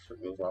 Yes,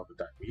 remove all the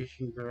Dark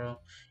Magician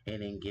Girl.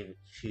 And then give it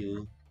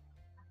to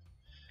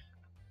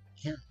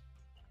yeah.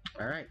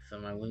 Alright, so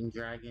my winged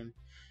dragon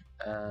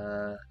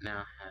now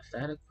has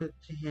that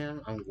equipped to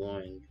him. I'm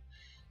going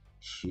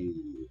to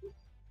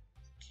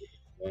give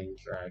winged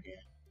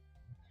dragon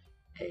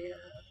a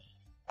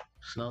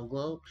snow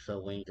globe so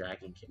winged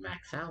dragon can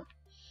max out.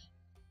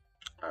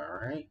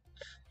 Alright.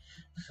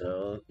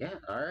 So yeah,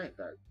 alright,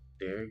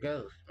 there it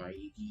goes. My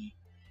Yugi.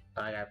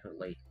 I gotta put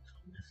latents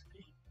on this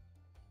thing.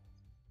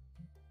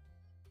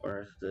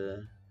 Where's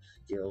the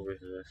skill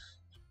resist?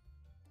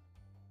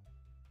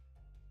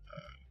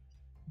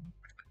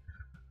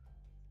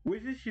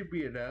 Which should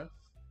be enough,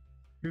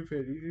 if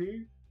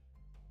anything.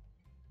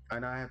 I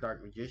know I have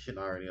Dark Magician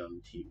already on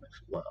the team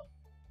as well.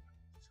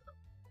 So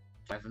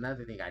that's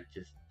another thing I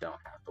just don't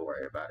have to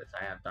worry about is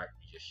I have Dark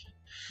Magician.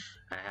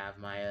 I have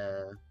my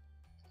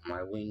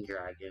my winged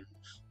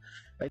dragons.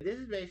 Like this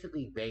is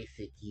basically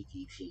basic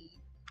Yugi team.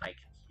 Like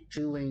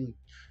 2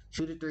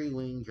 to 3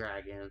 winged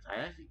dragons. I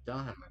actually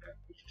don't have my Dark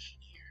Magician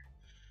here.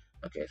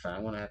 Okay, so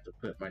I'm gonna have to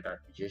put my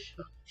Dark Magician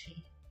on the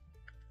team.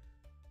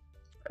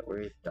 Right,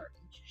 where is Dark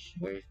Magician?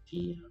 Where's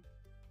the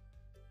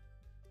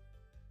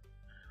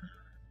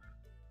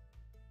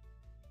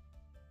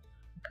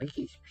I think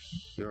he's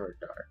pure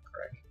dark,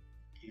 right?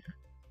 Yeah.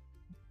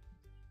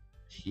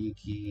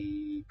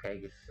 Shiki,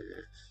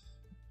 Pegasus.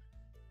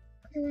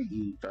 Where are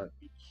you, Dark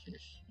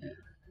Magician?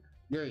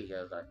 There he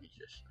goes, Dark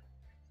Magician.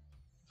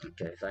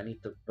 Okay, so I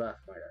need to buff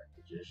my Dark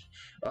Magician.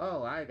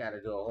 Oh, I gotta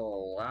do a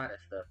whole lot of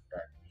stuff with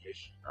Dark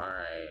Magician.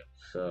 Alright,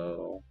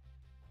 so...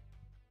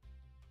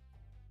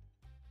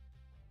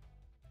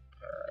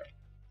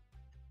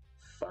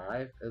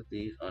 Alright. 5 of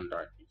these on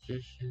Dark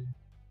Magician.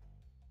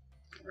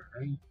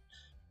 Alright.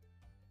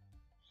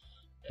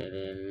 And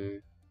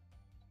then...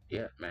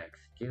 Yep, max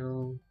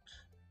skill.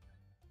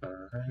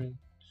 Alright.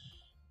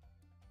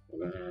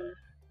 We're gonna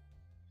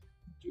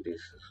do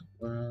this as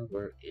well.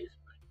 Where is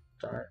my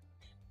dark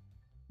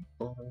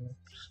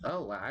globes?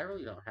 Oh, wow, I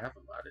really don't have a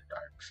lot of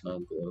dark snow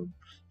globes.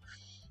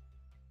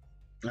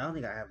 I don't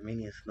think I have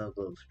many snow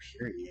globes,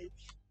 period.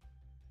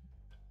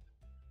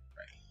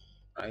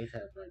 Right. I just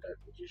have my dark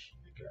magician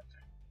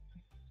together.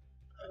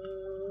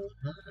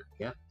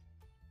 Yep.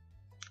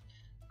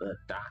 The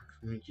dark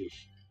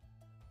magician.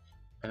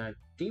 And I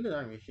think the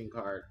dark magician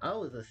card,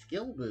 oh, it's a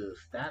skill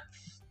boost.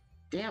 That's,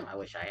 damn, I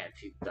wish I had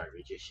 2 dark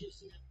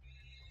magicians.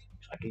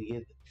 I could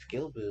get the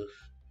skill boost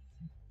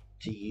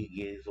to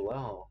Yugi as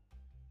well.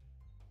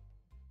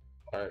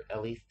 Or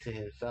at least to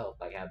himself.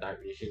 Like have Dark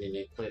Magician and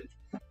then put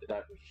the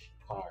Dark Magician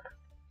card.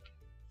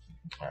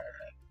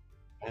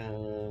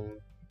 Alright.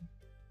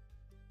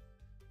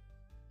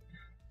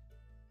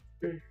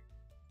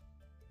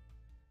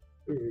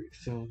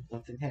 So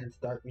once it has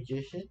Dark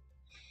Magician.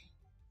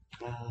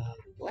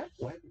 What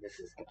weakness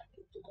is gonna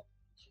give the Dark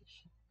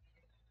Magician?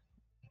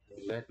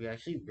 That'd be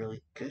actually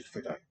really good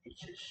for Dark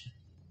Magician.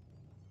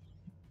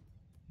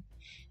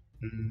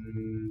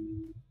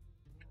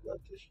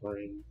 Love this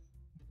ring.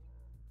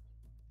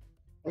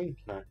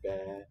 Ring's not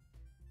bad.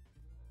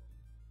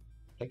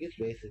 I guess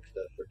basic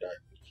stuff for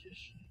Dark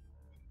Magician.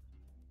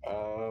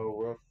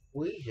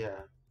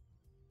 Rafflesia.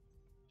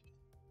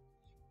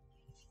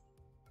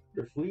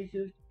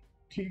 Rafflesia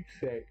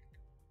keepsake.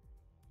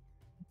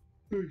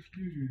 Excuse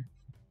me.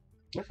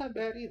 That's not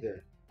bad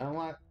either.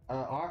 Unlock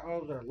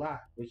ROs are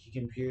locked, which you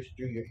can pierce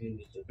through your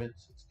enemy's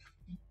defenses.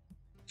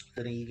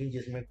 So then you can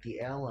just make the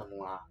L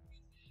unlock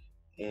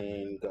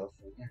and go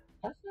from there.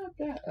 That's not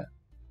bad.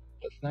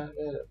 That's not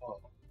bad at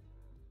all.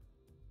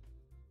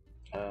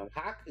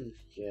 Haku's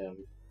gem.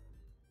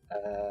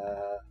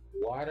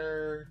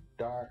 Water,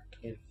 dark,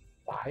 and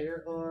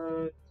fire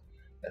on.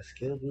 A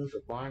skill boost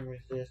of blind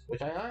resist,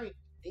 which I already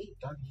think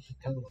Dark Magician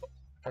comes with a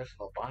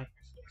personal blind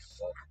resist.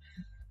 So,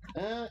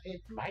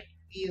 it might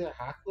be the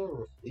Haku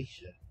or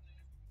Rafflesia.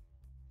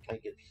 I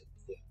get some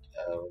good.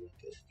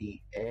 It's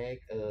the egg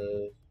of.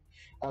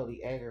 Oh,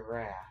 the egg of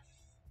wrath.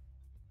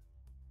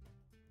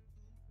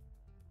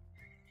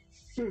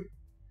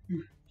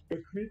 A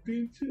great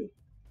thing too.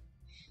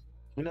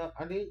 You know,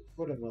 I need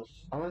for the most.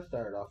 I'm gonna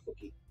start off with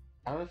the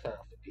egg of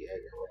wrath.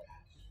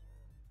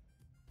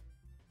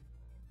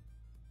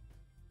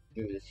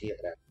 Give me to see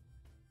that.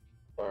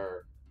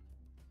 Or,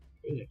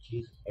 oh,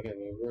 Jesus, I got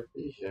me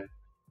Rafflesia.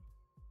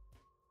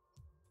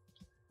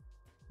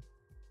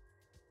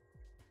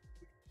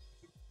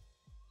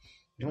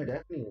 No,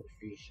 definitely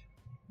Rafflesia.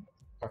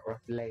 Or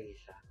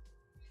Rafflesia.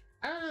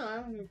 I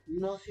don't know.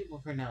 Most people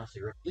pronounce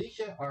it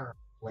Rafflesia or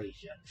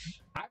Rafflesia.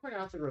 I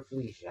pronounce it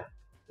Rafflesia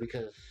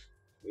because,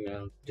 you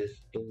know,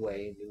 just the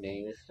way the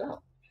name is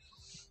spelled.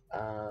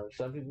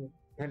 Some people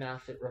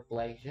pronounce it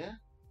Rafflesia,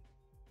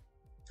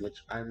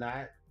 which I'm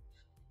not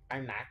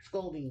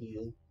scolding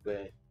you,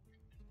 but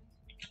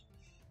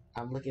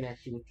I'm looking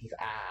at you with these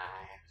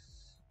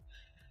eyes.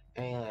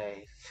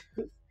 Anyways,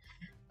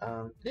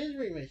 this is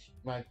pretty much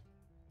my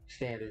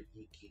standard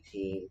Yuki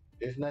team.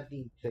 There's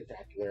nothing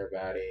spectacular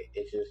about it.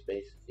 It's just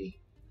basically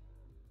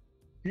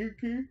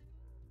Yuki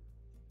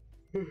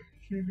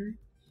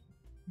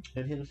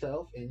and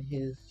himself and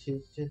his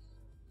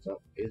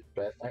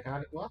best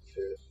iconic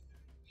monsters,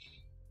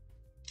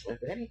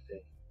 if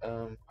anything.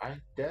 I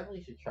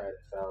definitely should try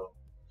this out.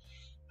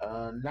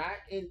 Not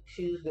in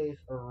Tuesday's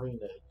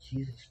arena.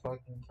 Jesus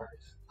fucking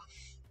Christ.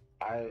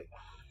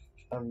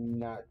 I'm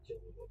not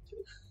doing with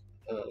this.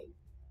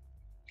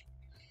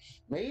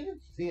 Maybe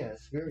it's, yeah,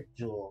 Spirit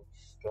Jewel.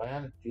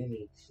 Guyana do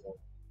need some.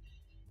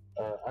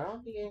 I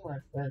don't think any of my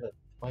friends are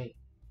playing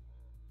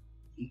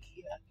Iki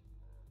yet,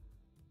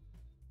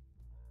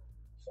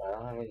 so I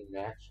don't have any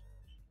matches.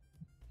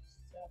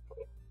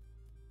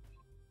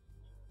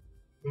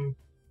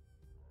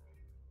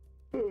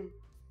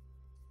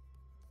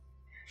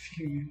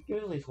 Excuse me.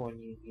 There's at least one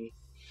Yugi.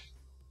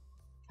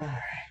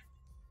 Alright.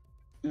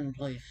 I'm gonna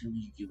play some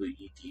Yugi with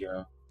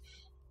yugioh.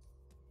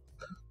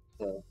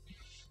 So,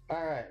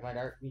 alright, my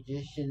Dark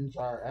Magicians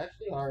are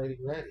actually already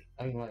ready.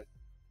 I mean, like,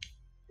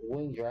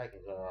 Winged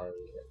Dragons are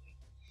already ready.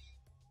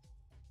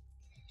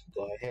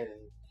 Go ahead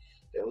and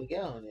there we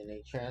go, and then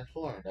they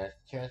transform. That's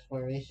the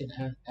transformation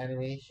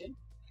animation.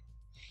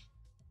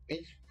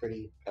 It's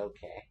pretty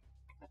okay.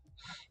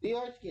 The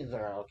art skins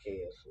are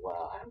okay as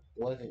well. I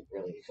wasn't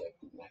really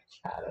expecting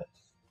much out of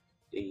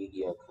the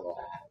Yu-Gi-Oh!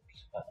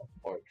 Collabs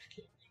art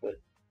skins, but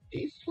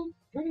these look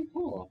pretty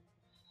cool.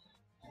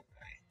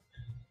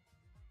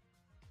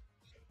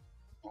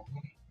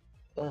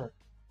 Uh,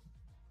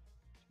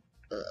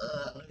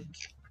 uh,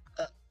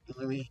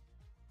 let me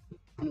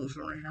move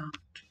around.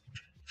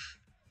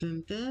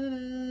 Dun,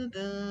 dun,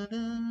 dun,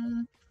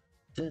 dun,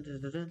 dun,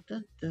 dun, dun,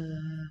 dun,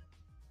 dun.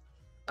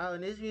 Oh,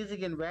 and this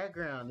music in the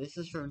background, this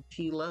is from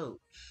T.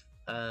 Lotes.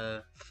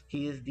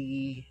 He is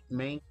the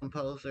main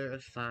composer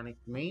of Sonic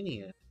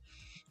Mania.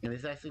 And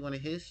it's actually one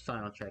of his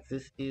soundtracks.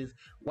 This is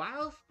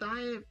Wild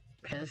Style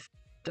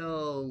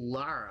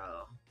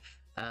Pistolaro.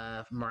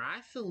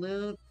 Mirage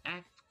Saloon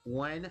Act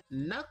 1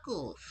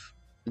 Knuckles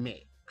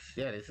mix.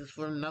 Yeah, this is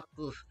from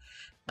Knuckles.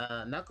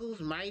 Knuckles'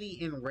 Mighty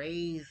and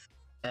Ray's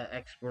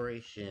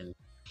exploration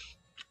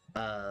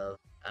of,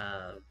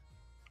 um,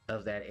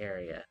 of that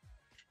area.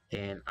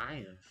 And I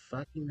am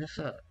fucking this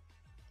up.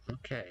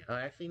 Okay. Oh,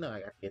 actually, no, I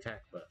got the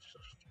attack buff, so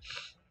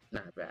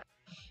not bad.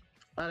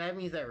 Oh, that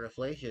means that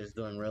Reflacia is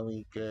doing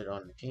really good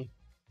on the team.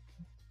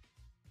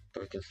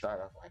 So we can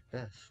start off like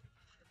this.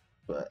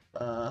 But,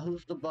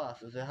 who's the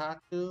boss? Is it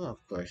Haku? Of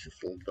course, it's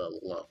the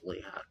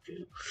lovely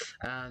Haku.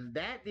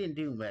 That didn't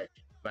do much,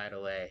 by the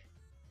way.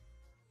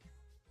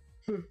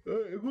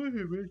 It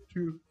wasn't meant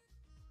to.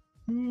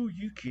 Ooh,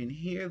 you can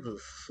hear the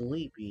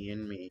sleepy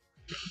in me.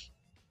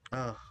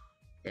 Oh,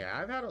 yeah,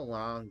 I've had a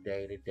long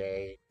day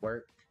today.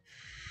 Work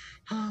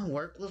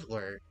was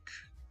work.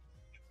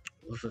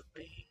 Was a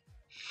thing.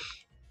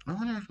 I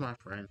wonder if my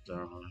friends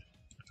are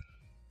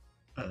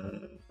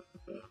on.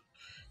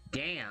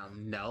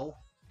 Damn, no.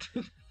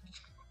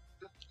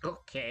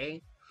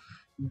 Okay.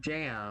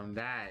 Damn,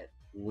 that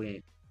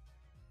went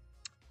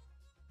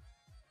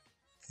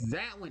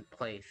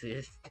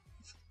places.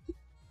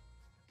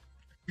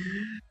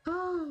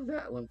 Oh,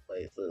 that went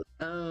places.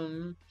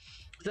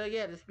 So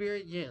yeah, the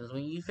spirit gems.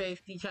 When you face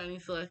the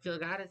Chinese celestial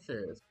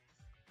goddesses,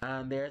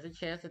 there's a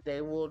chance that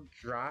they will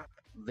drop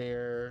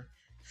their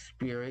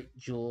spirit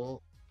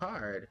jewel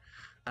card.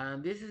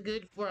 This is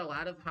good for a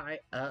lot of high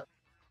up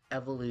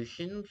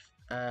evolutions.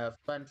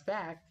 Fun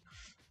fact,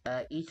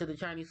 each of the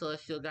Chinese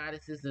celestial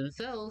goddesses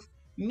themselves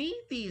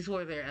need these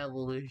for their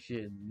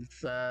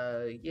evolutions.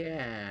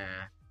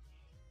 Yeah.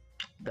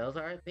 Those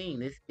are a thing.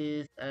 This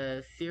is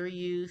a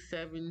Sirius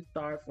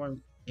 7-star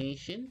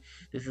formation.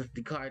 This is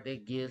the card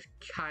that gives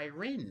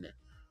Kyrin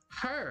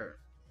her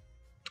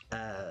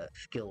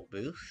skill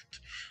boost.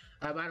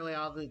 By the way,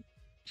 all the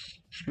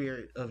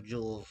Spirit of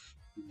Jewels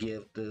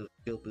give the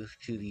skill boost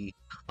to the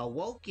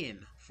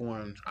awoken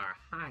forms are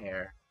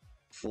higher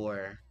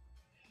for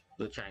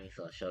the Chinese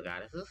celestial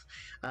goddesses.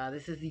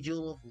 This is the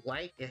Jewel of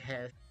Light. It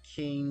has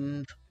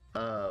King's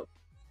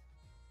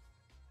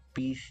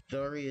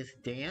Beastorious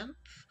Dance,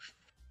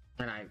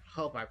 and I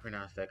hope I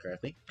pronounced that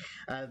correctly.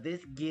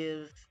 This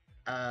gives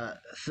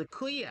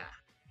Sakuya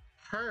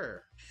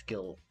her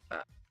skill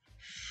up.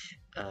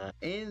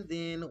 And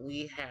then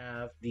we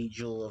have the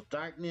Jewel of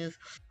Darkness,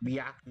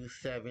 Byaku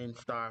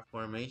 7-star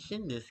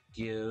formation. This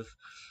gives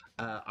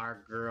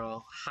our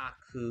girl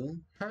Haku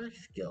her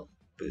skill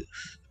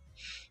boost.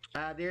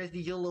 There's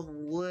the Jewel of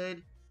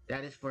Wood,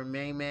 that is for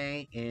Mei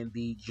Mei, and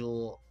the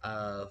Jewel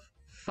of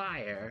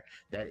Fire,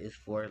 that is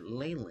for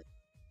Leyland.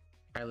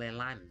 Or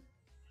Leyland.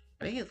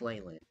 I think it's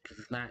Leyland, because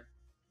it's not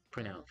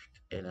pronounced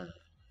in a...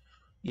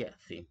 Yeah,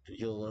 see, the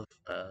Jewel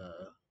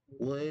of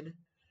Wood,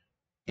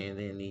 and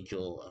then the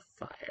Jewel of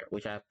Fire,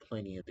 which I have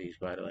plenty of these,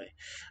 by the way.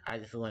 I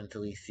just wanted to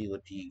at least see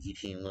what the Yugi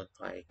team looked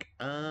like.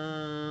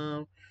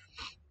 I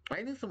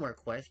need some more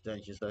quest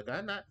dungeons, though.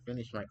 I've not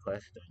finished my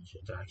quest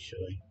dungeons,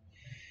 actually.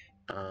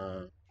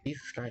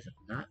 Jesus Christ,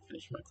 I've not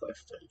finished my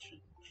quest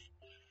dungeons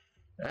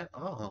at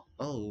all.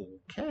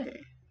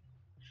 Okay.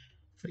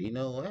 So you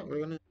know what?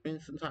 We're gonna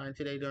spend some time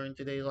today during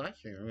today's live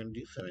stream. We're gonna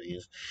do some of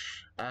these.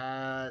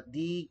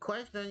 The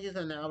quest dungeons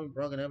are now been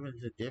broken up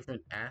into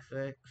different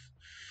aspects.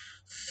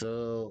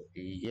 So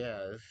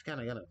yeah, it's kind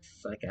of gonna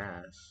suck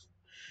ass.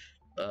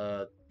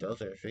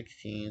 Those are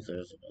 16s.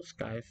 There's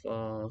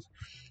Skyfalls.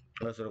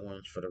 Those are the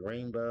ones for the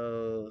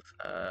rainbows.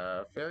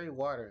 Fairy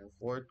Water and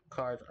 4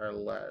 cards are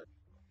left.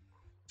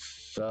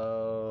 So,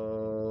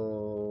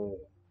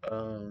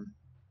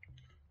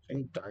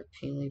 any Dark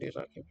Team Leaders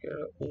I can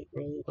pair up with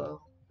really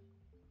well?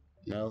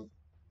 No.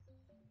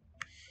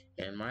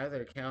 And my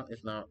other account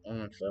is not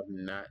on, so I've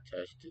not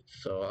touched it.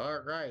 So,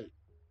 alright.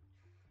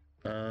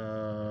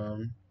 A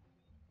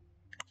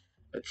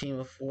team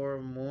of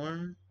 4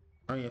 more.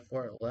 I mean,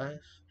 4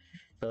 less.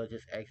 So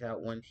just X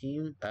out one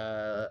team.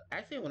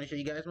 Actually, I want to show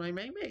you guys my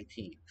Mei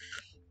team.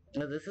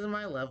 Now, this is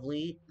my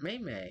lovely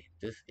Mei.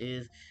 This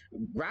is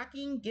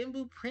Rocking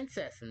Gimbu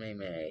Princess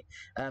Mei.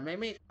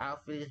 Mei's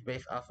outfit is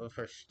based off of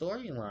her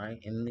storyline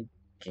in the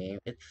game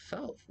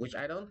itself, which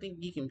I don't think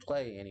you can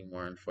play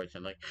anymore,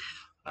 unfortunately,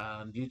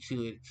 due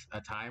to its a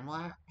time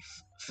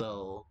lapse.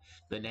 So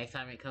the next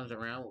time it comes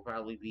around will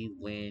probably be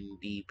when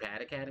the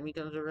Pad Academy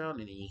comes around,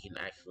 and then you can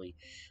actually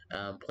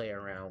play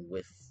around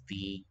with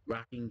the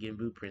Rocking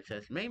Gimbu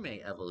Princess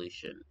Mei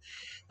evolution,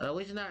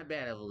 which is not a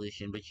bad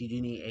evolution, but you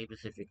do need a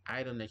specific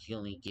item that you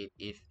only get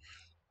if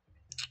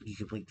you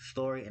complete the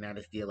story, and that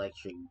is the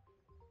electric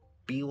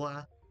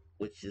biwa,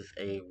 which is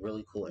a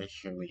really cool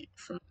instrument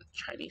from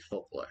Chinese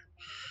folklore.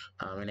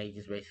 And they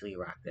just basically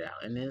rocked it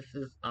out. And this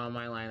is on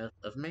my lineup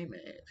of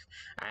Mei-Meis.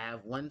 I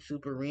have one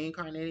super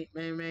reincarnated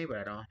Mei-Mei, but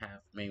I don't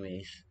have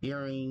Mei-Mei's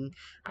earring.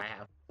 I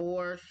have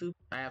four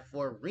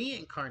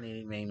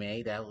reincarnated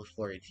Mei-Mei. That was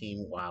for a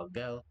team a while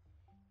ago.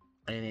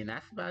 And then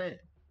that's about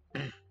it.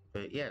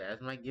 But yeah,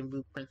 that's my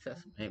Gimbu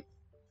princess Mei.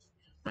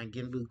 My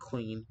Gimbu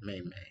queen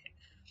Mei-Mei.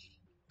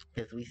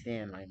 Because we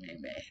stand my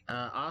Mei-Mei.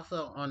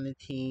 Also on the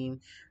team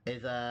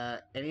is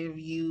any of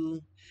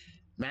you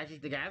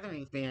Magic the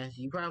Gathering fans,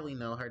 you probably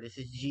know her. This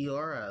is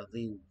Giora,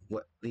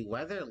 the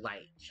Weather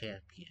Light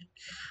champion.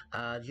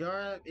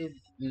 Giora is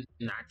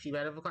not too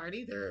bad of a card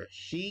either.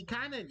 She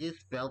kind of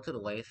just fell to the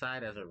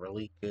wayside as a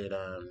really good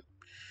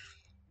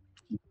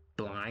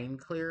blind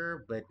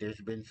clearer, but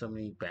there's been so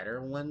many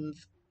better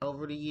ones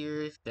over the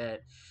years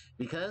that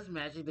because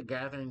Magic the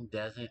Gathering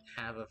doesn't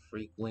have a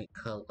frequent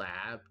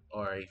collab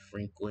or a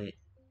frequent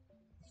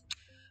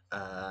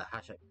how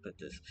should I put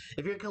this?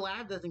 If your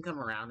collab doesn't come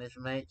around as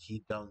much,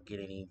 you don't get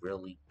any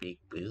really big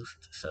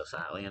boost. So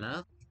sadly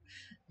enough,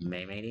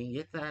 Mei didn't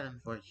get that,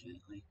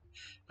 unfortunately.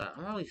 But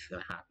I'm always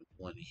gonna hop into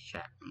one of these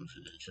chat rooms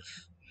and then just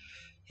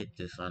hit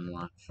this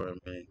unlock for a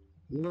minute.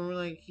 Remember,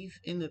 like, he's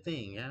in the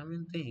thing. Yeah, I'm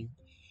in the thing.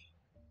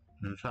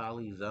 And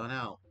probably zone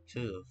out,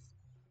 too.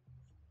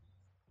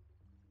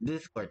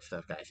 Discord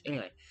stuff, guys.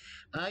 Anyway,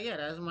 yeah,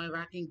 that's my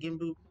Rocking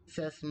Gimbu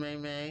Princess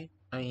Mei.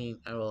 I mean,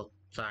 well,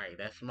 sorry,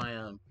 that's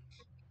my,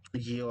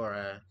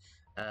 Giora.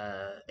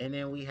 And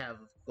then we have,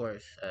 of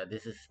course,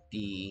 this is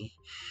the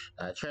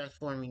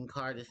transforming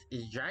card. This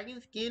is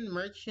Dragon Skin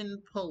Merchant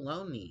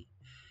Poloni.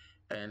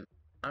 And,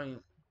 I mean,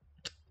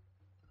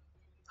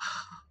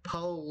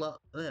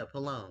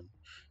 Polone.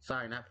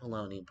 Sorry, not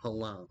Poloni,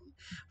 Polone.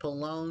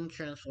 Polone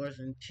transforms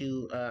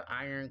into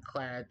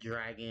Ironclad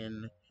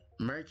Dragon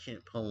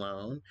Merchant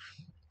Polone,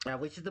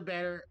 which is the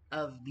better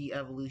of the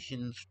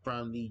evolutions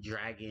from the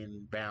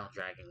Dragon Bound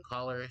Dragon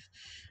Callers,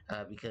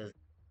 because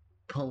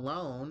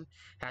Polone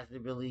has the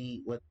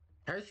ability, what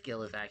her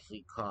skill is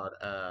actually called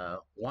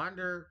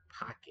Wander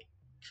Pocket,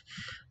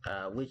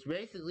 which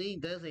basically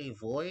does a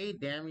void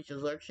damage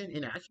absorption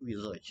and attribute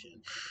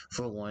absorption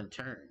for 1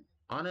 turn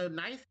on a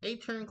nice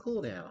 8-turn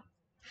cooldown.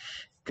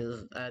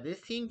 Because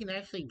this team can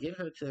actually get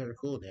her to her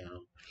cooldown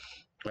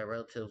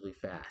relatively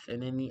fast.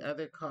 And then the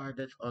other card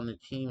that's on the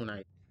team, and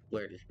I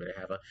swear this better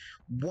have a.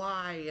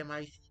 Why am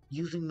I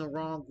using the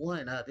wrong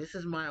one? This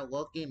is my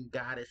Awoken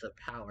Goddess of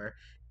Power,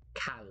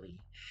 Kali,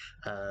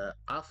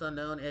 also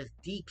known as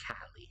D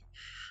Kali,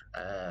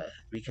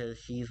 because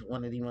she's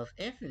one of the most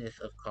infamous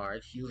of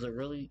cards. She's a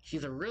really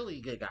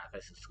good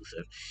Godfest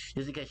exclusive,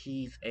 just because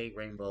she's a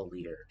Rainbow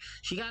leader.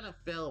 She kind of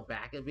fell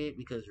back a bit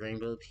because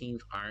Rainbow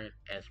teams aren't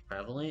as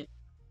prevalent,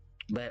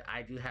 but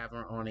I do have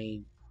her on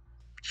a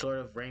sort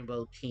of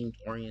Rainbow team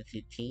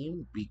oriented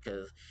team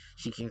because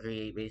she can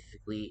create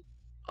basically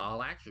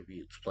all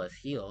attributes plus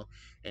heal,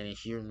 and then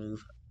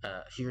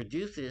she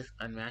reduces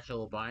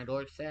unmatchable bind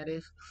orb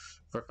status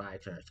for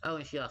 5 turns. Oh,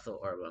 and she also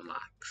orb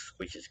unlocks,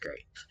 which is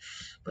great.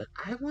 But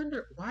I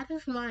wonder why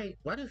does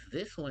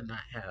this one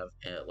not have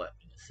a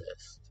weapon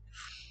assist?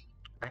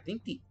 I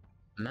think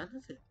none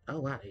of it. Oh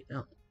wow, they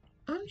don't.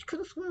 I could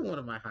have sworn one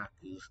of my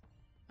Hakus.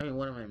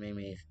 One of my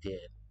Mei did.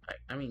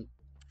 I mean,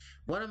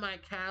 one of my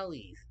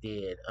Callies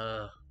did.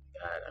 Oh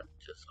god, I'm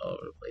just all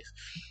over the place.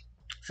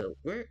 So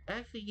we're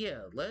actually,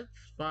 yeah, let's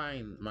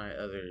find my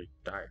other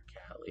Dark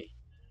Callie.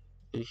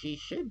 She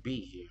should be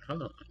here.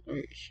 Hold on, where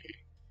is she?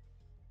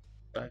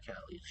 Dark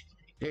Callie.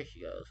 There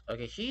she goes.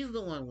 Okay, she's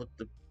the one with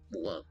the,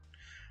 well,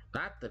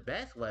 not the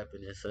best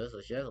weapon assist,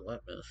 but she has a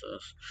weapon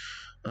assist.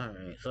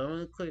 Alright, so I'm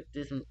gonna click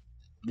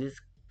this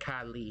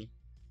Callie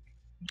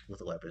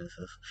with a weapon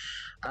assist.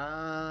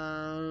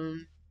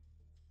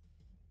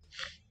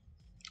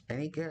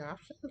 Any good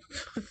options?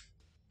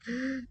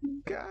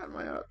 God,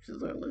 my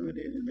options are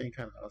limited and they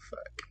kind of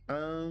suck.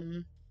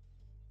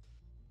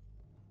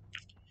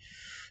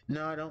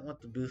 No, I don't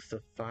want the boost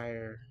of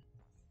fire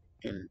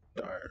and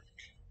dark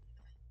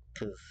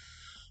because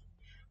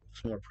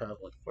it's more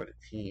prevalent for the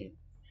team.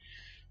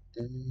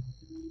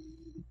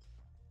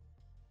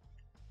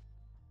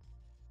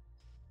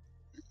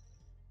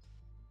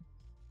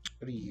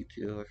 What do you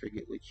do? I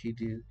forget what you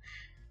do.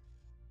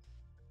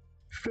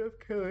 Stuff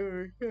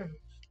color, yeah.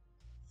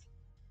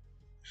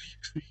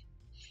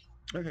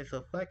 Okay,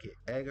 so fuck it.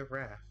 Egg of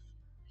Wrath.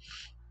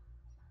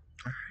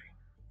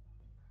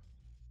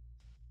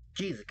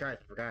 Jesus Christ,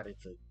 I forgot it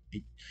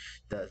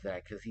does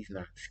that because he's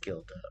not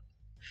skilled up.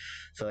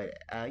 So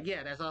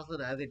yeah, that's also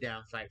the other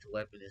downside to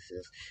weapon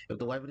assist. If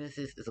the weapon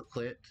assist is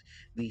equipped,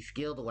 the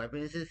skill the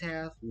weapon assist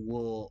have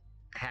will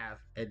have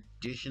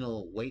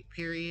additional wait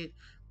period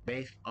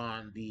based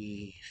on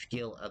the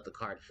skill of the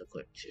card it's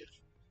equipped to.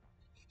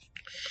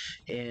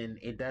 And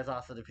it does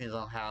also depend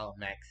on how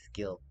max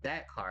skilled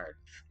that card's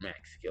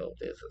max skilled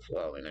is as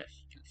well. And as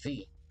you can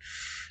see,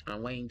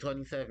 I'm waiting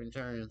 27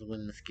 turns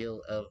when the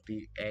skill of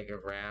the Egg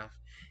of Wrath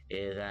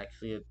is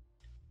actually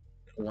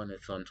one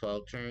that's on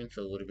 12 turns,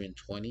 so it would have been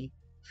 20.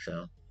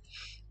 So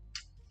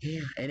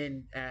yeah, and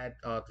then add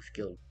all the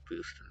skill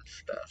boost and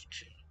stuff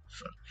too.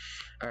 So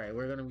alright,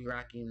 we're gonna be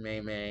rocking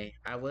Mei Mei.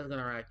 I was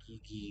gonna rock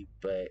Yugi,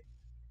 but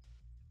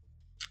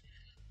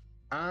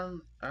I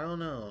don't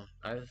know.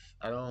 I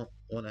don't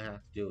want to have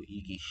to do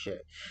Yugi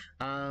shit.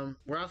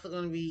 We're also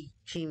gonna be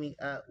teaming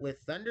up with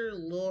Thunder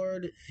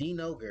Lord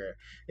Zenogre.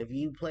 If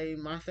you play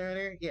Monster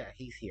Hunter, yeah,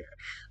 he's here.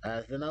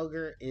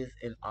 Zenogre is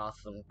an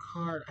awesome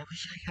card. I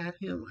wish I had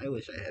him. I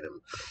wish I had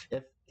him.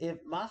 If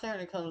Monster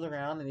Hunter comes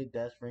around and it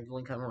does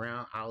frequently come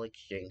around, I'll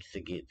exchange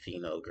to get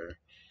Zenogre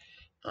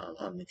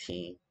on the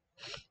team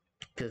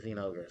because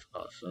Zenogre is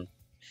awesome.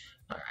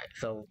 Alright,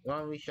 so why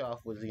don't we show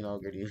off what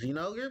Zenogre do?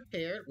 Zenogre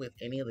paired with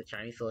any of the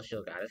Chinese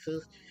celestial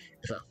goddesses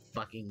is a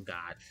fucking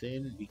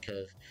godsend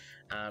because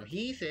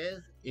he says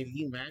if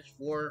you match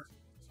 4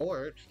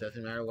 orbs,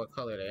 doesn't matter what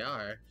color they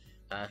are,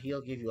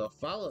 he'll give you a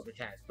follow-up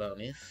attack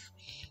bonus.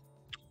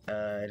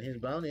 And his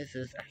bonus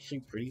is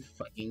actually pretty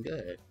fucking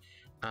good.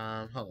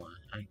 Hold on,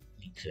 I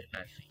need to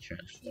actually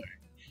transform.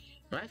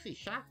 I'm actually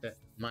shocked that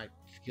my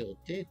skill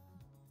did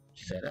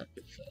set up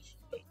itself.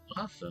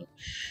 Awesome.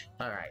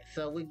 Alright,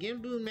 so with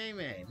Gimbu Mei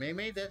Mei, Mei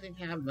Mei doesn't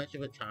have much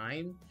of a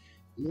time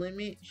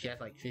limit. She has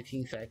like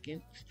 15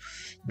 seconds.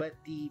 But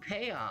the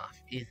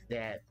payoff is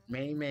that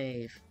Mei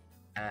Mei's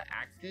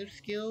active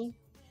skill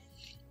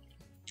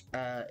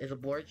is a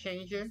board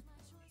changer.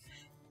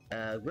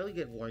 Really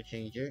good board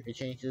changer. It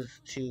changes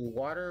to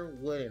water,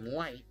 wood, and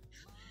light.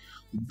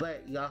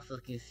 But you also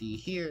can see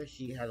here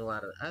she has a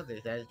lot of others.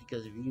 That is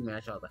because if you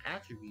match all the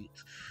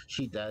attributes,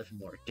 she does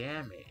more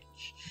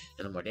damage.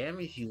 And the more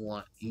damage you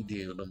want, you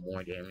do, the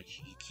more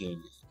damage you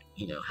can,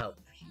 help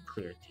you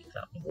clear things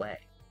out of the way.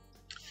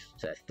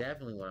 So that's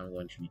definitely what I'm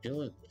going to be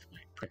doing with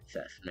my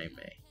Princess Mei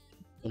Mei.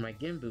 With my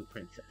Gimbu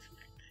Princess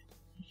Mei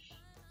Mei.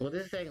 Well,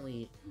 this is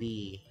technically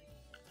the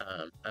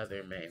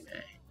other Mei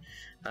Mei.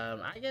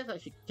 I guess I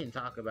can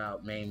talk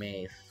about Mei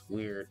Mei's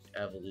weird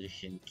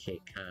evolution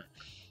kick, huh?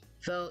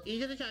 So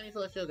each of the Chinese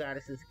celestial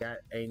goddesses got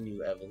a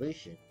new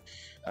evolution.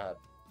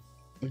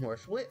 More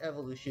split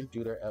evolution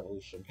through their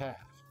evolution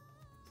path.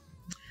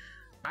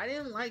 I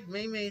didn't like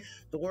Mei Mei's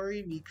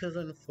story because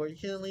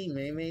unfortunately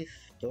Mei Mei's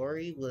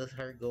story was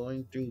her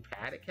going through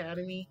Pad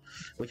Academy,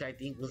 which I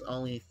think was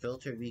only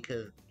filtered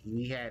because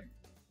we had,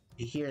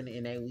 here in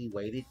the NA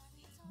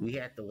we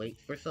had to wait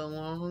for so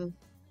long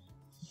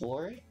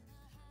for it.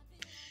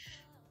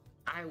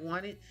 I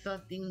wanted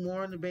something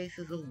more on the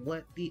basis of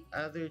what the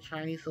other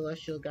Chinese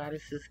celestial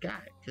goddesses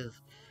got,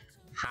 because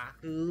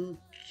Haku,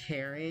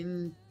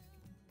 Karen,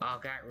 all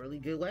got really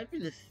good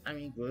weapons. I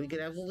mean, really good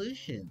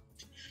evolution.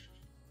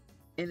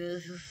 And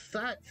it just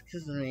sucks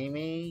because Mei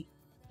Mei,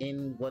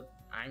 in what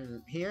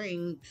I'm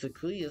hearing,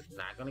 Sakuya's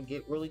not gonna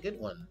get really good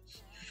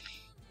ones.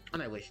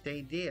 And I wish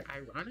they did.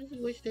 I honestly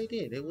wish they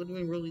did. It would have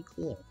been really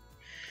cool.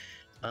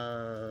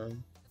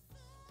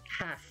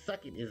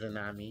 Suck it,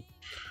 Izanami.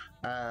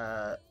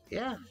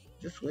 Yeah,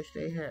 just wish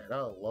they had.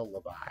 Oh,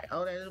 Lullaby.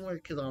 Oh, that doesn't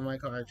work because all my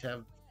cards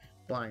have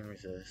blind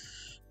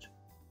resist.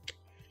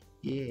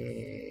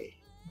 Yay.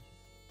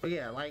 But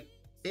yeah, like,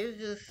 it's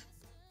just,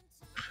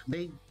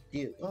 they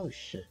did, oh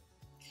shit.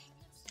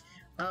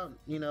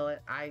 You know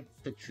what, I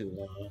took too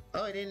long.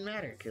 Oh, it didn't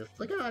matter because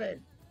look at all that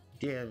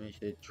damage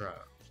it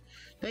dropped.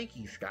 Thank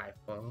you,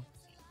 Skyfall.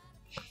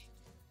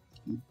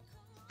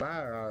 Bye,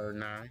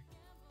 Alrane.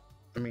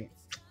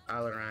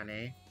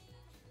 Alrane.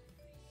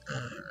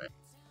 Alright.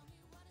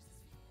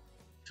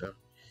 So,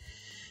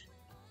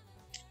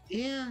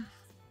 yeah.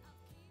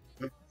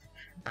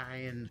 I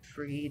am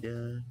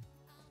freedom.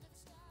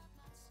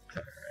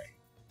 Alright.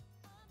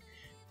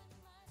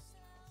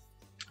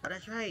 Oh,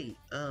 that's right.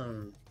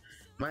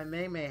 My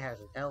Mei Mei has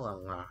an L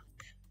unlock.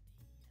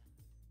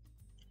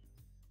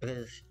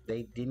 Because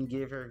they didn't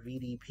give her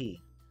VDP.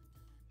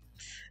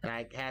 And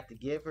I had to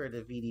give her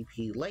the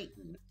VDP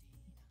Leighton.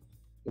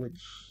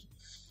 Which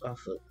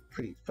also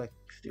pretty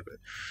fucking stupid.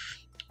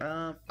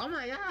 Oh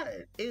my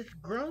god, it's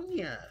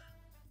Gronya.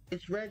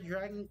 It's Red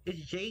Dragon.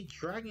 It's Jade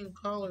Dragon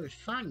Caller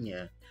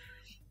Sonya.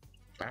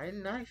 I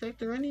did not expect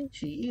to run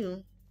into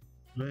you,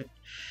 but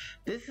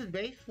this is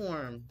base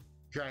form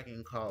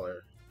Dragon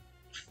Caller.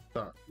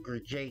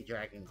 Jade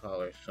Dragon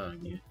Caller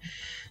Sonya.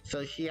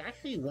 So she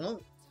actually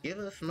won't give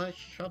us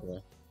much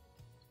trouble.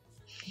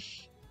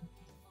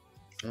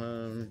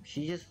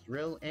 She's just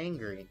real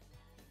angry.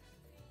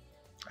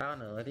 I don't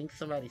know. I think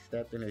somebody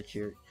stepped in a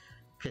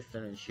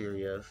piston and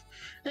Cheerios.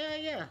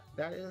 Yeah,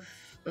 that is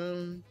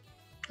one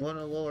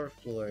of the lower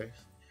floors.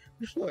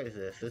 Which floor is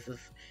this? This is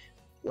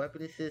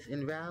weapon assist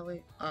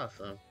invalid.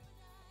 Awesome.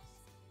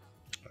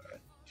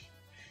 Alright.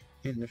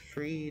 In the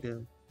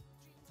freedom.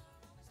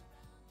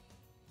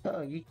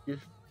 Oh, you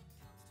just.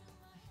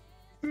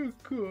 Oh,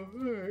 cool.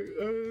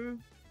 Alright.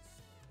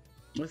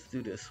 Let's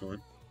do this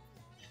one.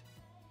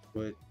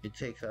 But it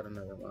takes out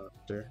another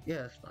monster.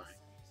 Yeah, that's fine.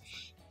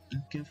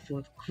 Looking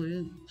for the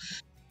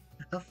clues.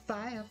 A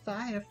fire,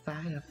 fire,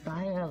 fire,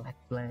 fire like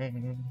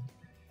flame.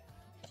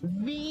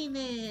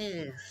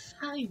 Venus!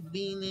 Hi,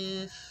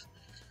 Venus!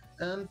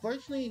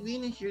 Unfortunately,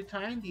 Venus, your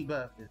time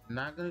debuff is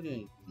not gonna do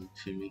anything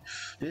to me.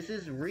 This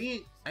is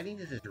I think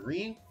this is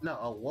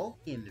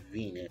Awoken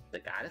Venus, the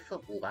goddess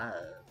of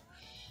love.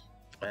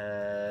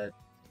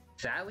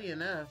 Sadly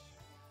enough,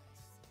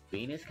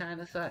 Venus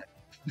kinda sucks.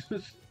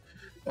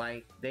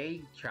 Like,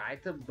 they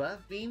tried to buff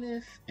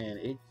Venus, and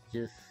it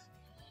just...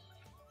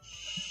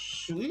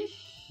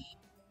 Swish!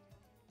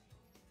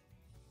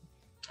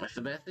 That's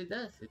the best it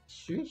does.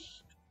 It's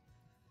swish.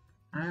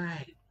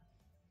 Alright.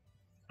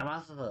 I'm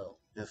also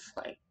just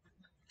like...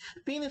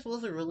 Venus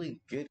was a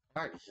really good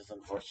card. It's just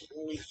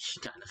unfortunately, she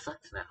kinda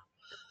sucks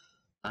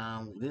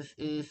now. This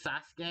is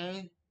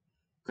Sasuke.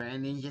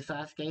 Grand Ninja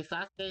Sasuke.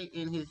 Sasuke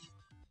in his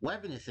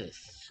weapon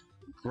assist.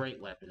 Great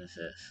weapon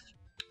assist.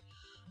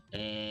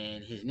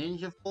 And his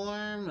ninja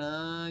form,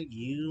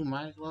 you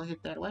might as well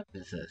hit that weapon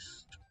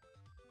assist.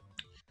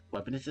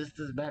 Weapon assist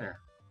is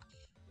better.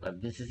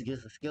 Weapon assist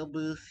gives a skill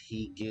boost.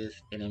 He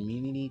gives an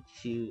immunity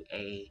to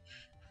a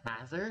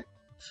hazard.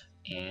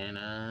 And,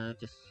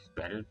 just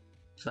better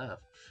stuff.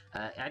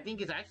 I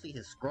think it's actually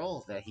his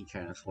scrolls that he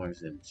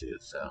transforms into,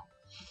 so...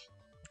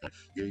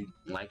 If you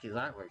like his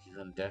artwork, he's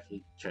gonna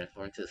definitely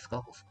transform into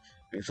skulls.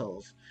 Or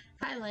souls.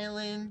 Hi,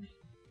 Leyland!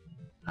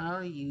 How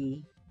are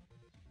you?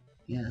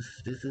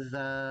 Yes, this is,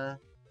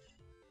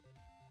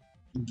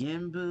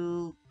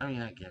 Genbu. I mean,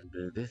 not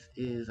Genbu. This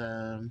is,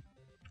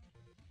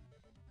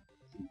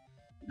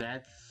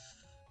 that's...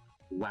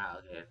 Wow,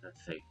 okay,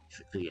 let's say,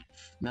 yeah.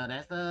 No,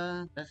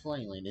 that's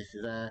Leyland. This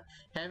is,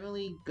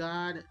 Heavenly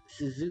God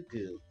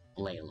Suzuku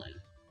Leyland.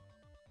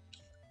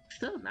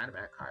 Still not a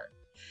bad card.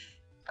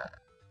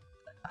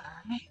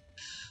 Alright.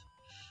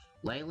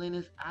 Leyland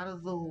is out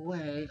of the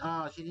way.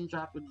 Oh, she didn't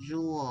drop a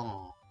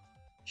jewel.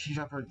 She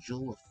dropped her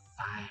jewel of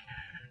fire.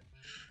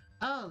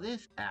 Oh,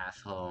 this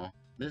asshole.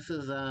 This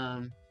is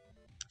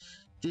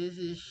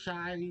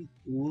Shai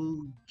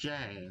Wu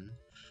Zhang.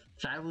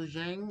 Shai Wu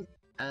Zhang,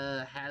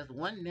 has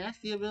one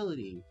nasty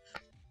ability.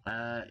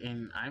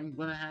 And I'm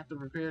gonna have to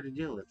prepare to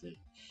deal with it.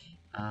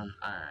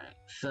 Alright.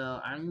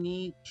 So I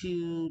need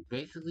to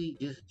basically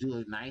just do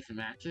a nice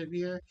matchup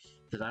here,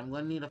 because I'm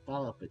gonna need a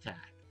follow-up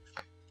attack.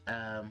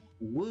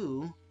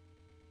 Wu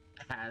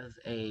has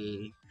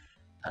a,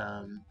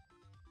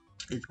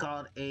 it's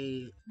called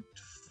a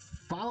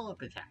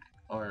follow-up attack.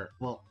 Or,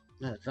 well,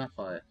 no, it's not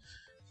follow-up.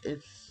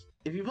 It's,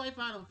 if you play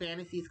Final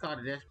Fantasy, it's called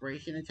a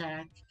Desperation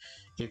Attack.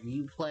 If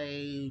you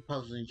play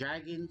Puzzles and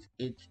Dragons,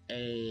 it's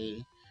a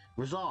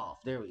Resolve.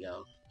 There we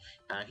go.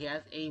 He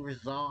has a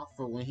Resolve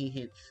for when he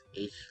hits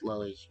a low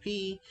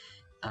HP.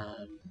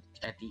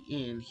 At the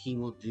end, he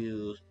will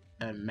do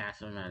a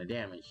massive amount of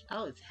damage.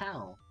 Oh, it's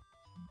Hel.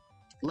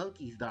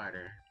 Loki's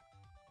daughter.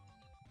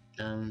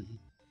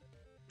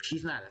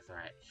 She's not a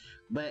threat.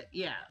 But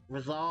yeah,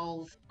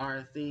 resolves are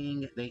a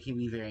thing. They can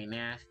be very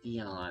nasty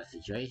in a lot of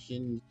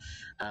situations.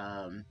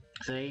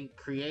 So they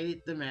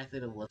created the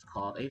method of what's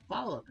called a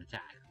follow-up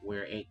attack,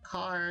 where a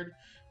card,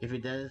 if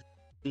it does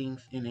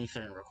things in a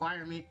certain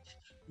requirement,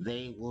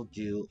 they will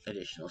do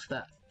additional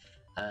stuff.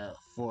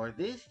 For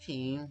this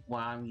team,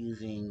 while I'm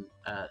using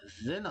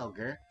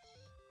Zenogre,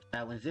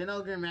 when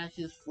Zenogre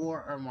matches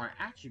 4 or more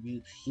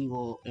attributes, he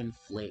will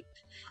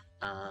inflict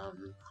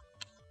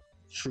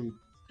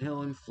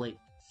he'll inflict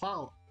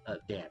fall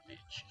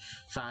damage.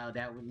 So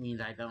that would mean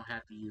I don't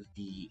have to use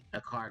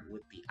a card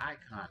with the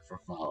icon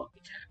for follow-up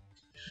attack.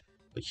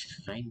 Which,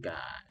 thank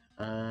God.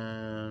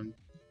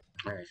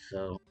 Alright,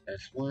 so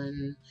that's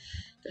 1.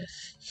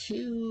 That's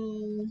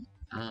 2.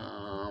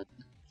 I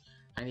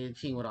need a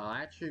team with all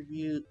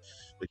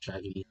attributes, which I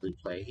can easily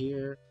play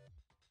here,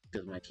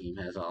 because my team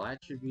has all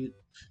attributes.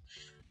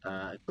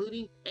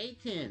 Including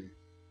A10.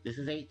 This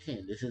is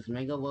A10. This is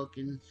Mega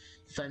Woken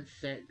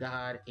Sunset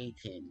God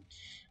A10.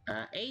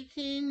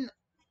 A10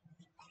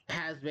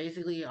 has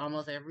basically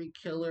almost every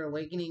killer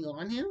awakening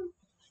on him,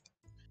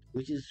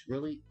 which is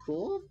really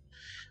cool.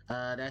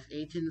 That's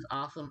A10's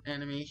awesome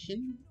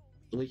animation,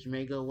 which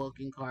Mega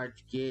Woken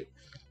cards get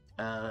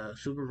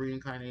Super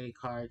reincarnated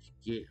cards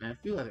get, and a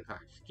few other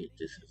cards get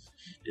this.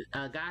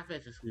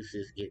 Godfest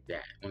exclusives get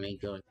that when they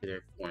go into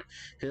their form.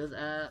 Because,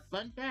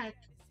 fun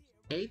fact,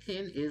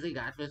 A10 is a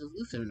Godfest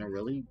exclusive and a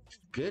really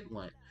good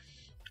one.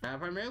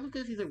 Primarily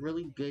because he's a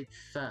really good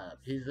sub.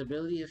 His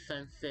ability is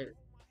Sunset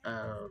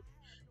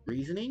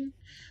Reasoning,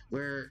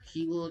 where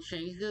he will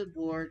change the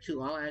board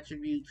to all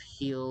attributes,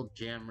 heal,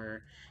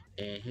 jammer,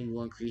 and he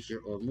will increase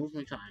your orb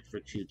movement time for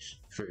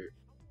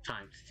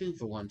times two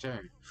for one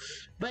turn.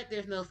 But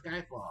there's no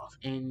Skyfalls,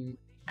 and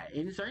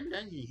in certain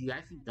dungeons, you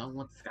actually don't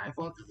want the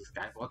Skyfall because the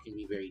Skyfall can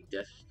be very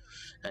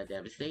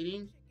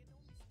devastating.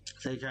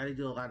 So they try to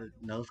do a lot of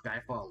no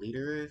Skyfall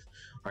leaders,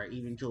 or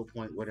even to a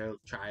point where they'll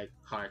try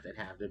cards that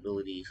have the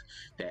abilities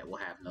that will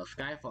have no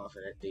Skyfall so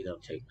that they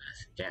don't take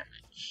massive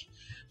damage.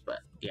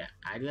 But yeah,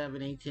 I do have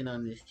an 18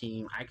 on this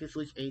team. I could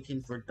switch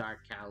 18 for Dark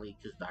Cali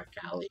because Dark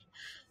Cali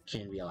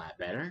can be a lot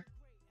better.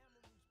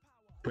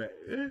 But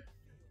it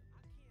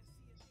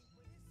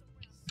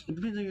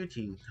depends on your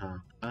team, huh?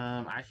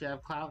 I should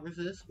have Cloud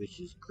Resist, which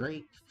is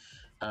great.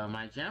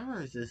 My Jammer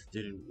Resist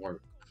didn't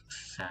work,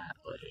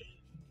 sadly.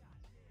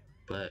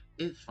 But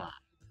it's fine.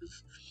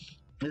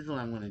 This is what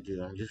I'm gonna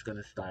do. I'm just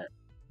gonna start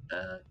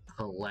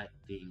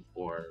collecting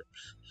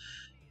orbs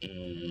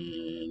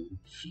and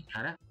see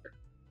how that works.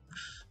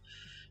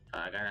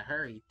 I gotta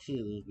hurry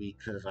too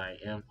because I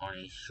am on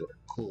a short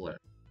cooldown,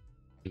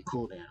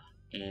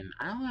 and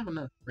I don't have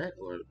enough red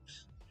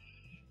orbs.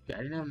 Yeah,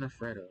 I didn't have enough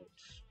red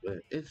orbs,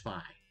 but it's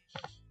fine.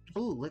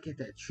 Ooh, look at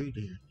that true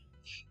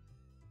damage.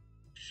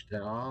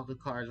 Got all the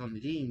cards on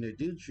the team that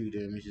do true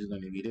damage is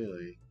going to be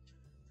doing.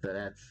 So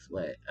that's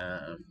what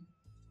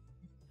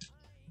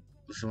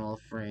small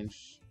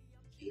French.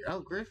 Oh,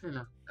 Griffin,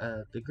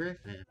 the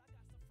Griffin.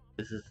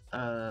 This is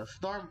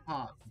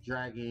Stormhawk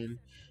Dragon,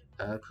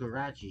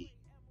 Karaji.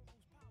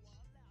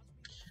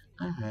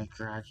 Alright,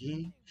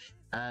 Karaji.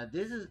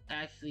 This is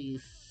actually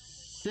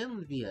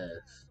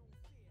Sylvia's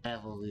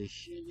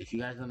evolution. If you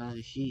guys don't know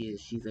who she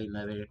is, she's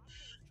another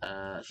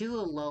she's a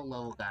low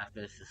level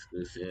Godfest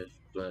exclusive,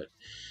 but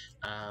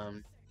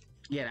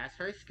yeah, that's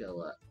her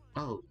skill up.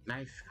 Oh,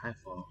 nice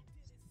Skyfall.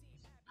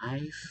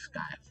 Nice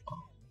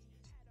Skyfall.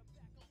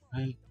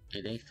 Right.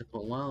 And thanks to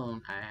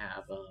Cologne, I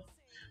have a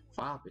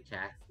follow-up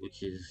attack,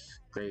 which is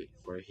great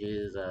for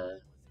his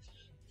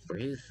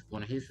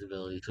one of his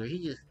abilities. So he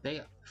just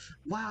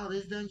wow,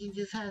 this dungeon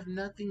just has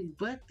nothing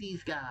but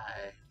these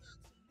guys.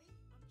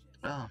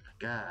 Oh my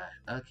god.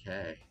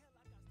 Okay.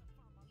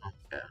 Oh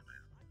my god.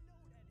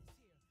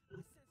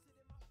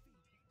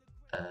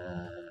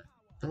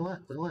 Go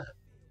up, go up.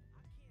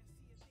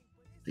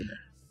 There.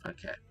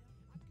 Okay.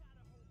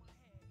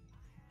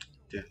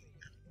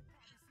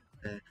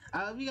 There. I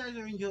hope you guys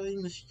are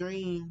enjoying the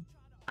stream.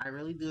 I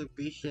really do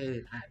appreciate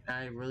it.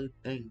 I really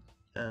thank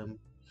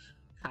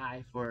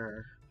Kai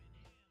for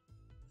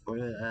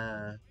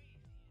the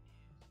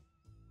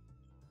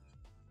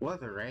what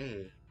the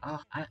raid.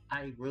 Oh,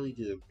 I really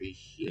do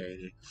appreciate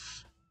it.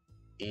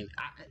 And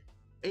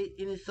it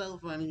is so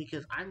funny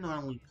because I'm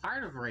normally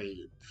part of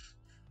raids.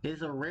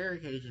 It's a rare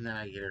occasion that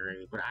I get a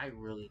raid, but I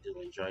really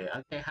do enjoy it.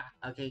 Okay,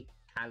 okay,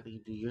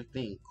 Kylie, do your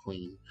thing,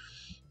 Queen.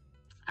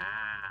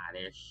 Ah,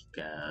 there she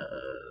goes.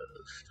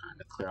 Time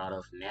to clear all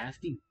those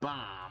nasty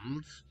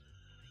bombs.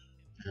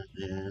 And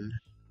then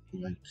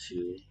I'm going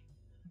to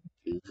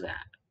do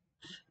that.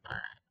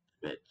 Alright.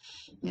 But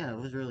yeah, it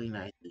was really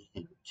nice of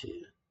him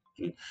to.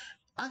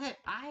 Okay,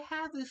 I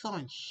have this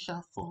on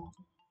shuffle.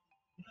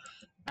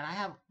 And I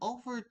have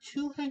over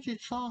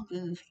 200 songs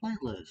in this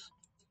playlist.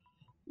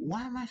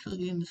 Why am I still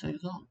getting the same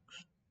songs?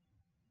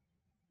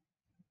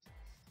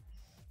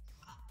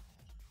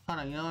 Hold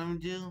on, you know what I'm gonna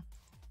do?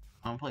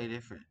 I'm gonna play a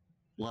different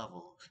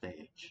level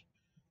stage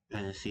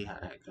and see how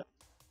that goes.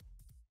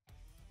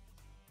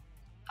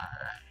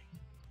 Alright.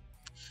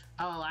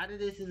 Oh, a lot of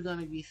this is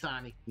gonna be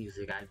Sonic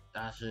music.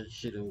 I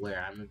should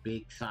aware. I'm a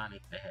big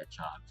Sonic the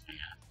Hedgehog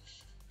fan.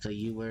 So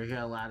you will hear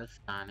a lot of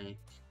Sonic.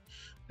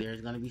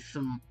 There's gonna be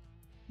some.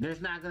 There's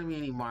not gonna be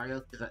any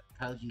Mario because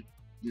Koji.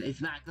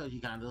 It's not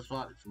Koji Kondo's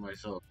fault. It's more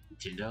so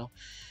Nintendo.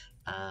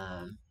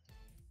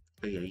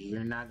 But yeah,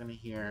 you're not gonna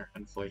hear,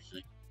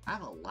 unfortunately. I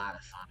have a lot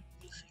of Sonic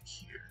music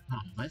here.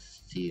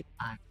 Let's see if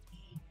I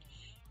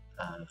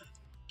can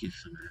get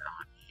some of it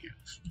on here.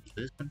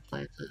 This one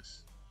plays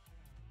this.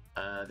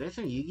 There's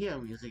some Yu-Gi-Oh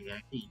music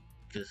actually,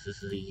 because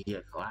this is a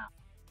Yu-Gi-Oh collab.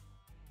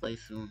 Play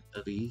some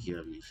of the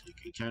Yu-Gi-Oh music.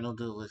 Eternal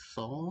Duelist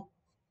Soul.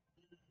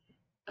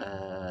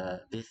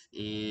 This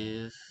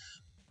is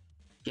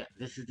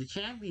the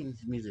Champions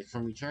music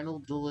from Eternal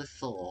Duelist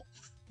Soul,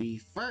 the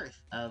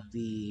first of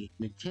the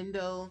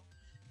Nintendo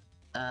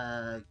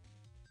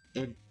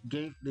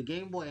the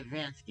Game Boy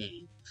Advance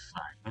games.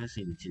 Sorry, I'm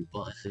saying Nintendo.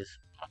 Well, it's just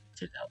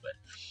Nintendo, but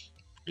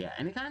yeah,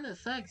 and it kind of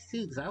sucks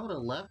too because I would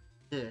have loved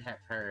to have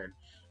heard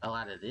a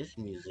lot of this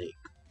music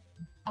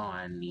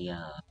on the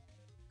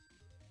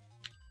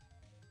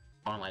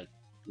on like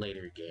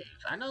later games.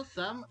 I know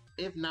some,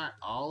 if not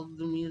all, of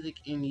the music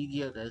in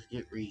Yu-Gi-Oh does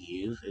get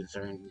reused in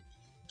certain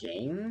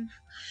games.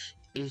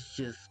 It's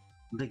just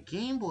the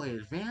Game Boy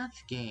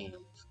Advance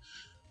games.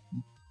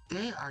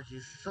 they are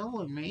just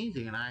so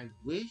amazing, and I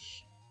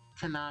wish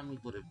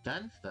Konami would have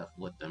done stuff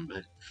with them,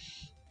 but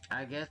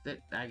I guess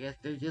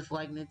they're just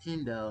like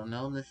Nintendo,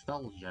 no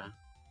nostalgia.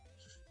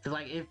 Cause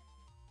like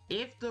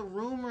if the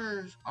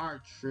rumors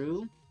are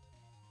true,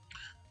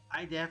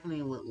 I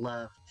definitely would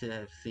love to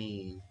have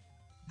seen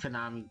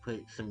Konami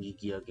put some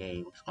Yu-Gi-Oh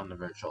games on the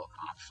Virtual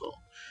Console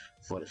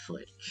for the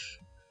Switch.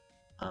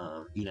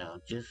 You know,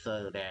 just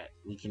so that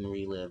we can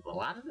relive a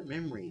lot of the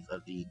memories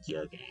of the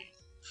Yu-Gi-Oh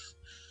games.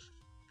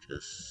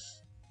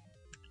 Because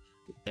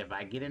if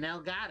I get an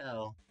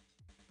Elgato,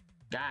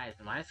 guys,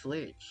 my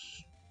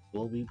Switch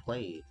will be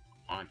played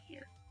on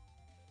here.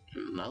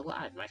 No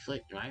lies, my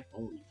Switch, my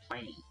only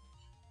playing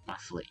my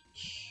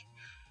Switch.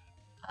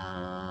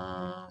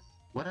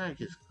 What did I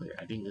just clear?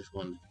 I think this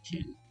one's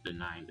the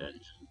 9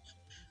 dungeons.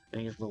 I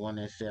think it's the one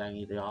that said I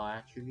need all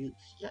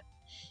attributes. Yep.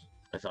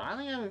 So I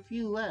only have a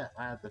few left.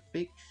 I have the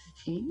fixed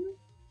team,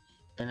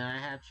 and then I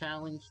have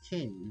challenge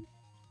 10.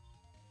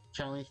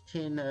 Challenge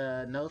 10,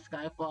 no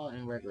Skyfall,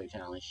 and regular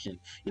challenge 10.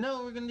 You know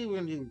what we're gonna do? We're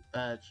gonna do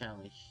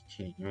challenge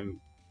 10. We're gonna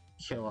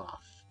kill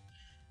off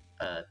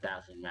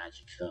 1,000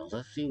 magic stones.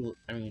 Let's see what,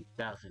 I mean,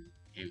 1,000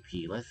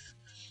 MP. Let's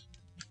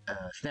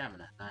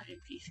stamina, not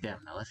MP,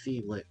 stamina. Let's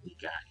see what we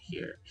got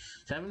here.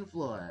 7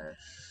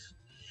 floors.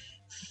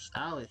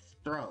 Oh, it's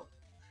throat.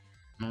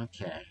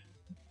 Okay.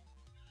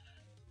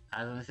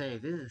 I was gonna say,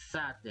 this is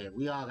Sate.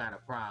 We all got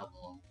a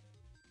problem.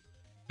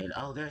 And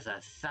oh, there's a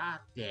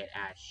Sate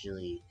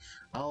actually.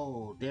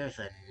 Oh, there's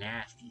a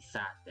nasty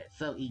Sate.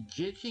 So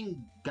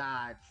Egyptian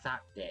god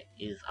Sate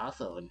is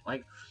also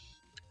like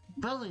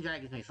Puzzle and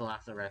Dragons makes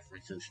lots of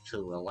references to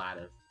a lot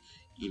of,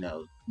 you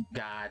know,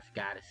 gods,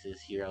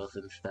 goddesses, heroes,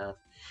 and stuff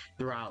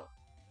throughout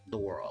the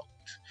world.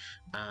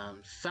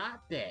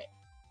 Sate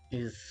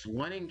is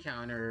one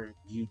encounter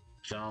you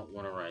don't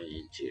want to run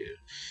into.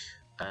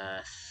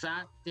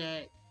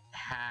 Sate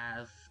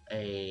has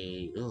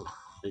a, ugh,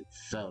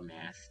 it's so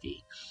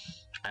nasty.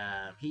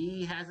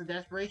 He has a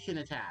desperation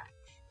attack.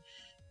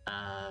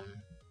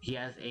 Um, he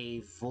has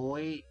a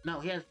void, no,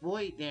 he has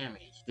void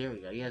damage. There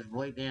we go. He has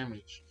void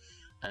damage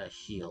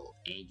shield,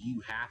 and you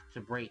have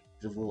to break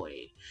the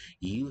void.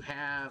 You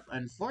have,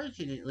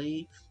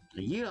 unfortunately,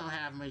 you don't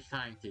have much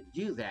time to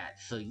do that,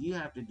 so you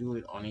have to do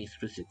it on a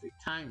specific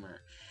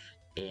timer.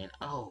 And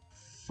oh,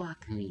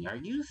 fuck me, are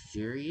you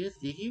serious?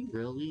 Did he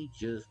really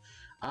just,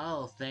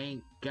 oh,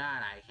 thank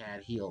God I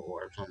had heal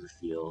orbs on the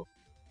field.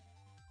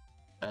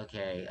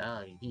 Okay,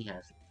 oh, he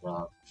has,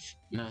 well,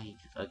 no, he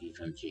just, okay, he's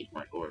gonna change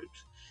my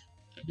orbs,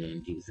 and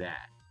then do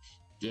that.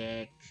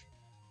 Dick.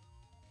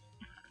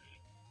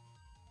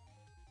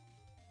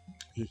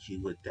 Hit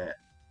you with that,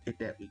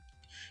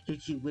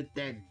 hit you with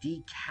that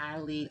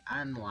decali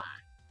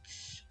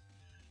unlocked.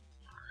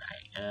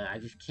 Alright, I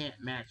just can't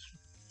match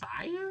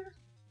fire?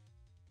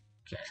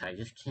 Yes, I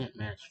just can't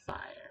match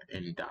fire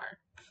in dark.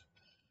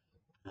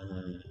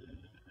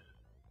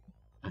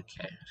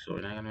 Okay, so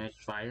we're not gonna match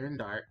fire in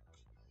dark.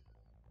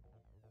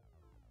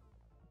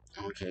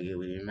 Okay, good,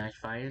 we didn't match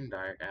fire in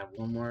dark. I have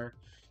one more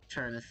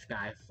turn of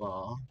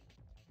Skyfall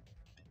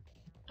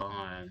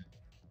on.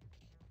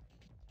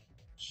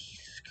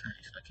 Jesus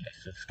Christ, okay,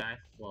 so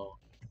Skyfall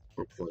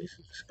for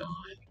Poison is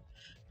gone.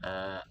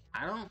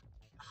 I don't,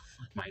 oh,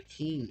 fuck, my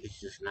team is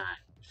just not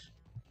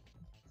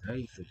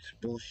ready for this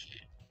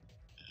bullshit.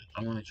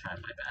 I'm gonna try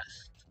my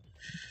best.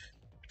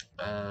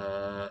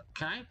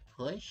 Can I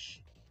push?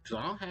 Because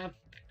I don't have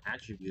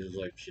attribute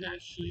absorption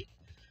actually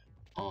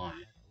on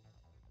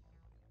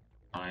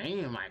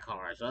any of my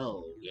cards.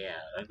 Oh, yeah,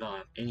 I don't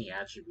have any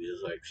attribute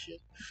absorption.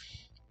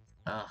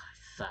 Oh,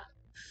 it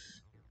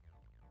sucks.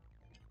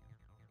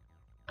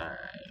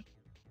 Alright.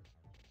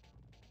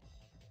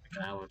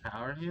 Can I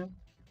overpower him?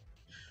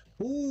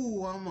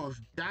 Ooh,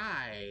 almost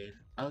died.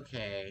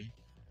 Okay.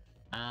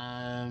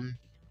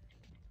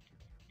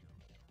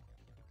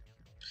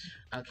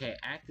 Okay,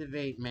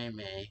 activate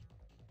Meme.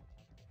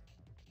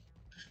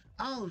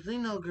 Oh,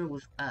 Xenogre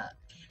was up.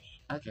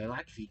 Okay, well,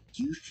 I can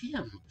use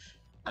him.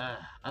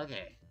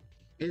 Okay.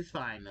 It's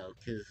fine though,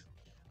 cause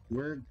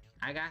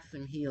I got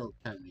some heal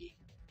coming.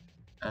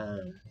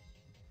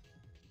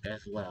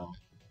 As well.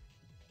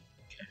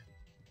 Okay.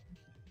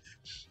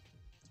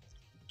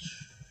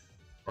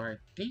 Or I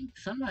think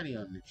somebody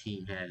on the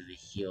team has a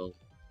heal.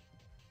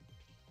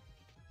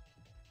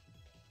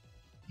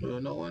 Well,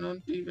 no one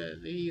on the team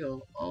has a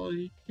heal.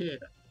 Holy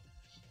shit.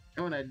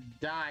 I'm gonna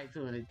die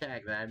to an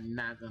attack that I'm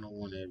not gonna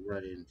want to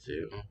run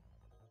into.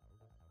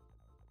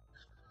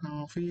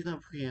 Oh, freeze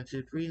up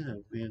preemptive, freeze up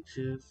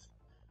preemptive.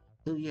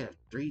 Oh, you have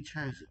 3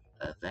 turns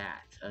of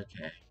that.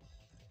 Okay.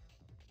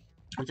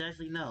 Which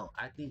actually, no,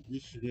 I think we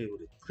should be able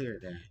to clear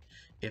that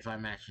if I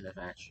match enough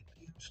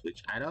attributes,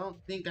 which I don't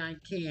think I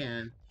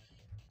can,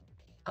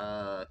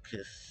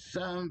 cause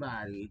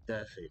somebody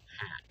doesn't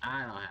have,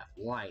 I don't have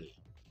light.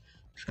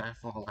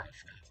 Skyfall light,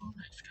 Skyfall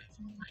light,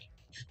 Skyfall light.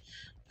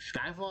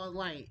 Skyfall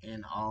light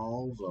in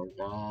all the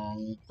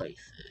wrong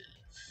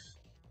places.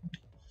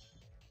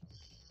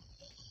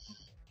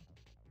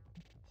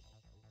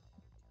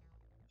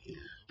 Yeah,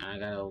 I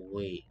gotta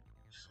wait.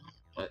 So,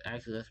 but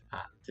actually, let's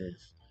pop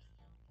this.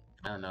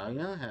 Oh no, you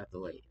don't have to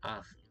wait.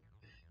 Awesome.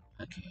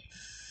 Okay,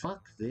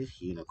 fuck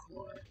this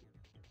unicorn.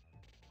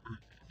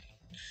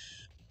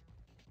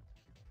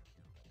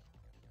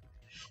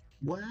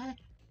 What?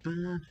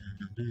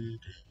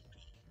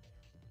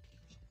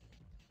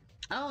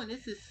 Oh, and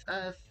this is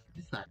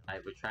it's not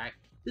Hyper Track.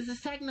 This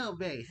is Techno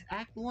Base,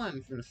 Act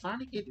 1 from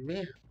Sonic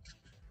Advance.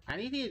 I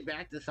need to get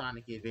back to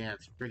Sonic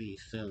Advance pretty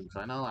soon,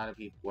 because I know a lot of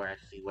people were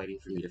actually waiting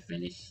for me to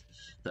finish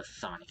the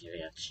Sonic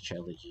Advance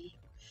trilogy.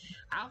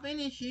 I'll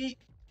finish it.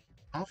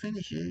 I'll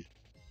finish it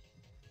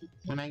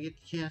when I get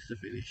the chance to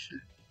finish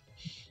it.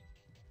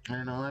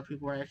 I know a lot of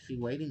people are actually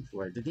waiting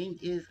for it. The thing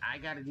is, I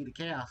gotta do the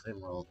Chaos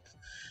Emeralds.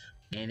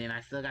 And then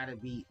I still gotta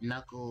beat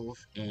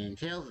Knuckles and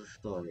Tails'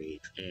 stories.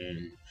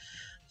 And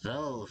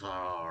those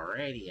are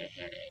already a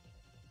headache.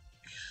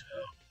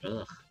 So,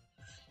 ugh.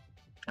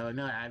 Oh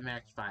no, I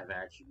matched 5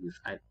 attributes.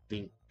 I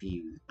think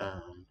the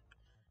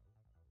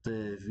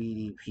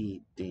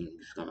VDP thing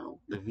is gonna,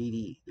 the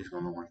VD is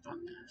gonna work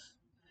on this.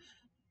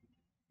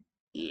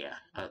 Yeah,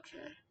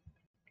 okay.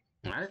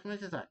 Not as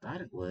much as I thought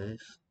it was.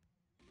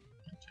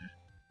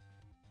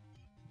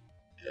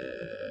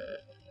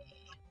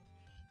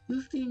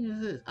 Whose theme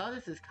is this? Oh,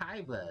 this is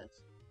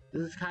Kaiba's.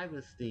 This is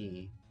Kaiba's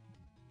theme.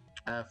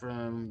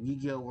 From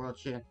Yu-Gi-Oh! World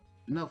Champ.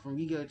 No, from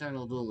Yu-Gi-Oh!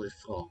 Eternal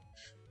Duelist Soul.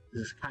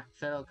 This is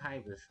Seto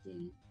Kaiba's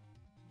theme.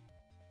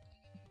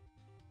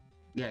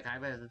 Yeah,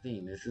 Kaiba has a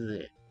theme. This is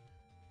it.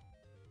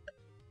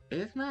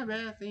 It's not a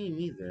bad theme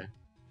either.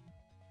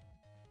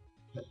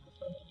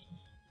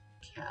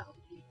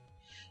 Cali.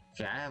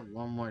 Okay, I have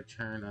one more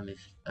turn on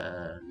this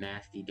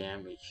nasty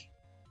damage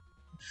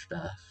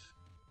stuff.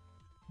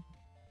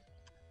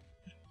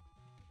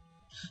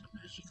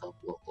 Smash a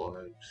couple of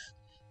orbs.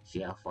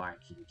 See how far I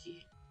can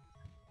get.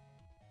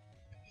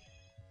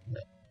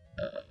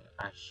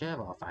 I should have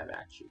all 5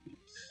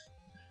 attributes.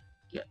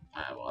 Yep,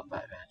 I have all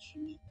 5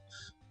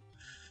 attributes.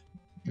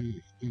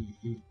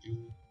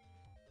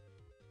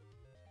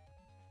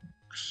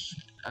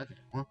 Okay,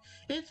 well,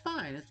 it's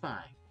fine, it's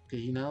fine. Cause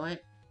you know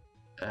what?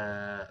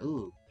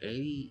 Ooh,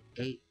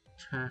 88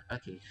 turn.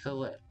 Okay, so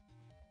what?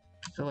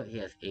 So what? He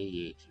has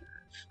 88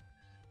 turns.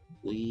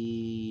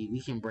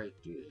 We can break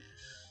through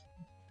this.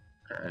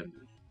 Alright,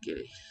 get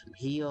some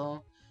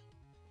heal.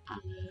 I'm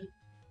gonna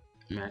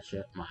match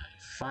up my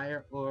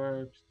fire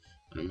orbs.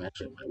 I'm gonna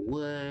match up my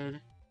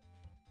wood.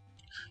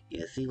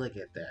 Yeah, see, look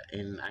at that.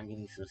 And I'm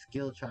getting some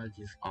skill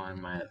charges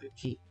on my other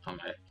team, on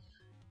my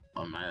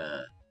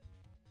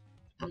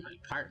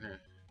partner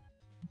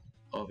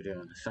over there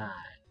on the side.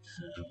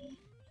 So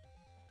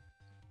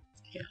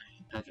yeah,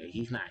 okay,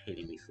 he's not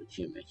hitting me for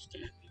too much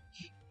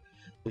damage,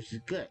 which is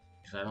good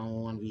because I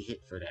don't want to be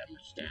hit for that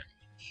much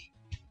damage.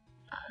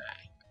 All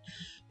right.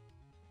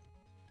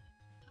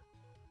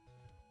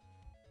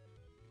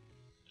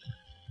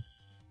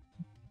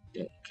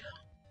 There we go.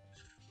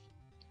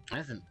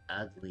 That's an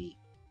ugly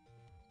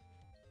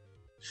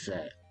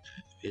set.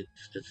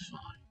 It's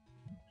fine.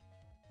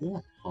 Oh,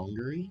 I'm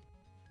hungry.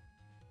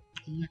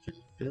 I can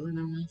feel it in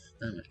my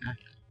stomach. I am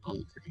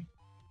hungry.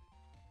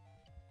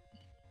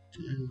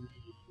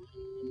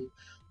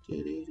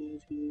 Did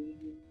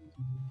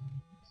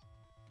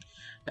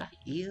I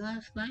eat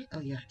last night? Oh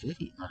yeah, I did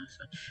eat last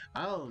night.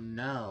 Oh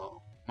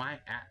no, my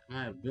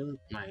ability,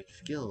 my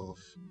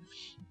skills.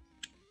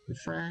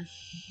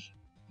 Refresh.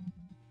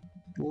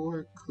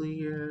 Board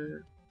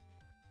clear.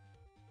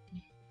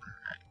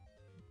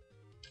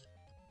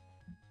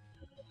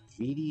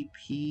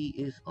 VDP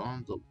is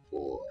on the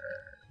board.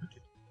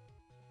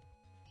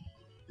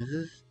 This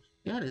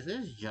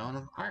is Joan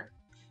of Arc.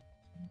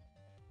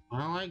 I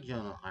don't like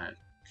Joan of Arc.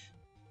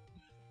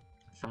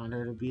 I found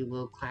her to be a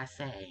little classe.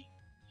 I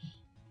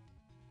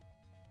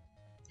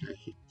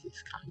hate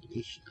this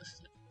combination of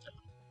stuff.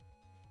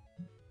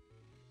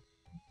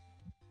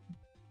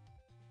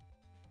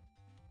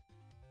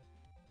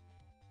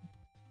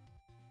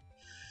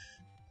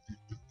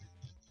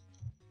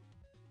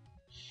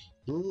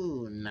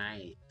 Ooh,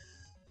 nice.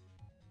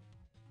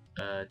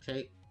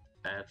 Take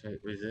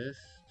resist.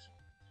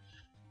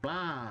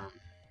 Bombs.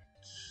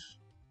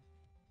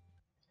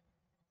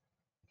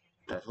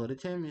 That's what a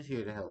Tim is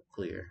here to help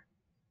clear.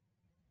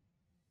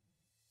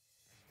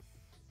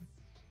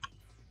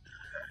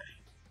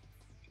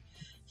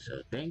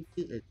 So thank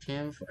you,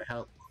 Tim, for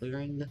help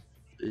clearing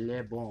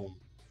le bomb.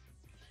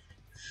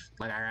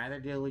 Like, I'd rather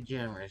deal with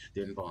generous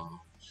than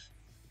bombs.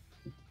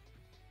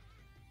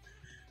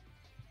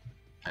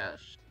 Oh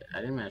shit,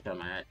 I didn't match all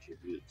my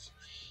attributes.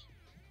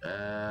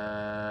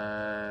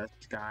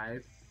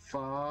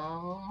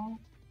 Skyfall?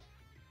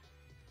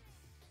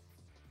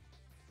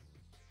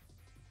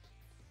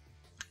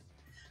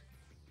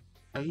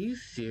 Are you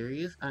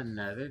serious?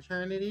 Another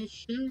turn of this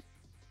shit?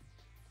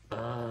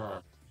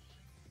 Ugh.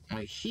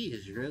 Like, she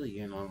is really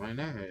getting on my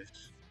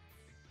nerves.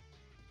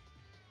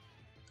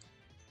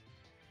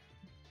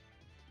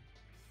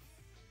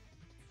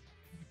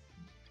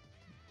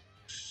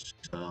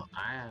 So,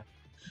 I have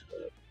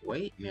to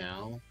wait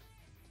now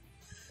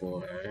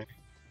for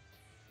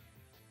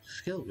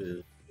skill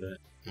boost, but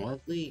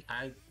luckily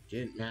I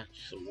did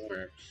match some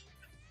more.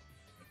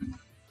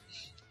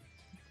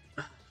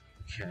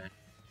 Okay.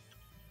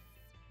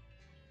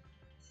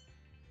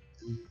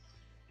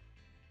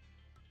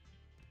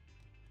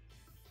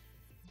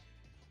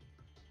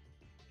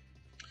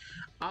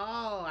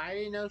 Oh, I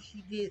didn't know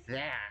she did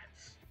that.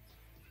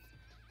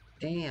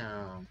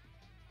 Damn.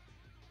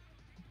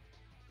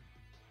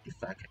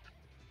 If I can,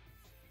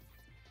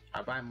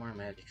 I'll buy more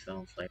magic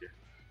stones later.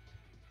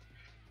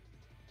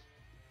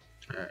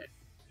 Alright.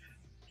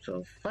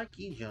 So fuck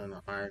you,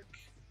 Jonah Arc.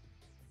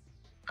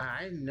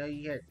 I didn't know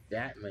you had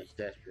that much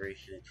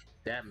desperation,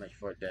 that much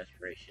for a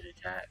desperation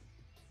attack.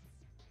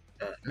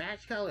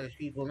 Match colors,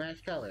 people,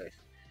 match colors.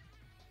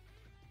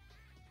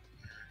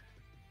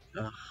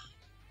 Ugh.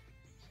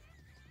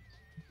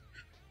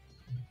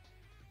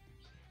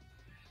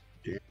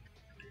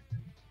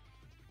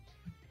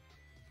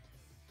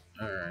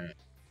 Alright.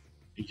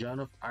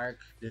 Joan of Arc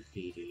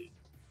defeated.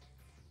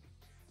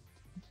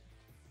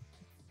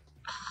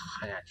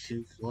 I got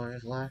 2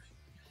 floors left.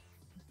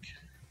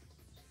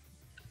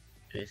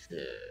 This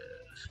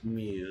is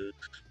Muse.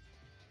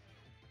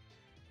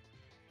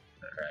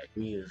 Alright,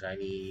 Muse, I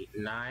need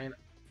 9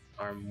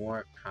 or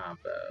more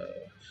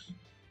combos.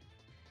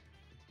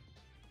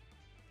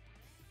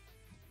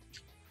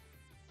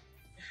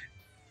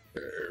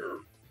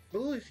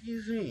 Oh,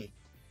 excuse me.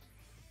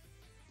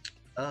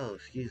 Oh,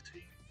 excuse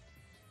me.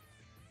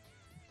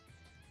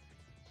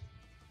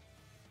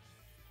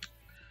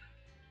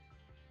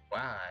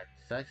 Wow, it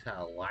sucks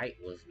how light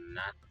was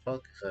not the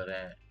focus of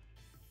that.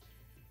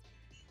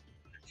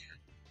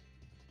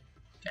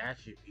 That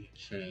should be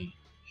changed.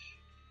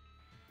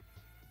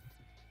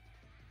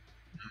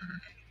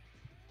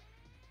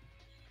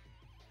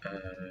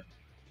 Alright.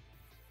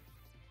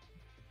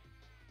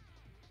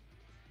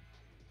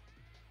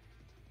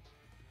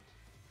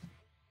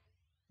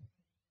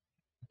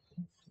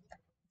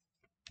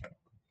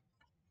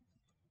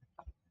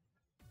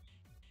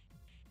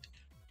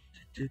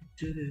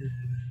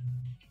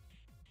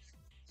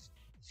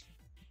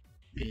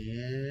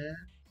 Yeah.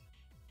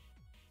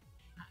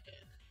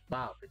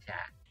 Bob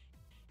attack.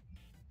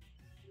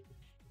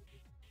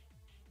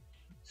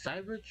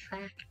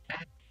 Cybertrack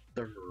Act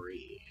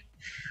 3.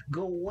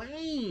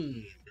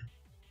 Gawain!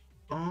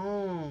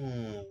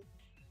 Oh.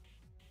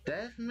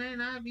 That may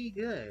not be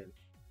good.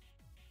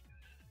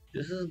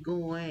 This is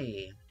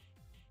Gawain.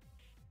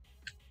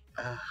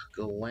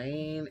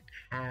 Gawain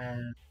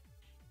has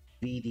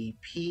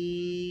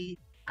VDP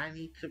I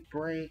need to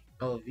break.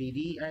 Oh,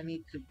 VD I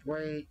need to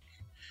break.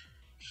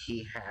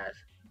 He has,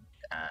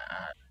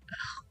 oh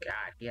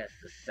god, he has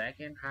the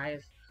second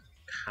highest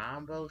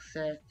combo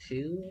set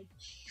too?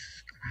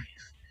 Jesus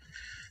Christ.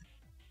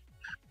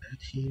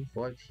 13,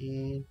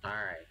 14.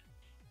 Alright.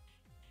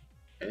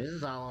 This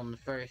is all on the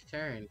first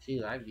turn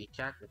too. I'd be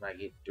shocked if I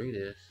get through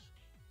this.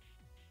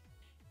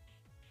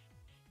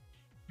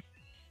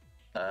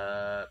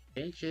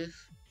 Inches.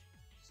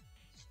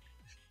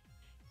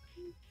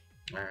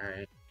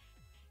 Alright.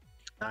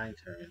 9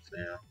 turns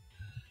now.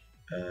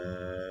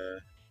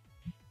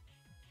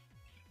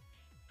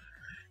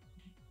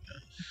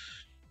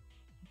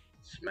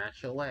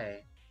 Smash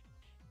away.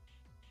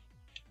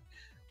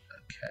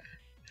 Okay.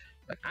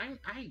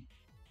 Like,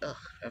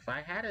 if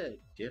I had a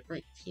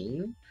different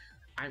team,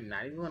 I'm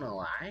not even gonna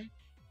lie,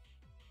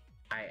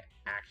 I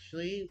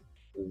actually,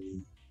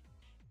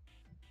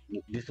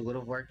 this would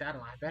have worked out a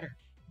lot better.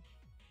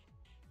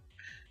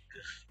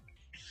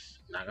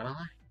 Not gonna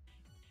lie.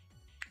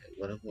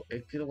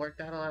 It could have worked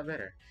out a lot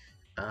better.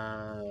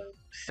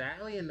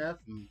 Sadly enough,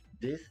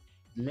 this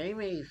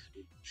Maymay's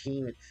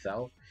team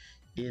itself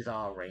is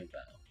all rainbow.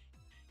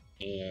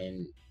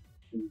 And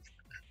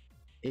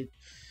it's,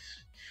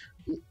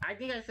 I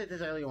think I said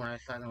this earlier when I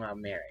was talking about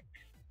Merrick.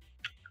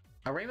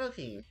 A rainbow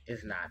team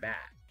is not bad.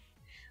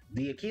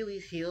 The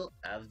Achilles heel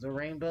of the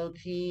rainbow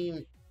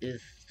team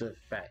is the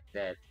fact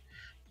that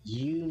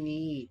you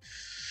need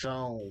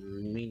so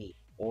many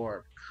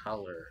orb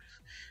colors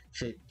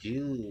to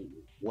do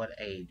what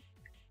a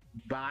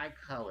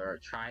bicolor or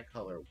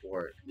tricolor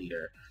board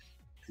leader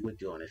would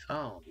do on its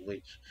own.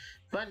 Which,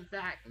 fun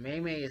fact,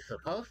 Maymay is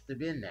supposed to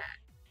be in that.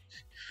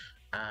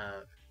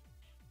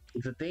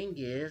 The thing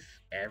is,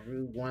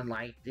 everyone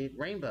liked it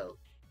rainbow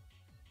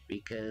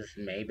because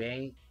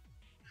Maymay,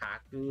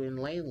 Haku, and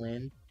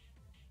Leyland,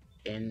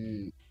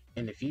 in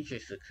the future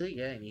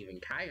Sakuya and even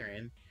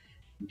Kyron,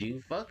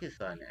 do focus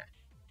on that.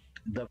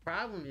 The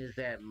problem is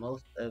that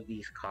most of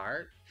these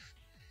cards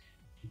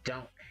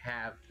don't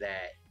have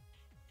that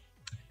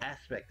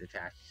aspect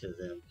attached to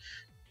them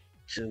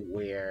to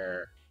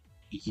where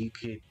you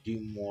could do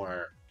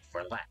more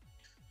for less.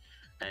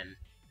 And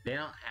they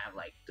don't have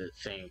like the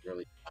same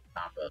really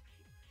combo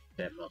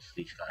that most of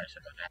these cards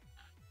are gonna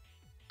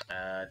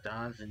have.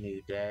 Dawn's a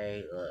New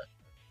Day, look,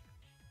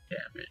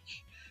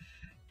 damage.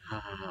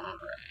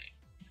 Alright.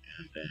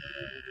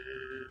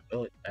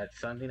 Oh, that's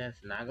something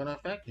that's not gonna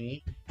affect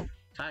me.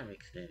 Time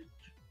extend.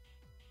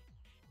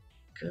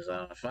 Because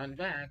fun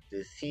fact,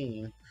 this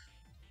team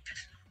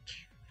does not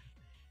care.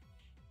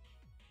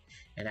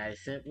 And that is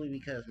simply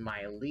because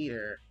my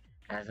leader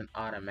has an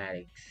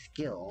automatic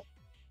skill,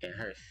 and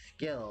her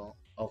skill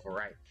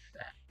overrides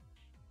that.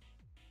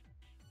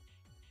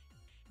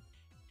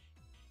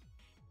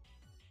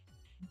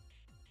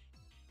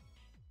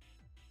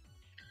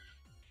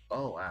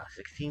 Oh wow,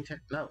 16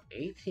 turn, no,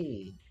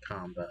 18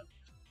 combo.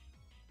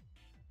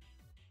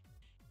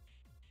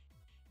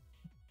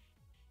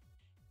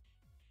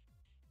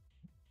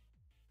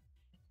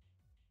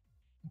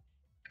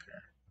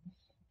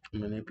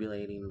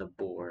 Manipulating the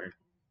board.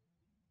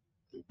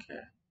 Okay.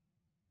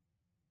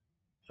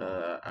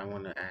 I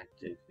want to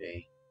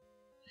activate.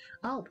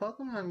 Oh,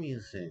 Pokemon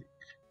music.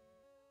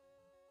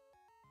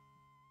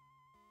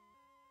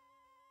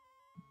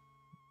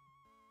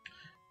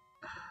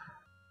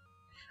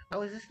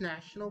 Oh, is this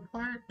National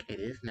Park? It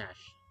is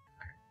National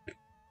Park.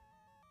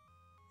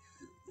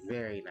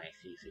 Very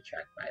nice music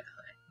track, by the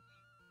way.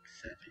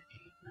 7,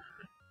 8, 9.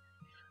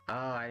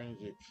 Oh, I didn't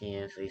get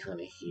 10, so he's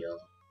gonna heal.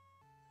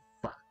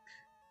 Fuck.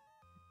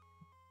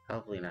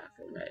 Hopefully not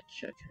for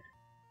match. Okay.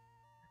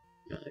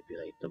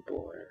 Manipulate the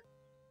board.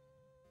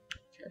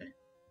 Okay.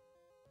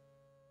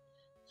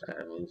 So I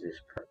gotta move this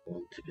purple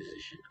into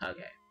position.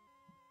 Okay.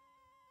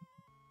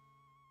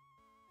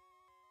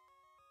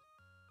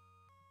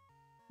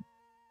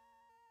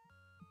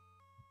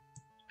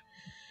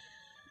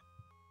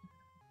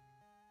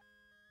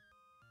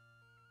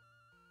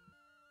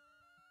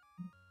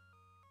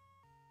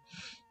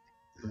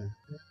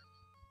 Mm-hmm.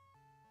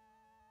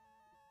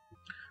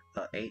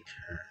 8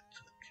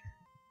 turns.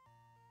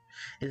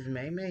 Okay. Is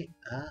May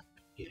up?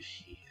 Yes,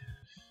 she is.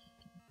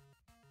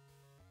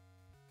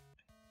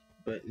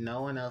 But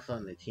no one else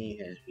on the team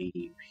has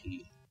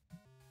VDP.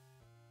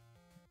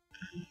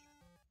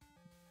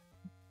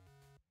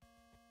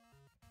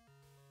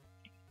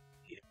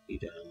 Yeah, you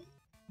don't.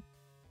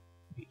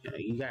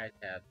 You guys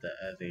have the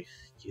other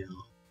skill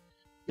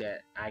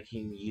that I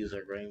can use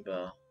a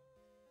rainbow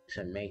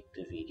to make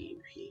the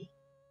VDP.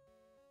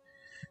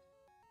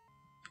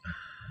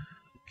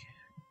 Okay.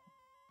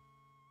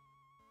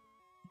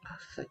 Oh,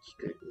 such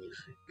good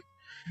music.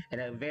 In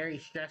a very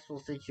stressful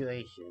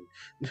situation.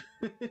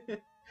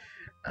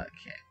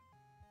 Okay.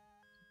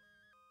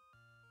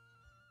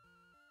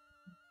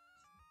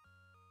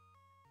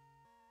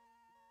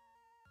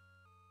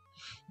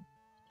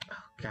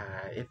 Oh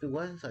god, if it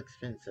wasn't so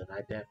expensive,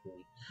 I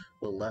definitely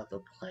would love to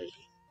play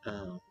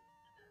uh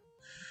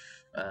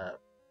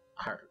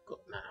Heart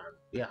Gold, not Heart,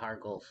 yeah,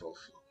 Heart Gold Soul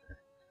Silver.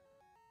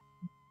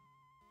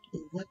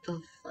 What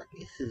the fuck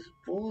is this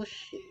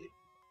bullshit?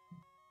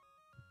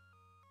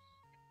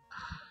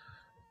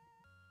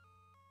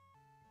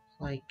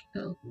 Like,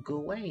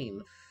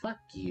 Gawain, fuck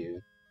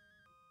you.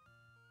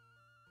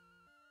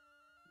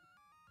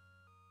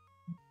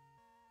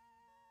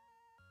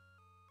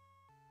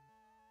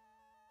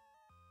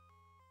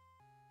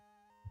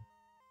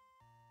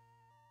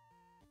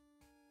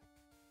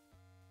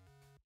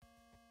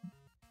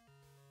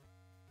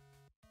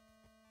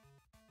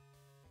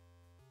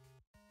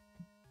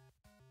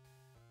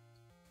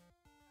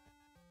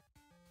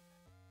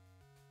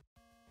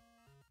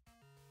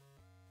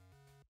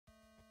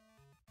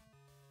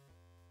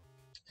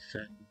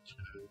 Center.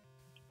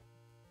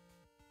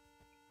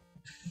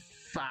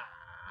 Fuck.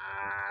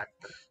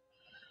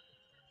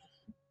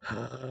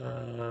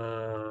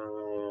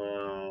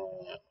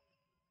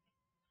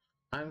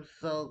 I'm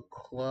so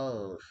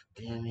close.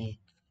 Damn it.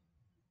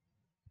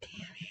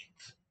 Damn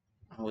it.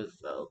 I was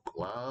so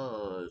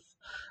close.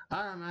 Oh,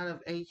 I'm out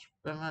of I'm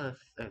out of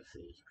HP.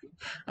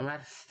 I'm out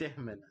of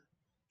stamina.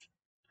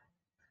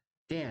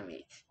 Damn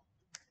it.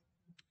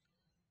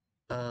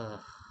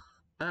 Ugh.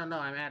 Oh no,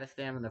 I'm out of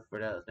stamina for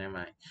those. Never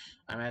mind.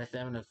 I'm out of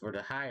stamina for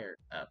the higher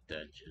up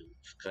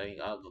dungeons. So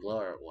all the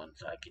lower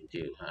ones I can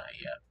do.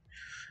 Yeah.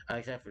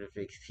 Except for the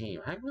fixed team.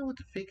 I don't know what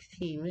the fixed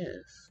team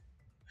is.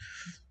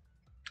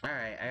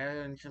 Alright, I got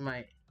into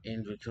my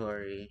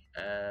inventory.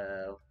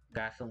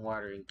 Got some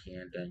watering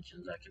can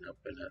dungeons I can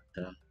open up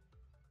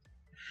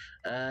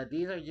though.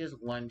 These are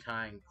just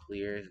one-time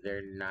clears.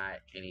 They're not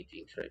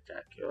anything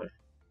spectacular.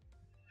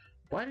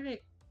 Why did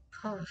it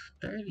cost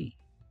 30?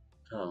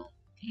 Oh,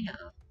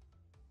 damn.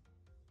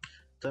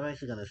 So I'm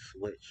actually gonna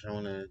switch. I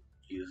wanna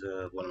use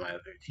one of my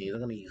other teams. I'm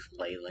gonna use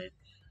Leyland.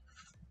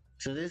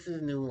 So this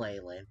is new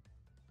Leyland.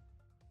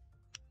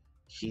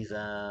 She's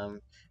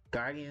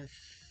Guardian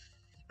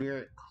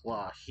Spirit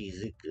Claw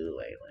Shizuku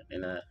Leyland.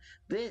 And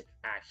this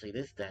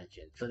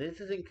dungeon. So this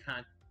is in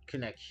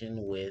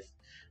connection with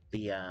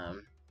the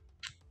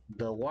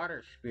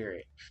water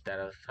spirits that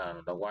I was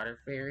telling, the water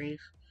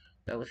fairies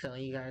that I was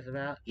telling you guys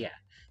about. Yeah.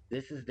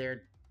 This is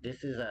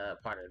a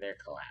part of their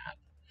collab.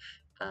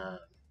 Um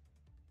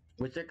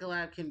which their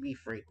collab can be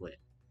frequent.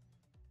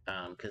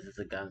 Because it's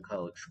a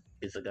Gunko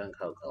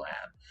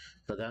collab.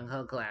 So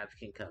Gunko collabs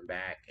can come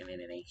back, and then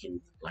they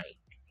can like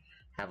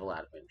have a lot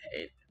of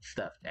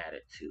stuff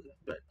added to them.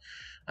 But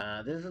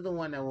this is the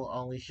one that will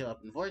only show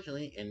up,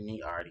 unfortunately, in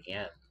the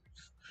RDMs.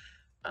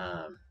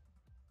 Um,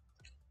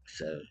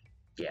 so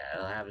yeah,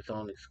 it'll have its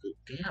own exclusive.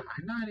 Damn,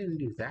 I know I didn't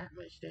do that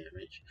much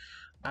damage.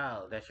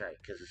 Oh, that's right,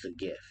 because it's a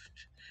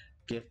gift.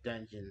 Gift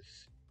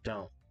dungeons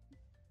don't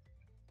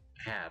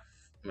have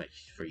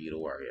much for you to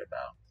worry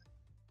about.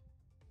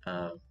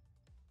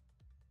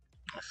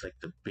 It's like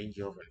the bend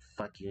you over and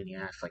fuck you in the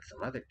ass like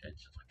some other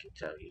dungeons, I can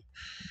tell you.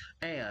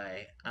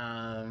 Anyway,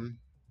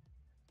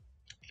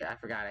 Yeah, I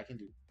forgot I can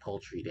do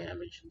poultry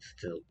damage and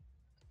still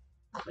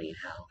clean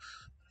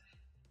house.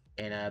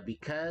 And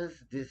because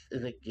this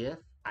is a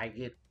gift, I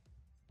get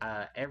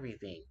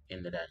everything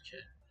in the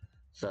dungeon.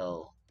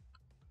 So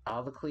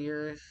all the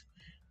clears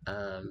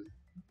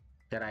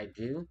that I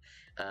do,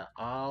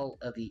 all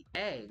of the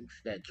eggs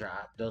that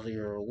drop, those are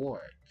your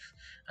rewards.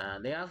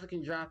 They also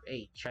can drop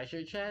a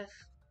treasure chest,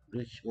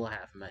 which will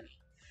have money.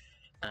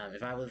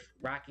 If I was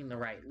rocking the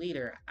right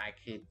leader, I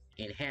could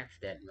enhance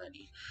that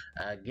money.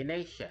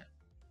 Ganesha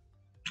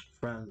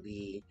from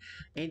the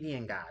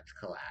Indian Gods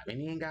collab.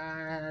 Indian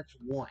Gods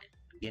 1,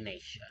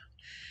 Ganesha.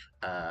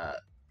 Uh,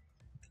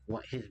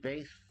 his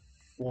base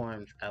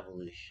form's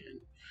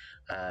evolution.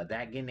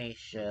 That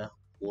Ganesha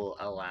will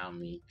allow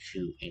me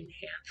to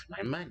enhance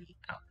my money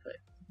output,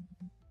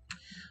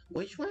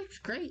 which works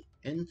great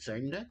in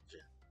certain dungeons.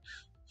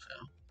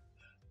 So,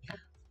 yeah.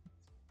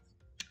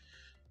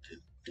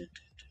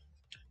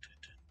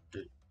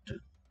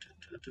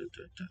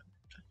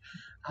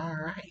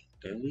 Alright,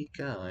 there we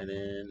go. And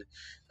then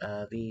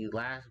the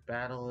last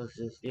battle is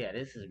just, yeah,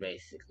 this is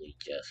basically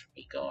just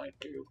me going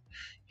through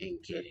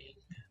and getting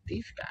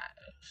these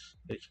guys,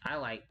 which I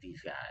like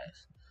these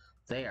guys.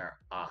 They are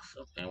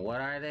awesome. And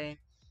what are they?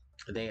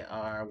 They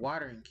are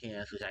watering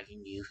cans, which I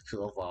can use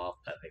to evolve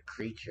other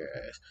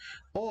creatures,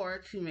 or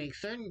to make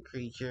certain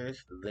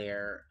creatures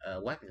their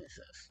weapon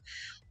assist,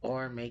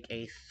 or make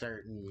a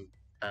certain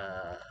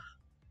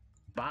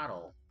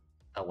bottle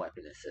a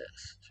weapon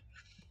assist.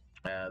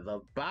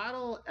 The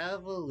bottle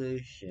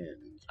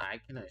evolutions, I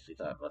can actually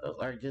talk about those,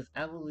 are just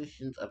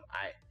evolutions of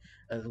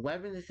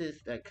weapon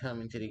assists that come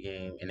into the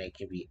game, and they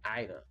can be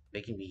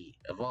they can be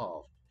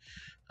evolved.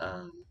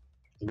 Um,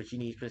 but you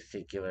need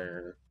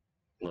particular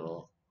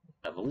little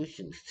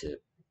evolutions to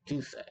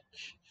do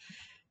such.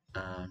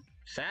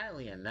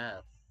 Sadly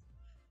enough,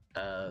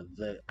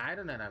 the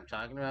item that I'm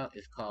talking about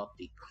is called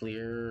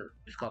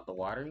it's called the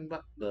watering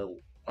the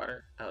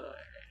water, hold on.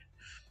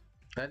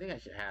 I think I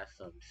should have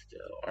some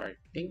still, or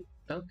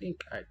don't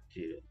think I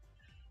do.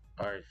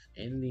 Or it's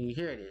in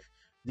here it is.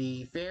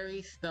 The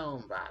fairy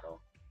stone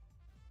bottle.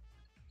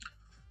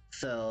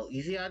 So,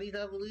 you see all these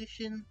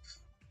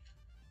evolutions?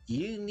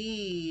 You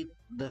need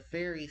the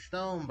fairy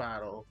stone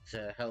bottle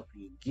to help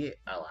you get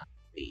a lot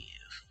of these.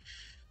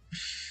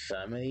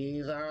 Some of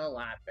these are a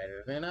lot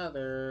better than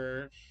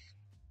others.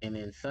 And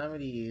then some of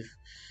these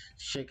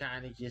should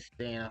kind of just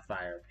stay in a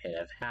fire pit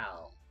of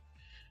hell,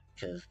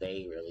 because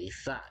they really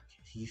suck.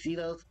 You see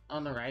those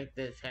on the right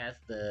that has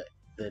the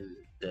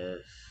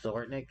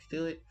sword next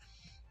to it?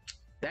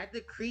 That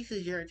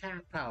decreases your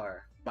attack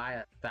power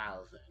by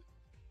 1,000.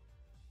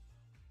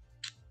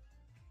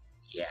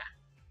 Yeah.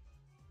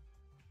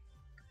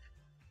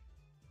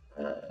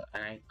 And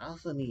I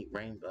also need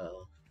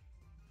rainbows.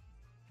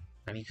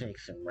 I need to make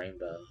some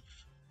rainbows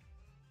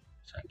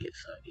so I can get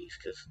some of these,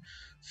 because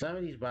some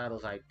of these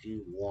bottles I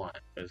do want,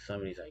 but some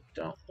of these I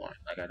don't want.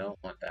 Like, I don't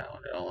want that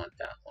one, I don't want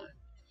that one.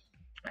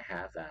 I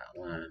have that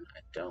one, I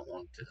don't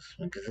want this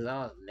one, because it's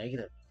all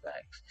negative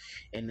effects.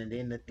 And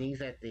then the things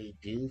that they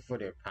do for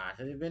their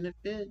positive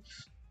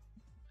benefits,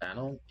 I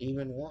don't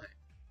even want.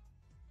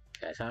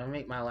 Okay, so I'm gonna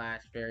make my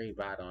last fairy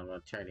bottle. I'm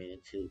gonna turn it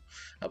into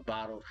a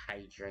bottled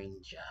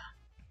hydrangea,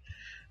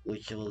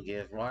 which will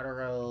give water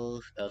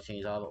rose. It'll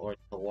change all the ores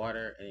to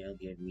water, and it'll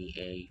give me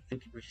a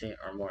 50%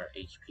 or more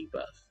HP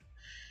buff.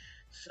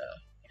 So,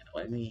 yeah,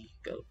 let me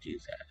go do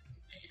that.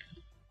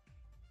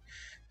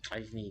 And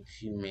I just need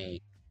to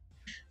make.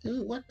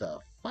 Dude, what the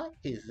fuck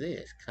is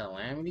this?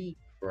 Calamity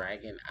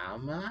Dragon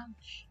Almach?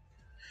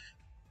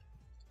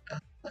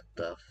 What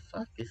the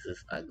fuck is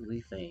this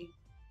ugly thing?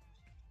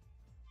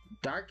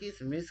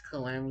 Darkest Miss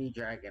Calamity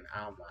Dragon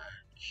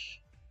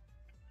Almach.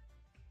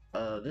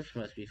 This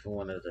must be for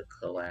one of the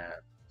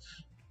collabs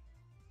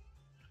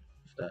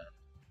stuff.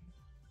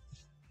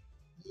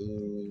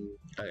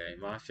 Okay,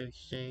 Monster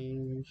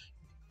Exchange.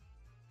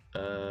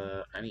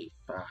 I need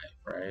 5,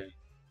 right?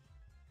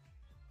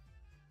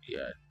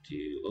 Yeah,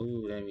 dude.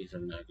 Ooh, that means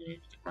I'm not gonna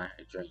get my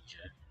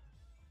hydrangea.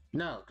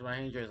 No, because my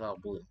hydrangea is all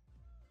blue.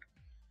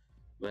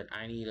 But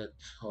I need a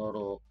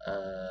total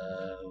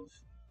of.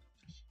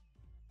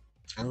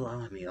 Oh,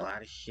 I need a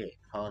lot of shit.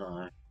 Hold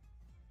on.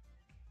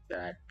 That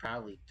I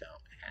probably don't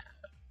have.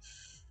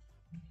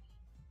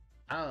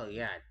 Oh,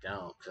 yeah, I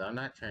don't. Because I'm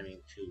not turning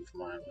 2 of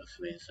my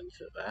listeners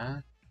into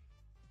that.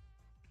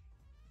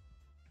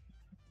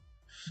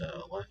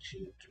 So, 1, 2,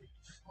 3,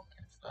 4,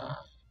 5.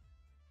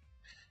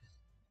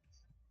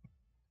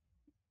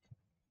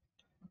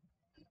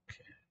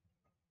 Okay.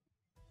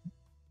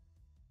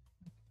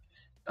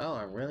 Oh,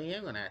 I really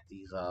am gonna have to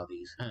use all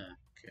these, huh?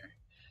 Okay.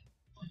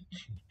 1, 2,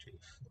 3,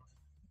 4,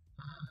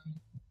 5.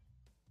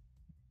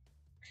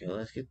 Okay,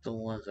 let's get the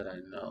ones that I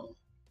know.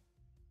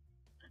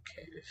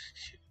 Okay, there's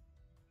 2.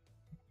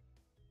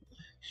 1,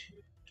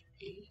 2,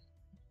 3.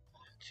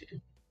 1,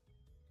 2.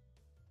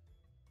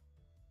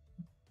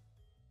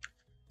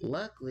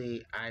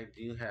 Luckily, I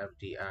do have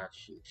the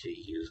option to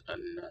use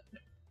another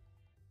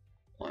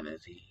one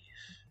of these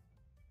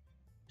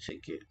to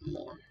get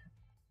more.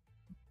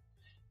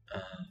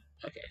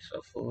 Okay,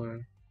 so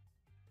 4.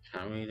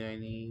 How many do I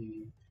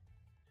need?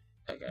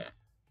 Okay.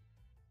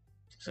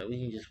 So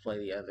we can just play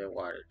the other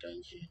water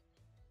dungeon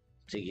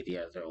to get the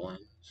other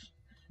ones.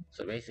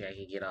 So basically I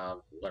can get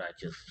all what I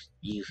just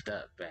used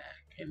up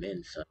back and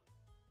then some.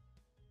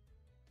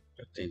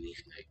 But then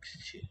these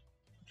next two.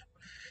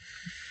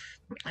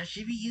 I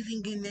should be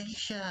using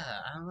Ganesha.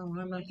 I don't know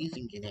why I'm not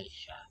using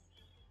Ganesha.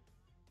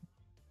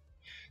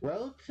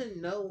 Road to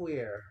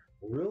Nowhere.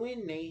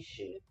 Ruin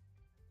Nation.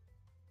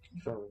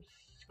 From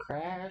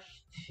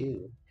Crash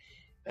 2.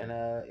 And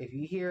if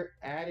you hear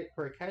added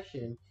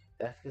percussion,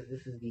 that's because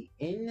this is the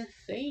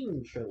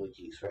Insane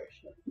Trilogy's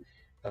version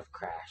of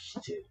Crash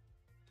 2.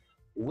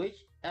 Which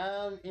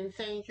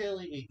Insane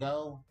Trilogy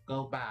go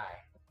buy.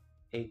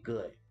 It's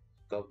good.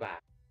 Go buy.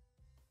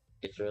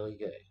 It's really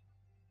good.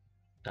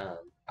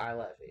 I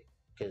love it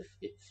because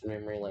it's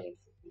memory lane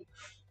for me.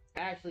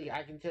 Actually,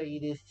 I can tell you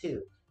this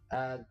too.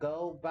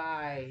 Go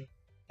buy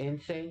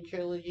Insane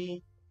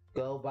Trilogy.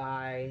 Go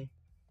buy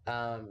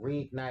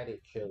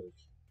Reignited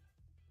Trilogy.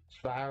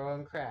 Spiral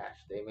and Crash.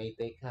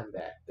 They come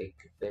back.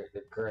 They're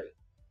great.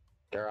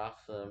 They're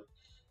awesome,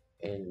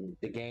 and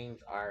the games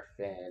are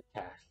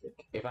fantastic.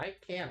 If I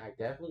can, I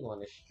definitely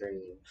want to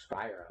stream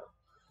Spyro.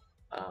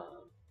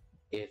 Um,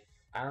 if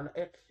I don't know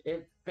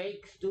if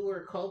fake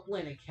Stuart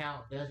Copeland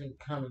account doesn't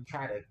come and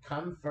try to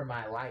come for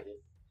my life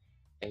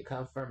and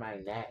come for my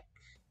neck.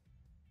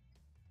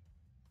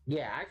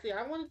 Yeah, actually,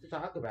 I wanted to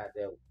talk about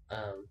that.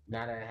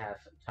 Now that I have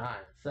some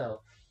time.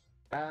 So,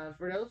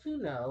 for those who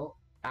know,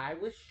 I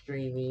was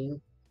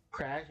streaming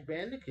Crash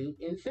Bandicoot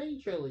Insane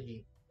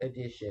Trilogy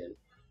Edition,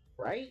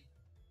 right?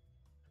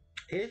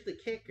 Here's the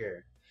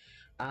kicker.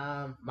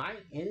 My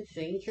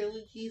Insane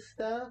Trilogy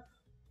stuff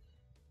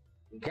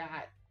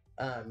got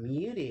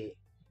muted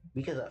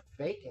because a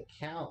fake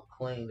account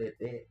claimed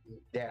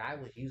that I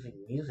was using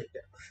music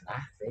that was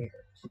not theirs.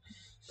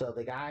 So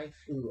the guys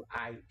who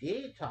I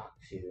did talk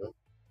to,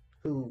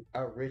 who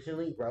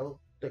originally wrote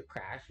the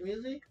Crash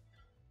music,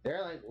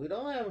 they're like, we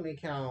don't have an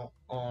account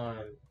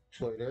on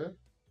Twitter.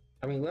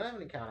 I mean, we don't have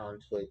an account on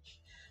Twitch,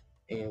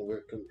 and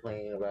we're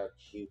complaining about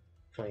you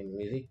playing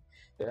music.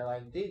 They're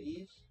like,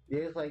 dude,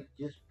 there's like,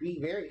 just be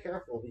very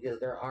careful because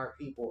there are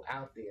people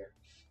out there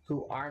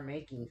who are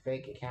making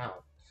fake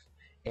accounts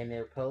and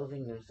they're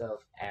posing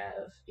themselves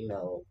as,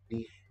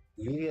 these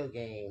video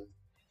game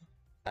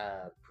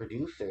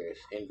producers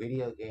and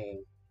video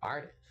game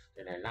artists,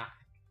 and they're not.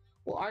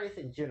 Well, artists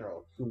in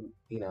general who,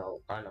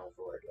 are known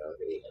for working on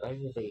video. I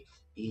shouldn't say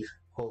these,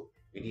 quote,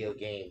 video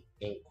game,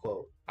 end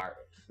quote,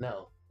 artists.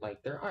 No,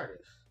 like, they're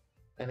artists.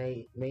 And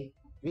they make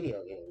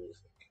video game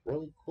music.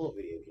 Really cool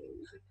video game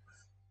music.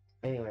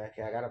 Anyway,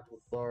 okay, I got a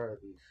plethora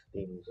of these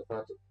things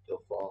about to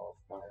fall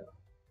off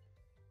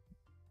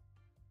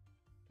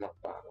my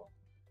bottle.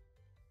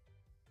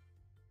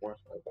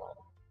 Where's my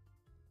bottle?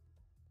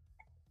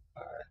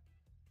 Alright.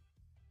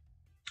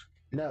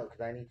 No,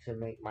 because I need to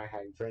make my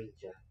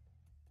hydrangea.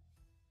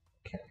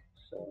 Okay,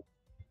 so,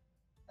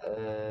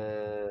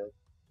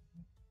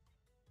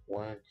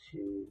 1,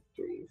 2,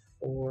 3,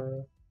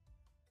 4,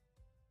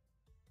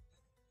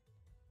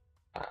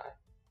 5.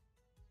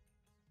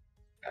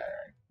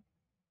 Alright.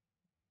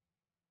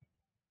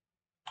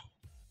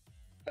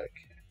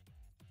 Okay.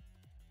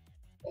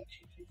 1,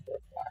 2, 3, 4, 5.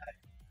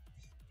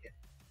 Yeah.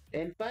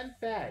 And fun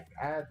fact,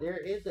 there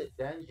is a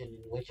dungeon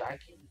in which I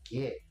can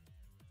get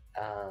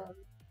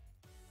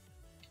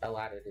a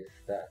lot of this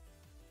stuff.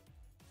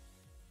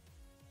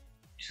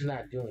 Just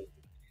not doing it.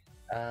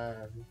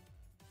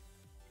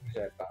 Where's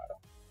that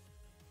bottle?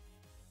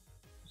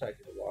 So I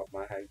can walk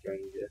my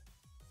hydrangea.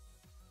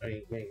 I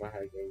mean, make my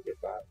hydrangea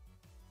bottle.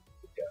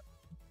 Yeah.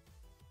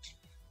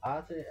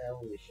 Alternate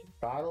evolution.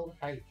 Bottled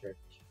hydrangea.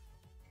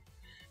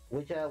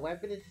 Which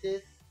weapon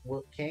assist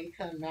can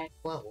come max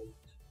levels.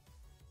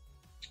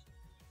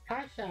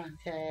 Hi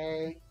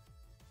Shantae.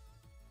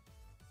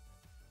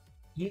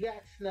 You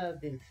got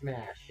snubbed in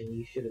Smash and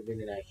you should have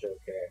been an actual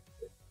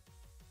character.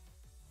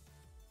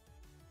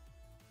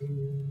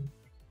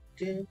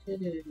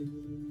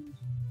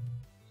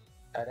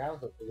 That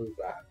was a blue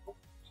bottle.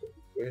 So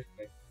where's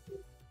my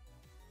blue?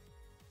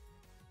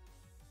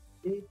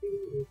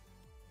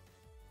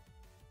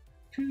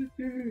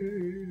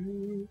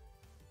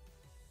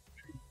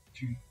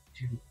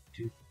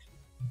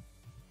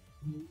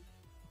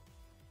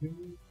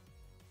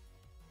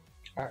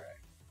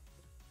 Alright.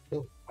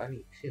 Oh, I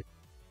need 2.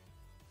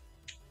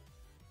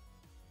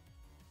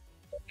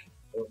 Okay.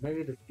 Well,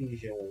 maybe the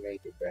fusion will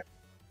make it better.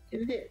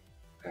 It did.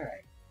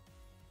 Alright.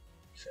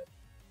 So,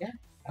 yeah.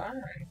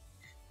 Alright.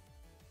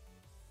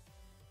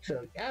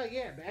 So, oh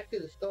yeah, back to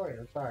the story.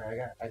 I'm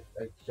sorry, I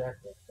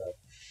distracted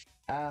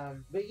myself.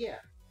 But yeah.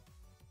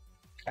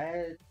 I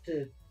had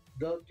to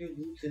go through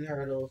loops and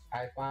hurdles.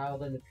 I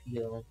filed an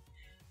appeal,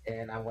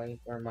 and I'm waiting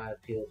for my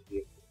appeal to be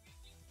approved.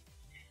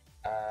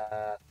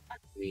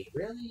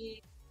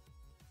 Really?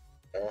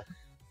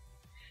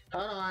 Hold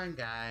on,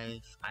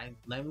 guys.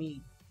 Let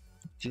me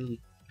do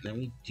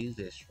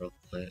this real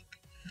quick.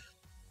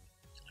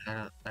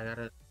 I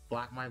gotta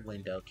block my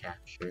window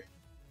capture.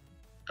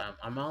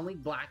 I'm only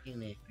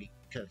blocking it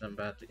because I'm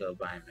about to go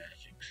buy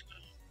magic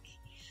stones.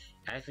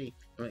 Actually,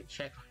 I'm gonna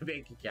check my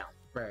bank account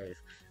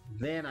first.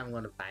 Then I'm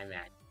gonna buy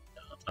magic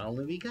stones.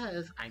 Only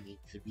because I need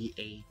to be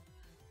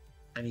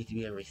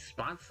a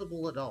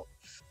responsible adult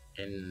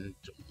in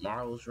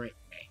tomorrow's rent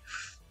day.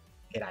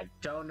 And I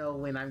don't know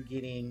when I'm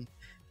getting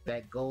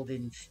that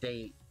Golden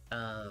State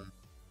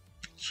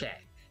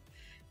check.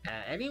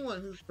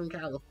 Anyone who's from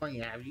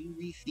California, have you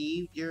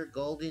received your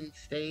Golden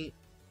State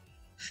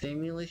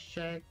stimulus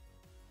check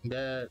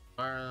that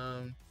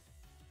our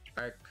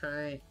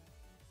current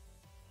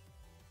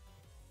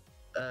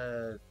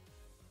uh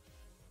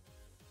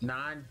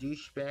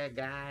non-douchebag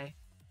guy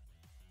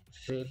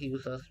said he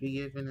was supposed to be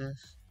giving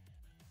us?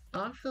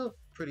 Oh, I'm still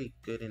pretty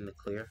good in the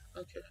clear.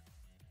 Okay.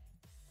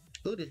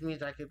 Ooh, this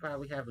means I could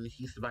probably have an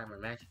excuse to buy my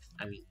magic.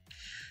 I mean,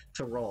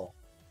 to roll.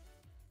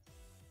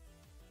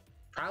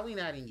 Probably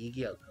not in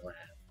Yu-Gi-Oh! Collab,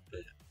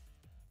 but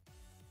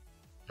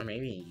or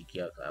maybe in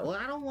Yu-Gi-Oh! Collab. Well,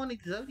 I don't want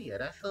Exodia.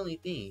 That's the only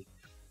thing.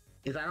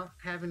 Is I don't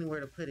have anywhere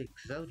to put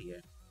Exodia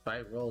if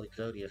I roll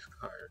Exodia's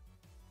card.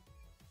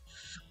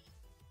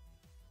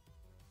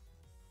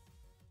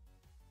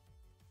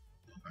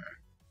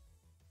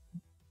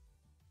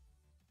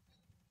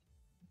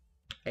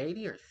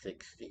 80 or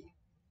 60?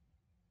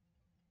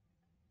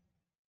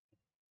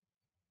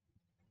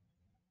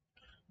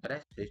 Oh,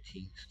 that's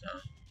 15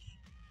 stones.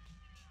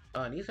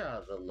 Oh, and these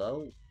are the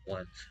low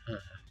ones.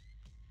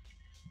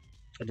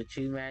 The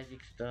 2 magic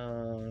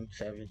stones,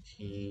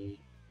 17.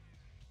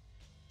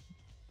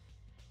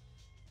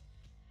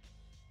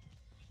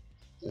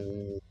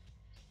 Mm,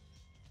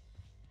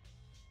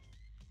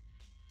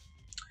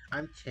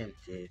 I'm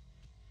tempted.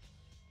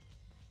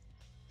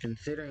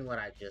 Considering what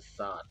I just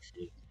saw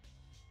too.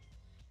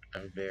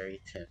 I'm very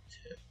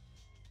tempted.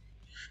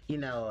 You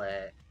know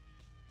what?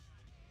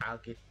 I'll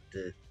get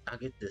the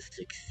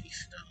 60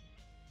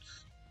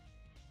 stones.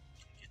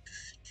 Get the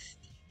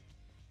 60.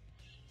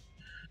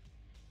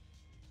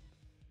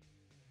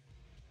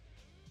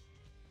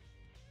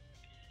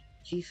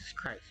 Jesus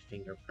Christ,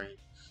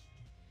 fingerprints.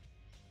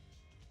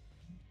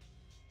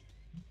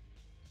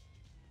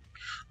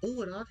 Ooh,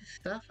 with all this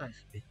stuff I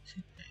spent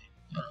today.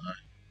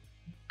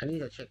 I need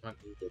to check my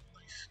Google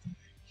Play Store.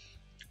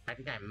 I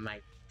think I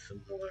might get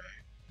some more. No,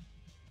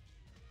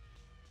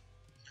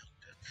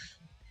 that's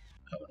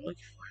what I'm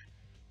looking for.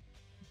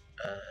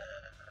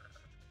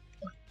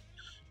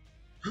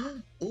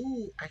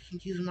 Ooh, I can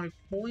use my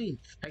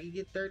points. I can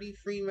get 30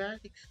 free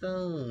magic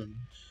stones.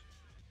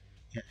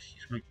 Yes,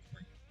 use my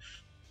points.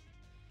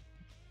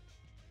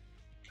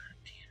 God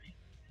damn it.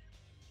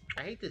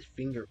 I hate this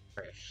finger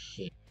press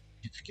shit.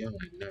 It's getting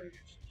my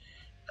nerves.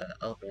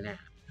 Open app.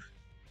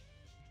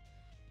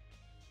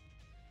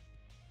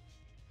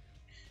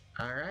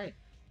 Alright.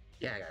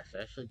 Yeah, I got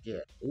special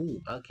gift.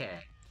 Ooh,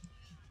 okay.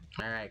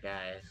 Alright,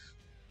 guys.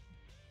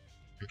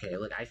 Okay,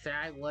 look, I said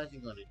I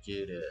wasn't gonna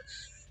do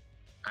this.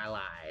 I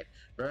lied.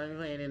 We're only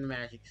playing in the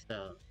Magic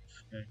Stones.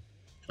 We're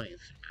playing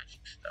some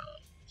Magic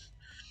Stones.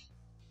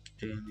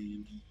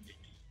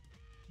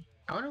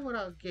 I wonder what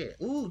I'll get.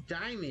 Ooh,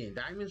 diamond.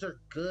 Diamonds are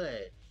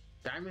good.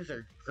 Diamonds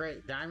are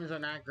great. Diamonds are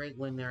not great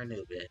when they're a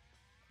new bit.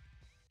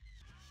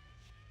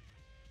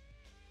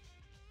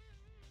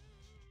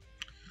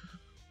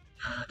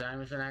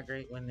 Diamonds are not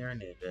great when they're a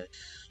new bit.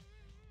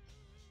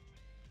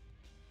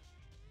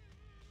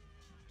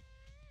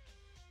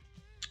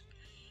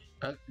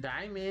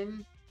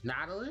 Diamond,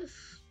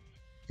 Nautilus,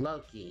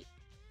 Loki.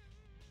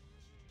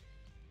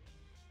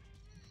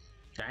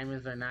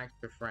 Diamonds are not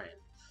your friends.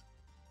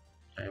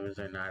 Diamonds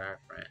are not our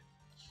friends.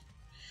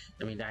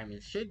 I mean,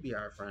 diamonds should be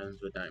our friends,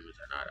 but diamonds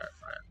are not our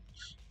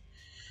friends.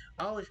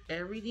 Oh, is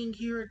everything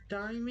here a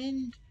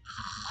diamond?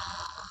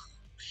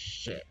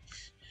 Shit.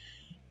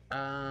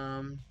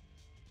 Aranod.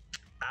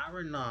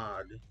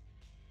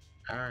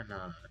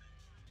 Aranod.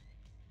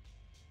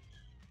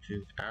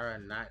 Dude, Ara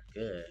not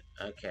good.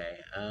 Okay.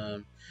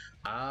 Oh,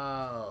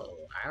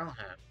 I don't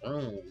have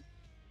room.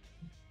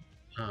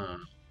 Huh.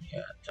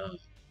 Yeah, dumb.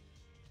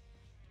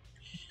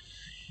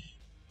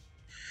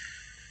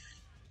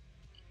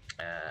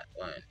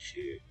 One,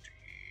 two,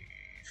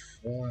 three,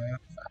 four,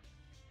 five.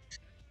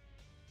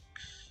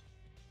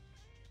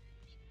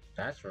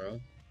 That's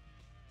room.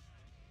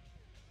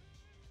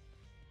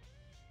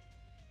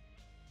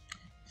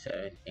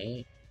 7,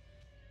 8,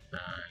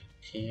 9,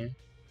 10.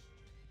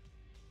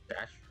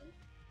 That's room.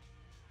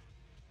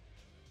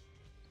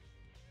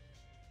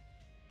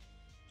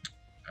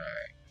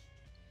 Alright.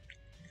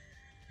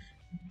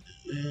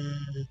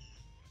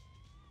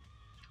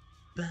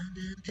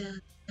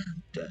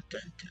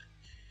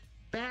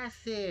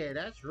 Bassett,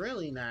 that's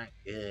really not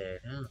good.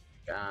 Oh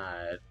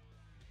god.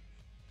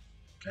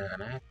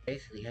 God, I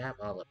basically have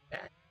all the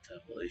Bassett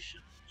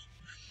evolutions.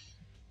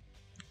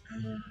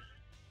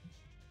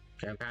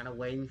 Okay, I'm kind of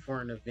waiting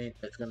for an event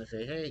that's gonna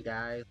say, hey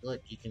guys,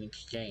 look, you can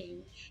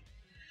exchange.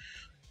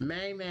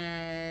 May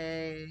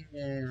May!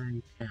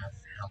 And I found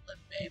the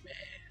May May.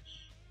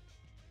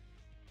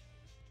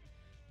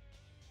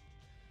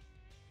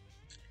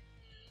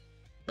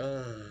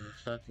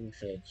 Something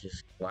said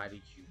just, why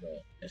did you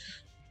roll this?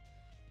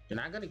 You're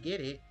not gonna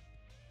get it.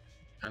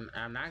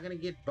 I'm not gonna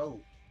get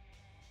both.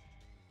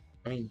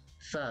 I mean,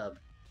 sub.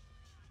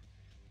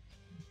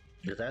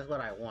 Because that's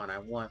what I want. I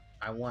want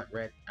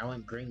red. I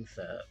want green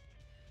sub.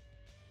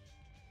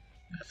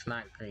 That's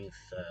not green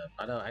sub.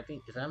 Although I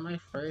think, is that my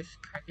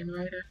first Kraken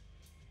Rider?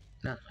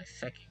 No, it's my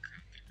second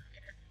Kraken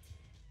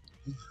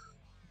Rider.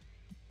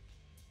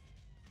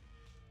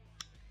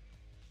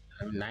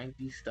 I'm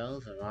 90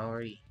 stones. I'm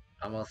already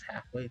almost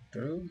halfway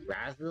through.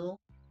 Razil.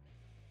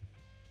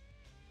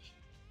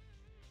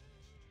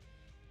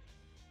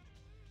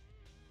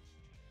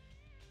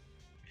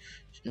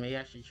 Maybe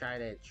I should try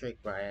that trick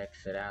where I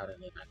exit out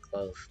and then I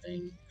close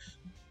things.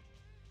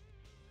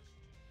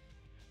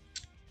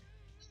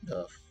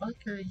 The fuck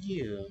are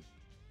you?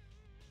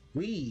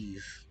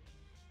 Wheeze.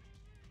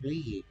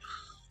 Wheeze.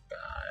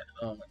 God.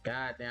 Oh my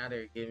god, now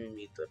they're giving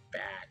me the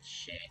bad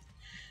shit.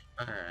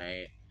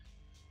 Alright.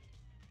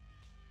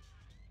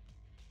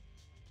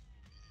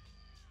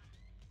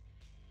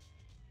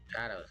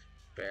 God, I was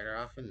better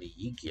off in the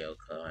yugioh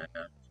Collab.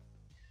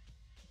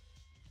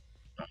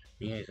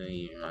 You guys ain't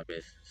even my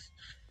business.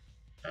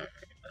 Alright,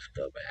 let's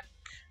go back.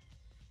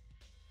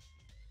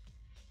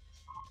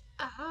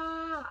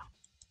 Ah!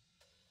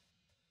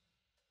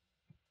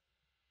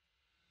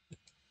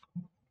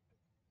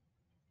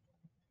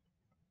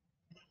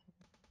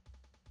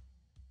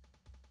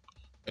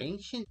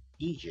 Ancient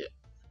Egypt.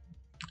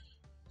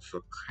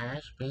 For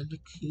Crash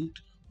Bandicoot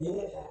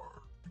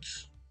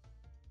Wars.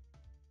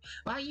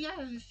 Wow, you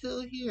guys are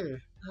still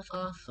here. That's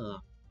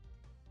awesome.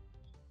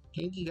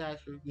 Thank you guys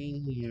for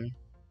being here.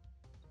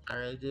 I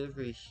really do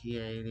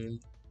appreciate it.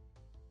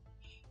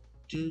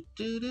 Do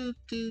do do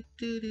do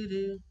do do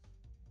do.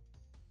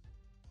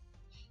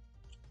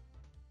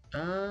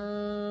 What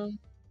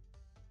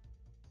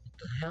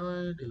the hell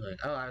am I doing?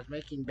 Oh, I was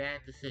making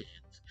bad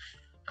decisions.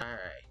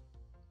 Alright.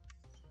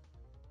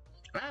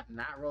 I have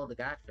not rolled a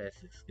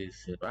Godfest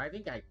exclusive. I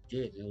think I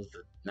did. It was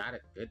not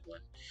a good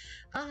one.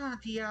 Ah,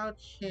 Diao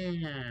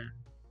Chan.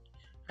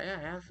 I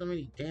have so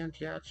many damn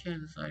Diao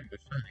Chan. It's not even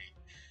funny.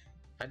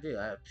 I do.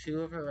 I have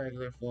 2 of her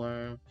regular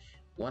form,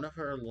 1 of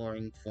her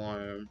alluring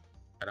form.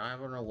 I don't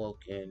have an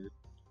awoken.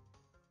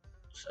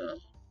 So,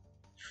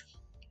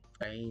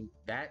 I mean,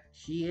 that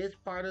she is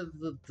part of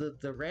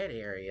the red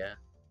area.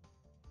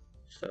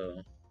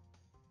 So,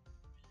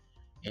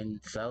 and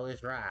so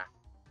is Ra.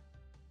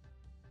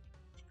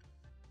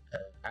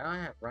 I don't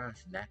have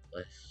Ra's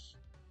necklace.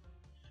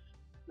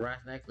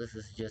 Ra's necklace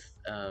is just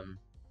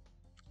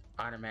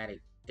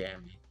automatic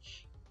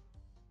damage.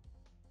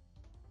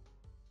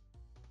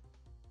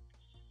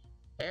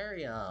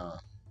 Ariel.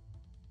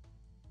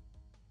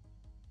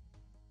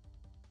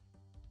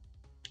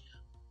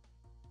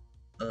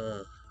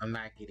 I'm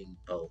not getting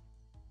both.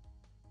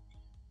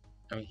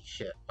 I mean,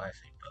 ship. Why I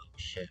say both?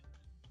 Ship.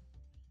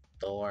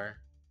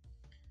 Thor.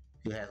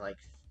 Who has like.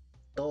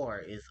 Thor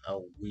is a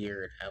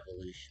weird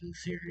evolution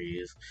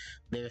series.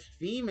 There's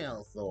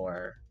female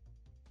Thor.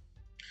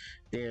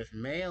 There's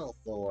male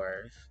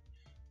Thors.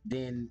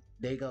 Then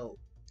they go.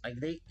 Like,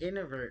 they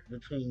invert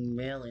between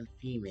male and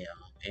female.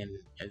 And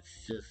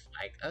it's just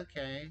like,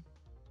 okay.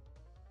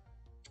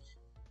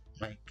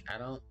 Like, I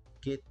don't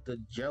get the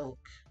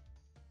joke.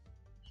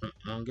 I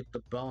don't get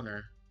the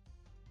boner.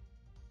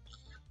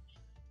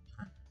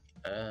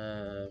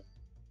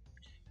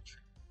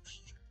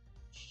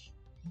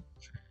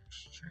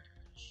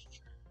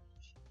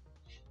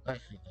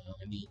 Actually, no,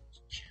 I need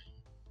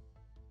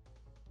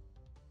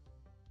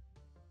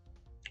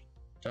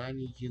do I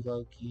need you,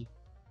 Loki?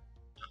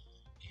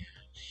 Yeah,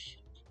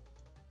 shit.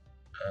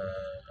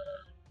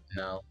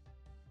 No.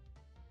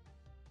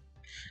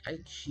 I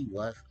think she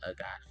was a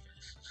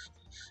Godfest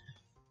exclusive.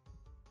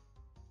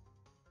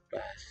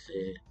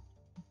 Bassett.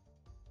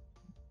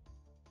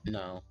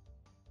 No.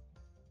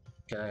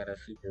 Cause I got a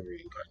super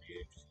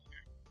reincarnated.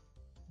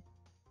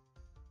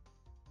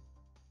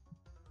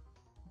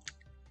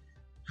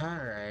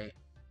 Alright.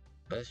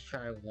 Let's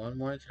try one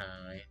more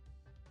time.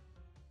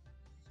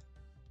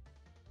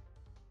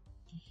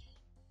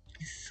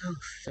 It's so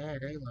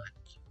sad, they like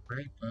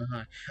right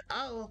behind.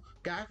 Oh,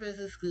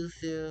 Godfest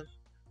exclusive.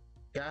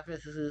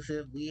 Godfest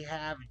exclusive. We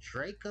have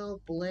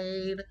Draco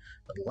Blade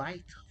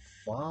Light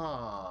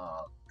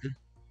Fog.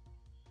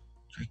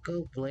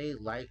 Draco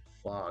Blade Light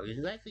Fog. This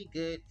is actually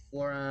good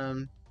for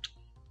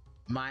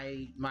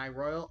my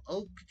Royal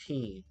Oak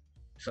team.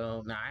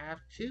 So now I have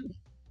 2.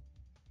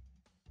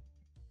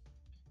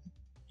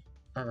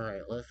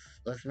 Alright,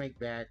 let's make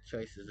bad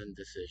choices and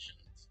decisions.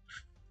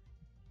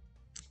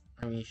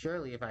 I mean,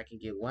 surely if I can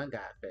get one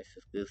Godfest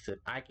exclusive,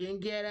 I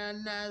can get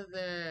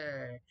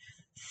another!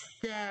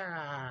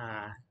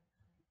 Sarah!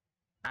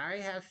 I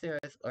already have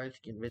Sarah's art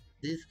skin, but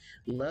this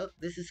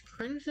is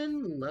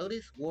Crimson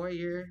Lotus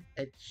Warrior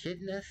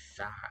Echidna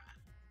Sarah.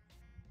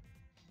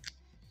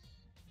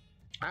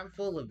 I'm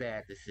full of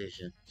bad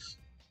decisions.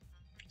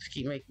 Just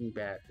keep making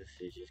bad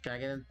decisions. Can I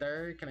get a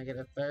third? Can I get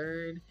a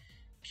third?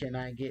 Can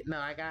I get no?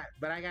 I got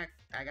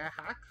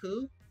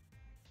Haku.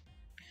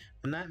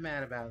 I'm not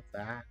mad about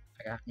that.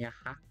 I got me a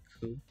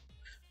Haku.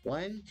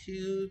 1,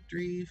 2,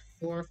 3,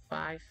 4,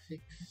 5,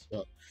 6.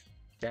 Well,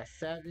 that's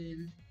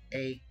 7,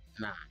 8,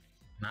 9.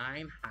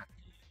 9 Hakus.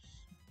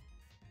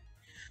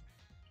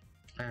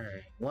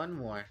 Alright, one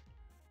more.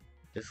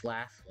 This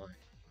last one.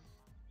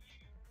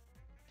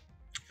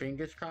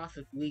 Fingers crossed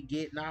if we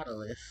get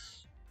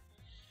Nautilus.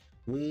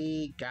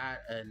 We got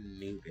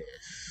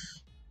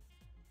Anubis.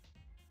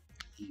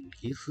 You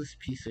useless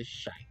piece of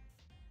shite.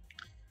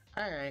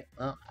 Alright,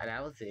 well,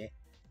 that was it.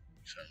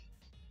 So,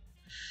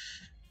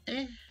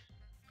 alright,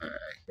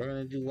 we're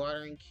gonna do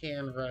Watering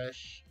Can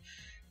Rush.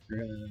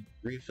 We're gonna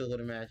refill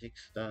with a Magic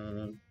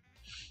Stone.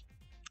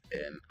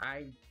 And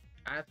I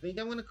think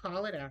I'm gonna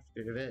call it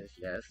after this,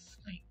 yes.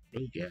 Like,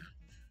 yeah.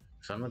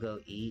 So I'm gonna go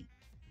eat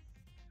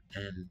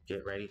and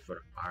get ready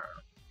for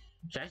tomorrow.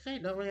 Which I say I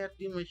don't really have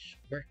to do much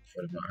work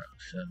for tomorrow,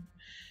 so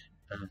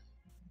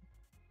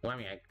well, I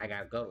mean, I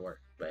gotta go to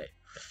work, but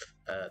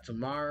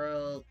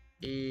tomorrow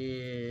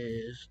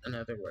is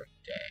another work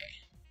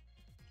day.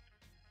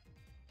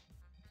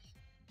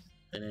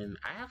 And then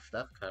I have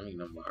stuff coming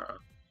tomorrow.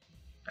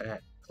 I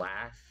got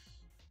glass,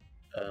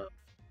 I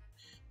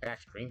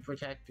got screen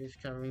protectors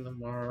coming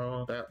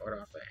tomorrow that I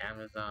ordered off of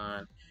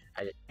Amazon.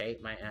 I just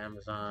paid my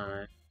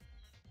Amazon.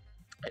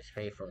 I just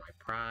paid for my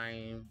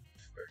Prime,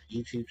 for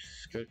YouTube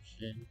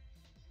subscription.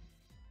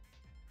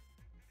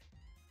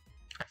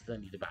 I still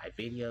need to buy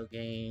video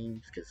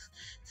games because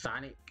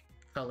Sonic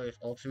Colors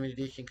Ultimate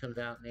Edition comes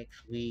out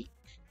next week.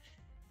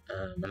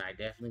 And I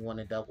definitely want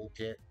to double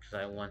dip because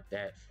I want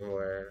that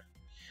for...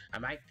 I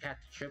might have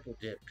to triple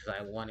dip because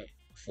I want it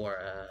for...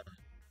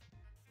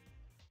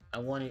 I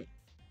want it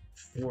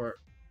for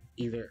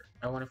either...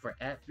 I want it for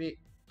Epic.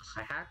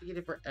 I have to get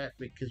it for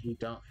Epic because we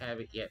don't have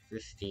it yet for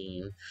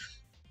Steam.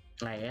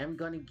 I am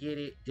going to get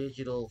it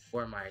digital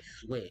for my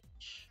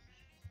Switch.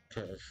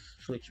 Because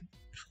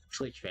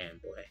Switch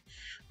fanboy.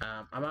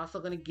 I'm also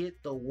gonna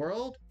get The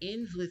World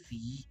Ends With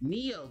You,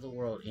 Neo The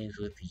World Ends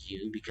With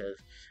You, because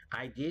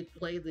I did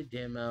play the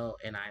demo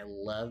and I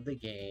love the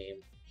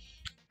game.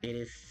 It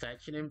is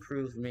such an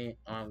improvement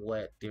on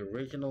what the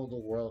original The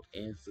World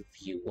Ends With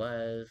You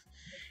was,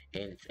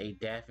 and it's a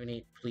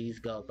definite please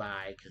go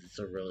buy because it's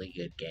a really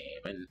good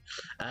game. And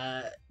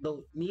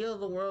the Neo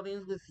The World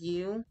Ends With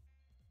You,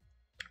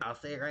 I'll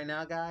say it right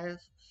now,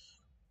 guys.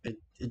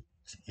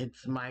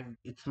 It's my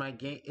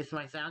game. It's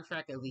my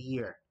soundtrack of the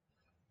year.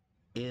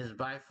 It is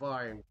by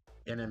far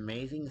an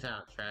amazing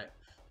soundtrack.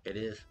 It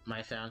is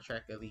my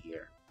soundtrack of the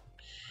year.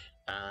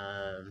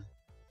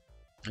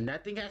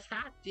 Nothing has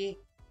topped it.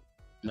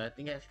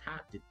 Nothing has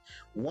topped it.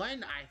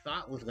 One I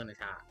thought was gonna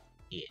top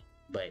it,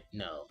 but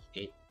no,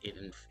 it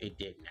didn't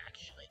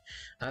actually.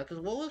 Because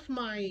what was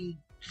my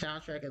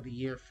soundtrack of the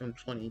year from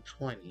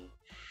 2020?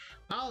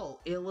 Oh,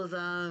 it was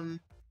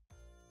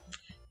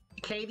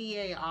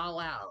KDA All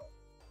Out.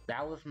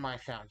 That was my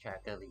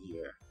soundtrack of the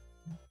year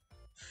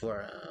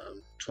for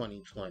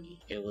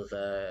 2020. It was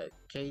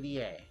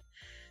KDA.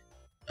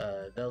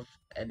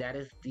 That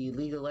is the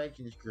League of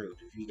Legends group.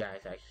 If you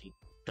guys actually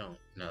don't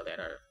know that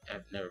or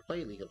have never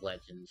played League of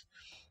Legends,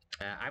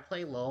 I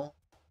play LoL.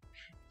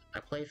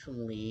 I play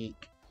some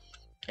League,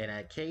 and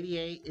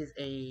KDA is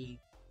a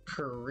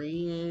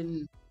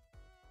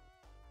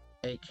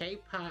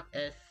K-pop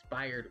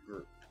inspired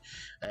group.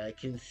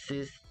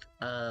 Consists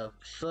of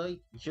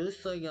Ju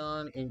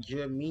Soyeon and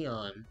Ju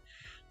Myeon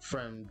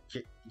from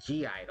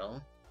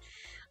G-Idol,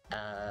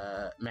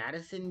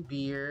 Madison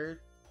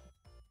Beard,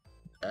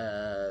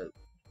 Giara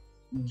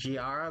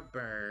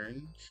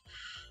Burns,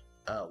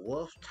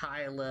 Wolf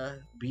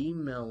Tyler, B.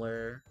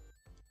 Miller,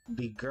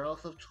 the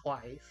Girls of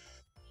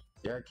Twice,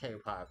 they're a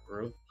K-pop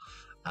group,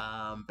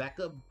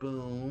 Becca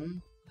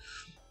Boom,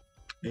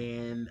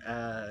 and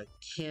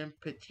Kim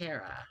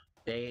Patera.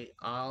 They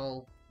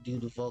all do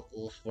the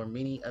vocals for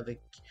many other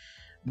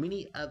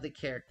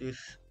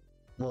characters.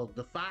 Well,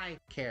 the 5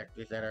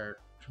 characters that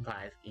are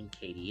comprised in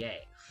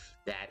KDA.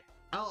 That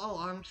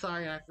I'm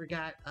sorry, I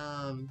forgot.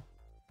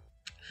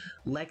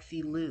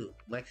 Lexi Liu.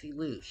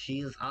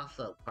 She is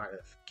also part of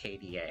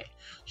KDA.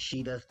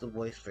 She does the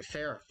voice for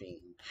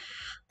Seraphine.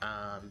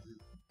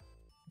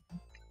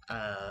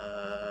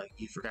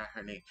 You forgot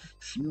her name.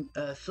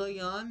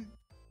 Soyeon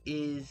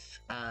is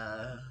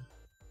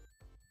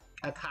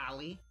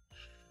Akali.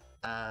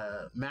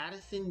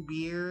 Madison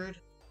Beard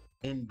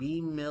and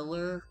B.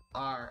 Miller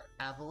are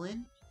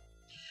Evelyn.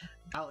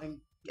 Oh, and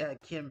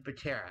Kim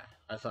Patera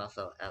is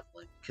also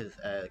Evelyn, because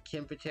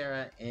Kim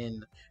Patera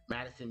and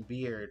Madison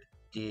Beard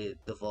did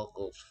the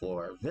vocals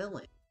for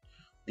Villain,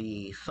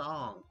 the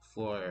song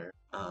for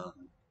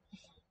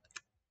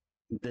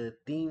the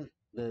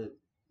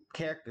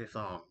character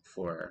song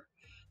for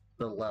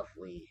the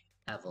lovely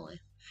Evelyn.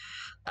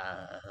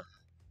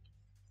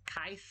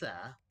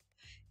 Kaisa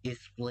is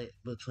split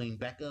between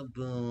Becca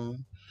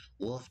Boom,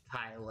 Wolf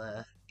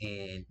Tyler,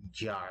 and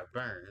Jar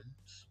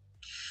Burns.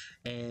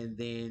 And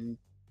then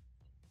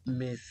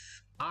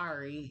Miss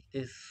Ari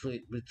is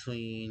split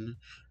between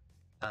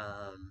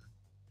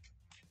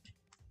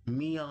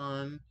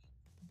Myeon,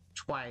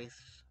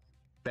 Twice,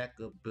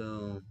 Becca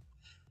Boom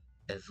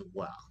as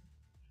well.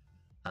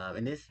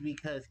 And this is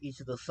because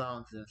each of the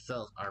songs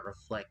themselves are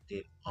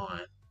reflected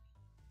on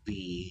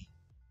the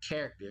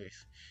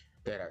characters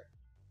that are,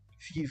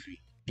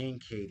 in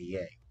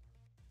KDA.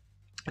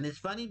 And it's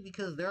funny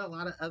because there are a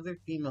lot of other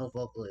female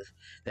vocalists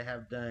that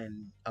have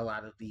done a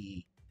lot of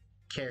the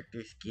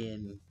character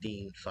skin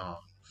theme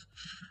songs.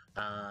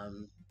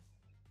 Um,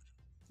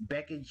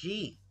 Becca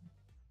G,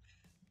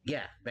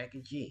 yeah,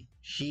 Becky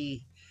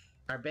G.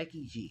 Or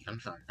Becky G. I'm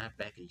sorry, not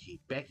Becky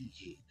G. Becky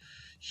G.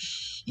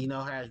 You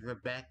know her as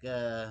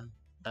Rebecca.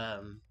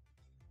 Um,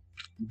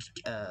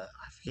 I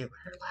forget what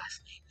her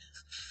last name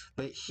is,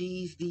 but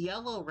she's the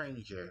Yellow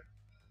Ranger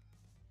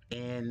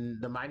in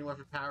the Mighty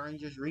Morphin Power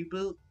Rangers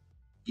reboot,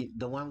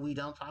 the one we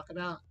don't talk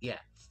about. Yeah,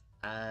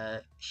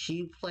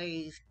 she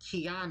plays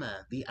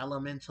Kiana, the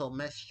Elemental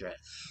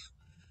Mistress.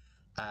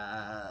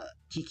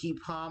 Kiki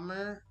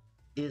Palmer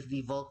is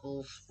the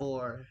vocals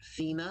for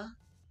Cena.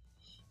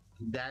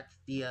 That's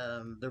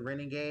the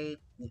renegade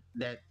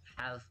that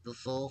has the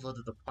souls of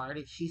the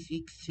departed she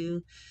speaks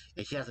to,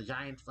 and she has a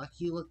giant fuck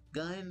you look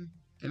gun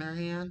in her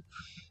hand.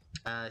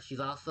 She's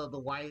also the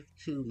wife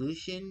to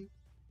Lucian,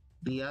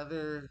 the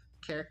other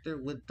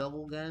character with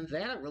double guns.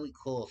 They had a really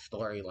cool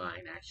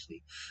storyline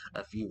actually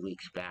a few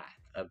weeks back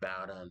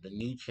about the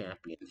new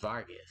champion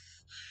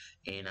Vargas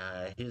and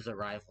his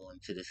arrival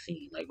into the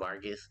scene. Like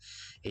Vargas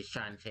is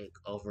trying to take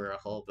over a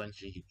whole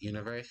bunch of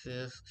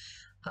universes.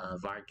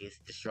 Vargas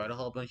destroyed a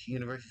whole bunch of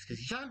universes because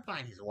he's trying to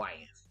find his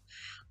wife.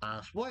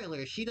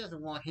 Spoiler: she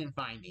doesn't want him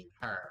finding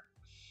her.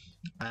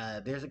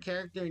 There's a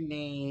character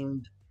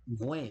named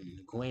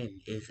Gwen.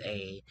 Gwen is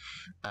a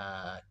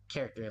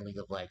character in League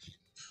of Legends.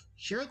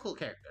 She's a cool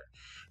character.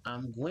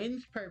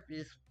 Gwen's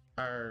purpose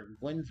or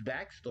Gwen's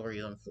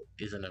backstory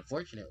is an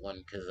unfortunate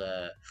one because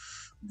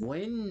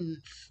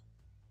Gwen's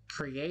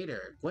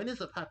creator, Gwen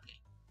is a puppet.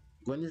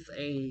 Gwen is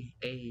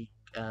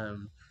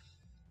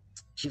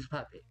she's a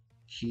puppet.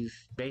 She's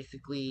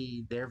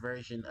basically their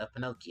version of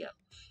Pinocchio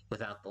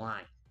without the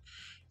line.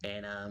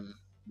 And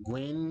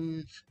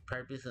Gwen's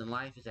purpose in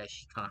life is that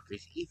she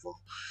conquers evil.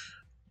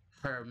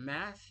 Her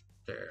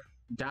master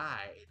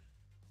died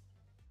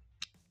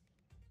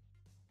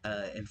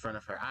in front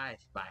of her eyes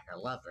by her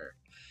lover.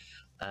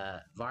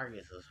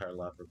 Vargas is her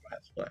lover, by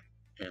the way.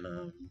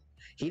 And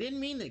he didn't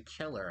mean to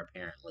kill her,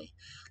 apparently.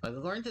 Like,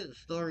 according to the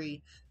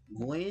story,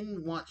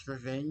 Gwen wants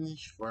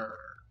revenge for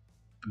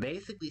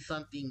basically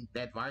something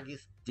that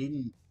Vargas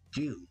didn't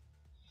do.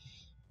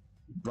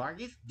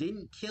 Vargas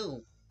didn't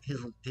kill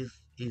his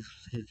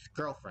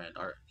girlfriend,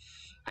 or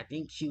I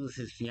think she was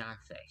his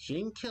fiance. She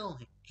didn't kill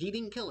him. He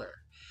didn't kill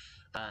her.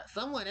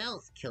 Someone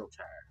else killed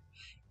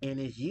her and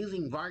is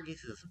using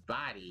Vargas's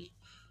body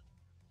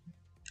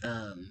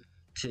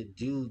to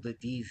do the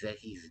deeds that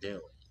he's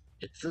doing.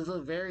 It's just a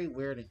very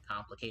weird and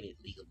complicated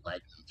League of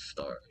Legends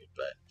story,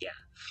 but yeah.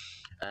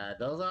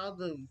 Those are all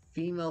the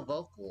female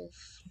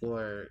vocals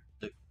for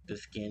the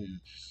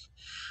skins.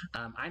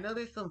 I know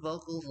there's some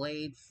vocals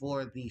laid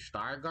for the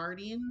Star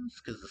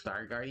Guardians, because the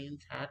Star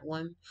Guardians had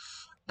one,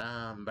 but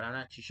I'm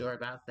not too sure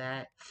about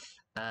that.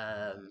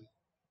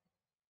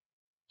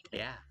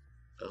 Yeah,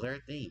 those are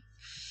a thing.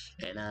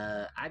 And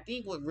I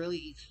think what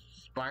really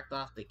sparked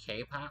off the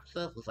K-pop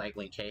stuff was like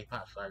when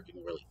K-pop started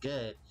getting really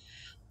good,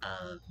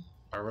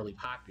 or really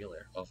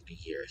popular over the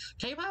years.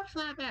 K-pop's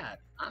not bad,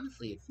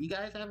 honestly. If you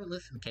guys haven't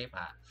listened to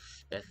K-pop,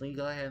 definitely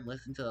go ahead and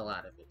listen to a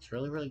lot of it. It's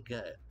really, really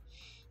good.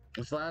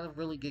 There's a lot of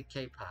really good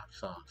K-pop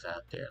songs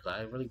out there. A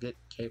lot of really good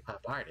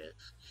K-pop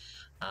artists.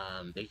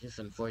 They just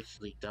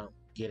unfortunately don't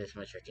get as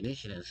much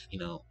recognition as,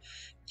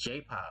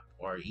 J-pop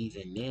or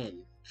even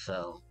Nin.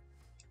 So,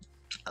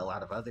 a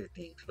lot of other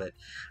things. But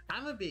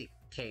I'm a big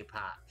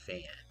K-pop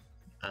fan,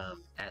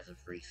 as of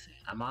recent.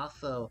 I'm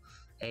also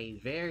a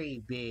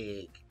very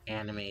big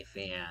anime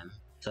fan.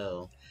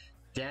 So,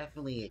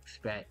 definitely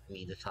expect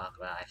me to talk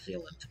about. Actually, I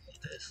want to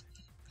move this.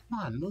 Come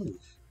on,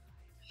 move.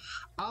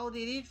 Oh,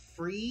 did it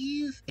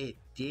freeze? It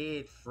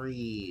did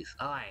freeze.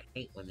 Oh, I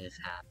hate when this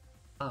happens.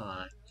 Hold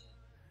on.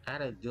 I had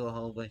to do a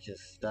whole bunch of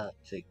stuff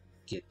to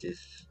get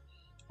this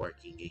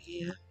working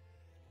again.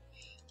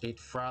 It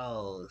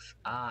froze.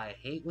 Oh, I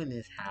hate when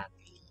this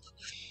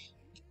happens.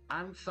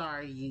 I'm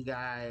sorry, you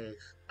guys.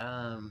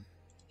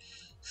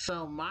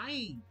 So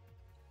my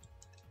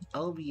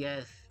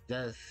OBS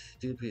does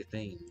stupid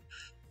things.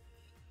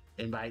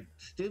 And by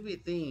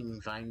stupid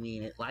things, I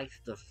mean it likes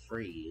to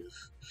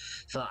freeze.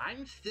 So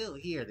I'm still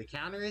here. The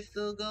counter is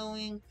still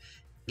going.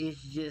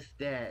 It's just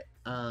that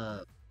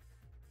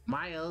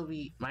my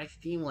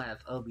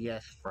Streamlabs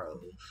OBS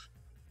froze.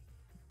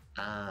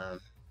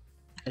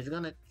 It's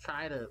gonna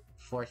try to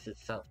force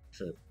itself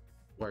to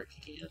work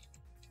again.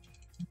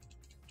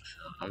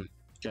 So I'm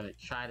gonna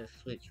try to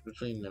switch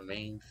between the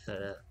main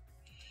setup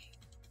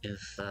and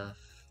stuff.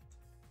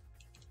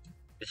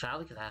 It's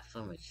probably because I have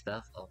so much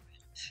stuff open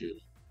too.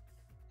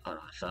 Hold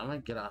on, so I'm gonna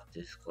get off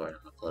Discord. I'm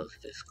gonna close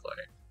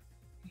Discord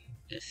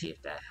and see if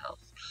that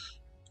helps.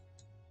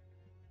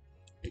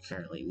 You're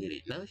currently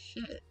muted. No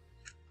shit.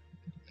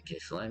 Okay,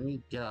 so let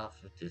me get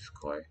off of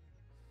Discord.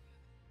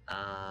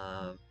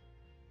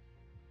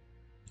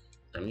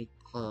 Let me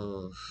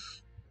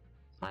close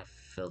my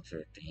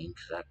filter thing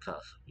because that could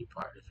also be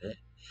part of it.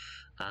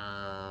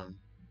 I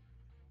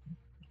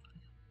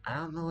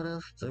don't know what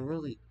else to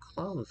really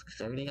close because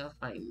everything else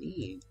I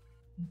need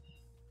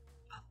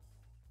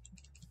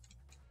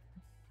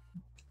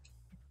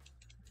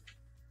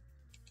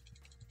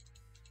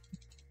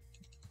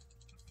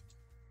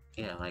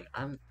yeah, like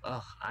I'm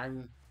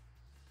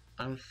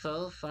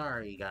so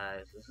sorry,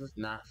 guys. This is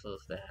not so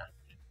sad.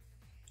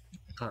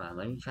 Hold on,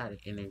 let me try to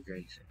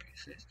integrate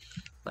services.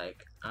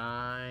 Like,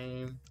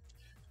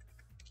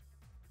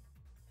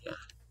 yeah,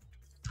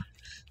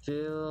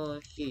 still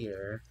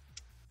here.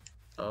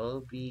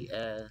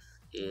 OBS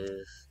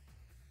is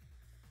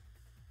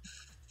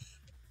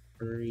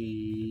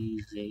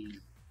freezing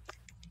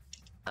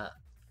up.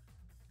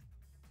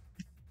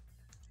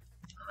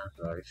 I'm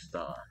sorry,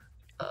 star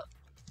up.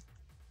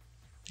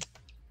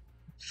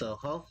 So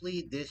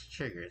hopefully this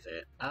triggers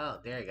it. Oh,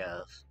 there it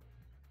goes.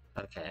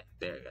 Okay,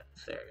 there it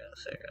goes, there it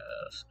goes, there it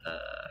goes.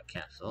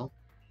 Cancel.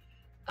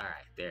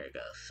 Alright, there it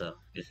goes. So,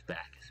 it's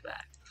back, it's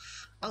back.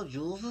 Oh,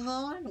 Jules is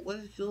on? What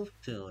is Jules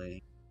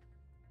doing?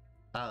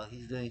 Oh,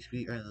 he's doing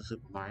speedruns in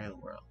Super Mario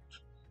World.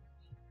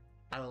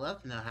 I would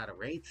love to know how the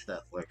raid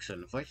stuff works, so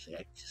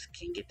unfortunately I just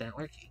can't get that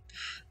working.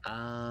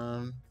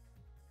 Alright,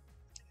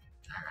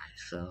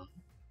 so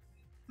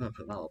I'm gonna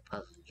put my little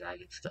puzzle and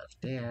dragon stuff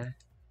there.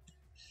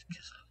 Just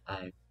because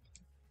alright.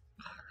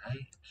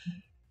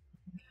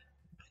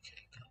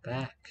 Okay, go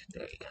back.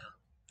 There you go.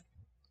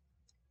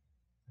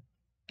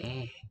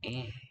 And.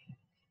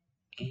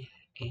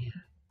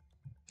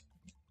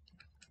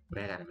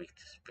 Man, I gotta make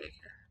this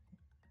bigger.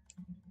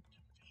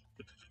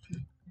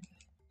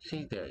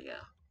 See, there you go.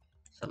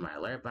 So my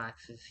alert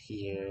box is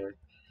here.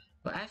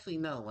 But actually,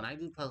 no, when I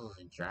do puzzles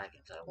and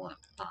dragons, I want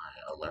my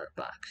alert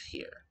box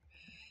here.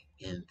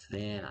 And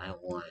then I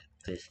want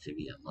this to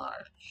be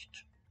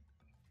enlarged.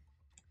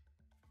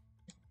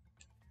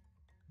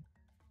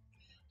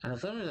 And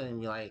someone's gonna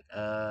be like,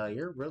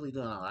 you're really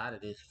doing a lot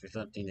of this for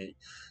something that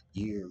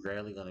you're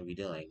rarely gonna be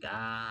doing.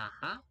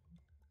 Uh-huh.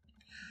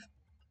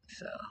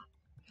 So,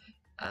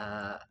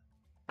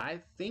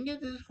 I think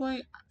at this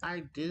point,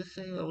 I did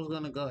say I was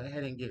gonna go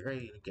ahead and get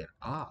ready to get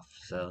off.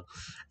 So,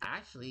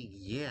 actually,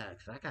 yeah,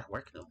 because I got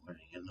work in the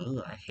morning, and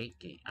ooh, I hate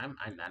getting. I'm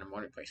not a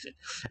morning person,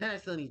 and I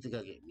still need to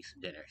go get me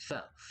some dinner.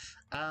 So,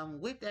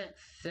 with that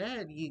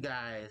said, you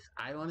guys,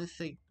 I want to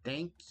say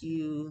thank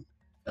you,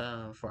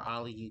 for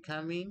all of you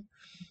coming.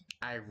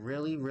 I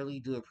really, really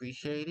do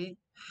appreciate it.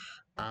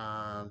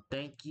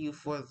 Thank you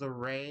for the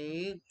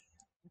raid,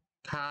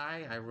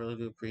 Kai. I really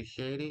do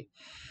appreciate it.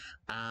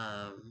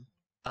 Um,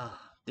 oh,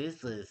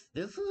 this was a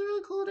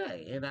really cool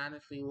day. It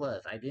honestly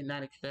was. I did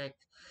not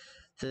expect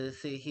to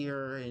sit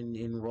here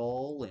and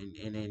roll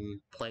and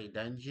then play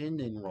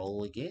dungeon and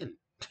roll again.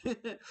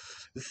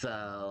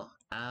 So,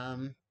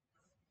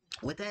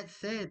 with that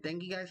said,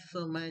 thank you guys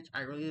so much.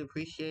 I really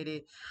appreciate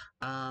it.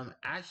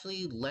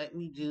 Actually, let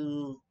me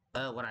do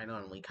what I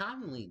normally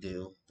commonly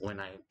do when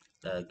I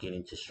get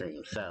into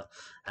stream. So,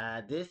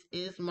 this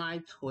is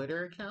my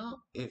Twitter account.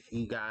 If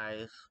you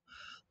guys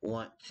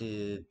want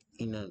to,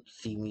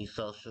 see me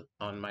social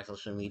on my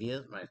social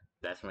medias,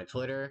 that's my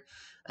Twitter.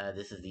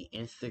 This is the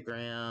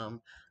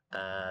Instagram.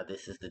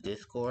 This is the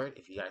Discord.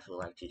 If you guys would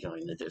like to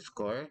join the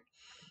Discord.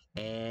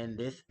 And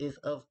this is,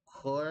 of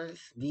course,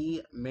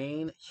 the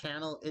main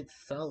channel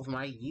itself,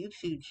 my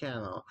YouTube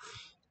channel.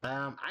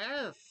 I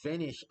gotta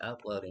finish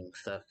uploading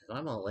stuff because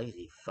I'm a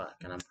lazy fuck,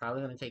 and I'm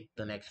probably gonna take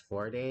the next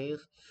 4 days,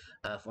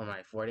 for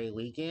my 4-day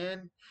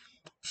weekend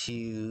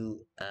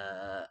to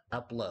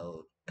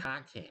upload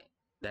content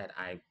that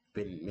I've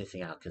been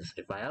missing out. Because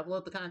if I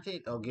upload the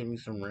content, it'll give me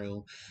some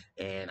room,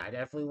 and I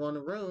definitely want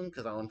a room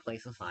because I want to play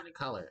some Sonic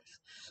Colors.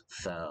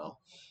 So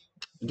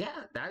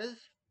yeah, that is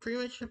pretty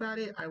much about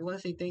it. I want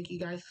to say thank you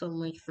guys so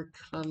much for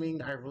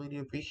coming. I really do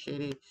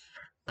appreciate it.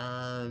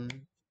 Um,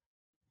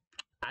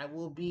 I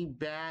will be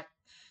back,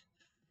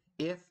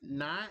 if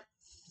not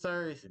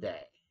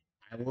Thursday.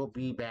 I will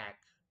be back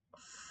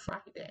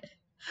Friday.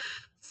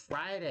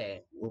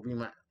 Friday will be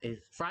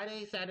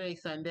Friday, Saturday,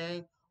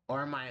 Sunday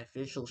are my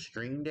official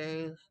stream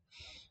days.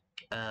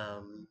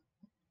 Um,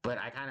 but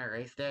I kind of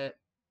erased that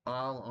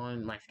all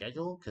on my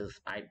schedule because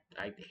I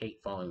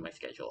hate following my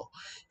schedule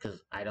because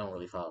I don't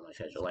really follow my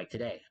schedule. Like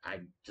today, I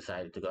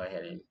decided to go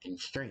ahead and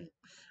stream.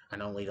 I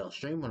normally don't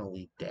stream on a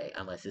weekday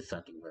unless it's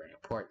something very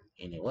important,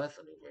 and it was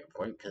something very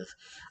important because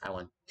I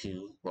want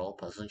to roll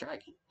Puzzles and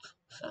Dragons.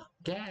 So,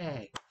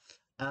 yay!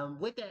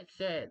 With that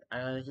said,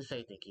 I wanted to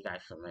say thank you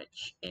guys so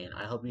much, and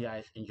I hope you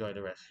guys enjoy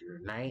the rest of your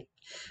night.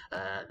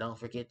 Don't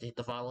forget to hit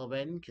the follow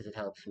button because it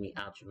helps me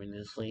out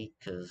tremendously.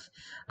 Because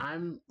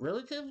I'm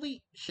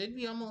should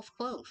be almost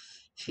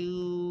close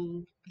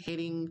to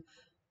hitting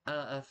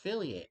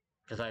affiliate.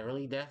 Because I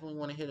really definitely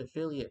want to hit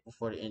affiliate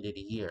before the end of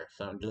the year.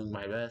 So I'm doing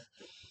my best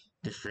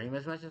to stream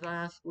as much as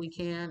I possibly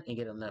can and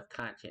get enough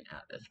content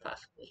out as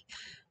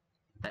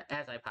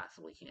I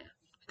possibly can.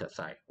 Because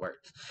sorry,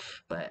 words.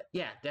 But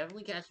yeah,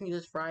 definitely catch me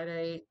this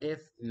Friday, if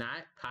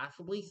not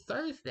possibly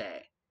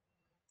Thursday,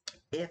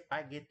 if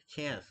I get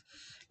the chance.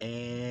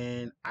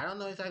 And I don't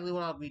know exactly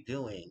what I'll be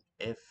doing.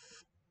 If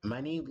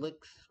money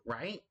looks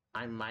right,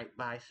 I might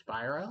buy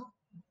Spyro.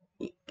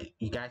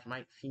 You guys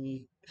might see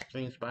me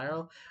stream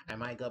Spyro. I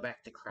might go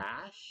back to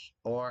Crash,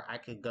 or I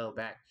could go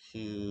back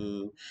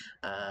to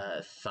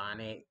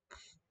Sonic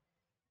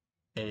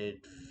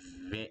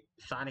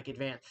Sonic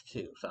Advance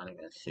 2. Sonic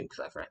Advance 2, because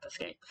I forgot this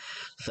game.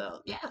 So,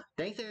 yeah.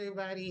 Thanks,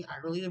 everybody. I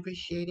really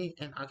appreciate it,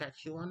 and I'll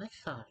catch you on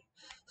next time.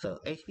 So,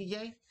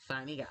 HBJ,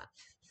 signing out.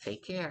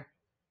 Take care.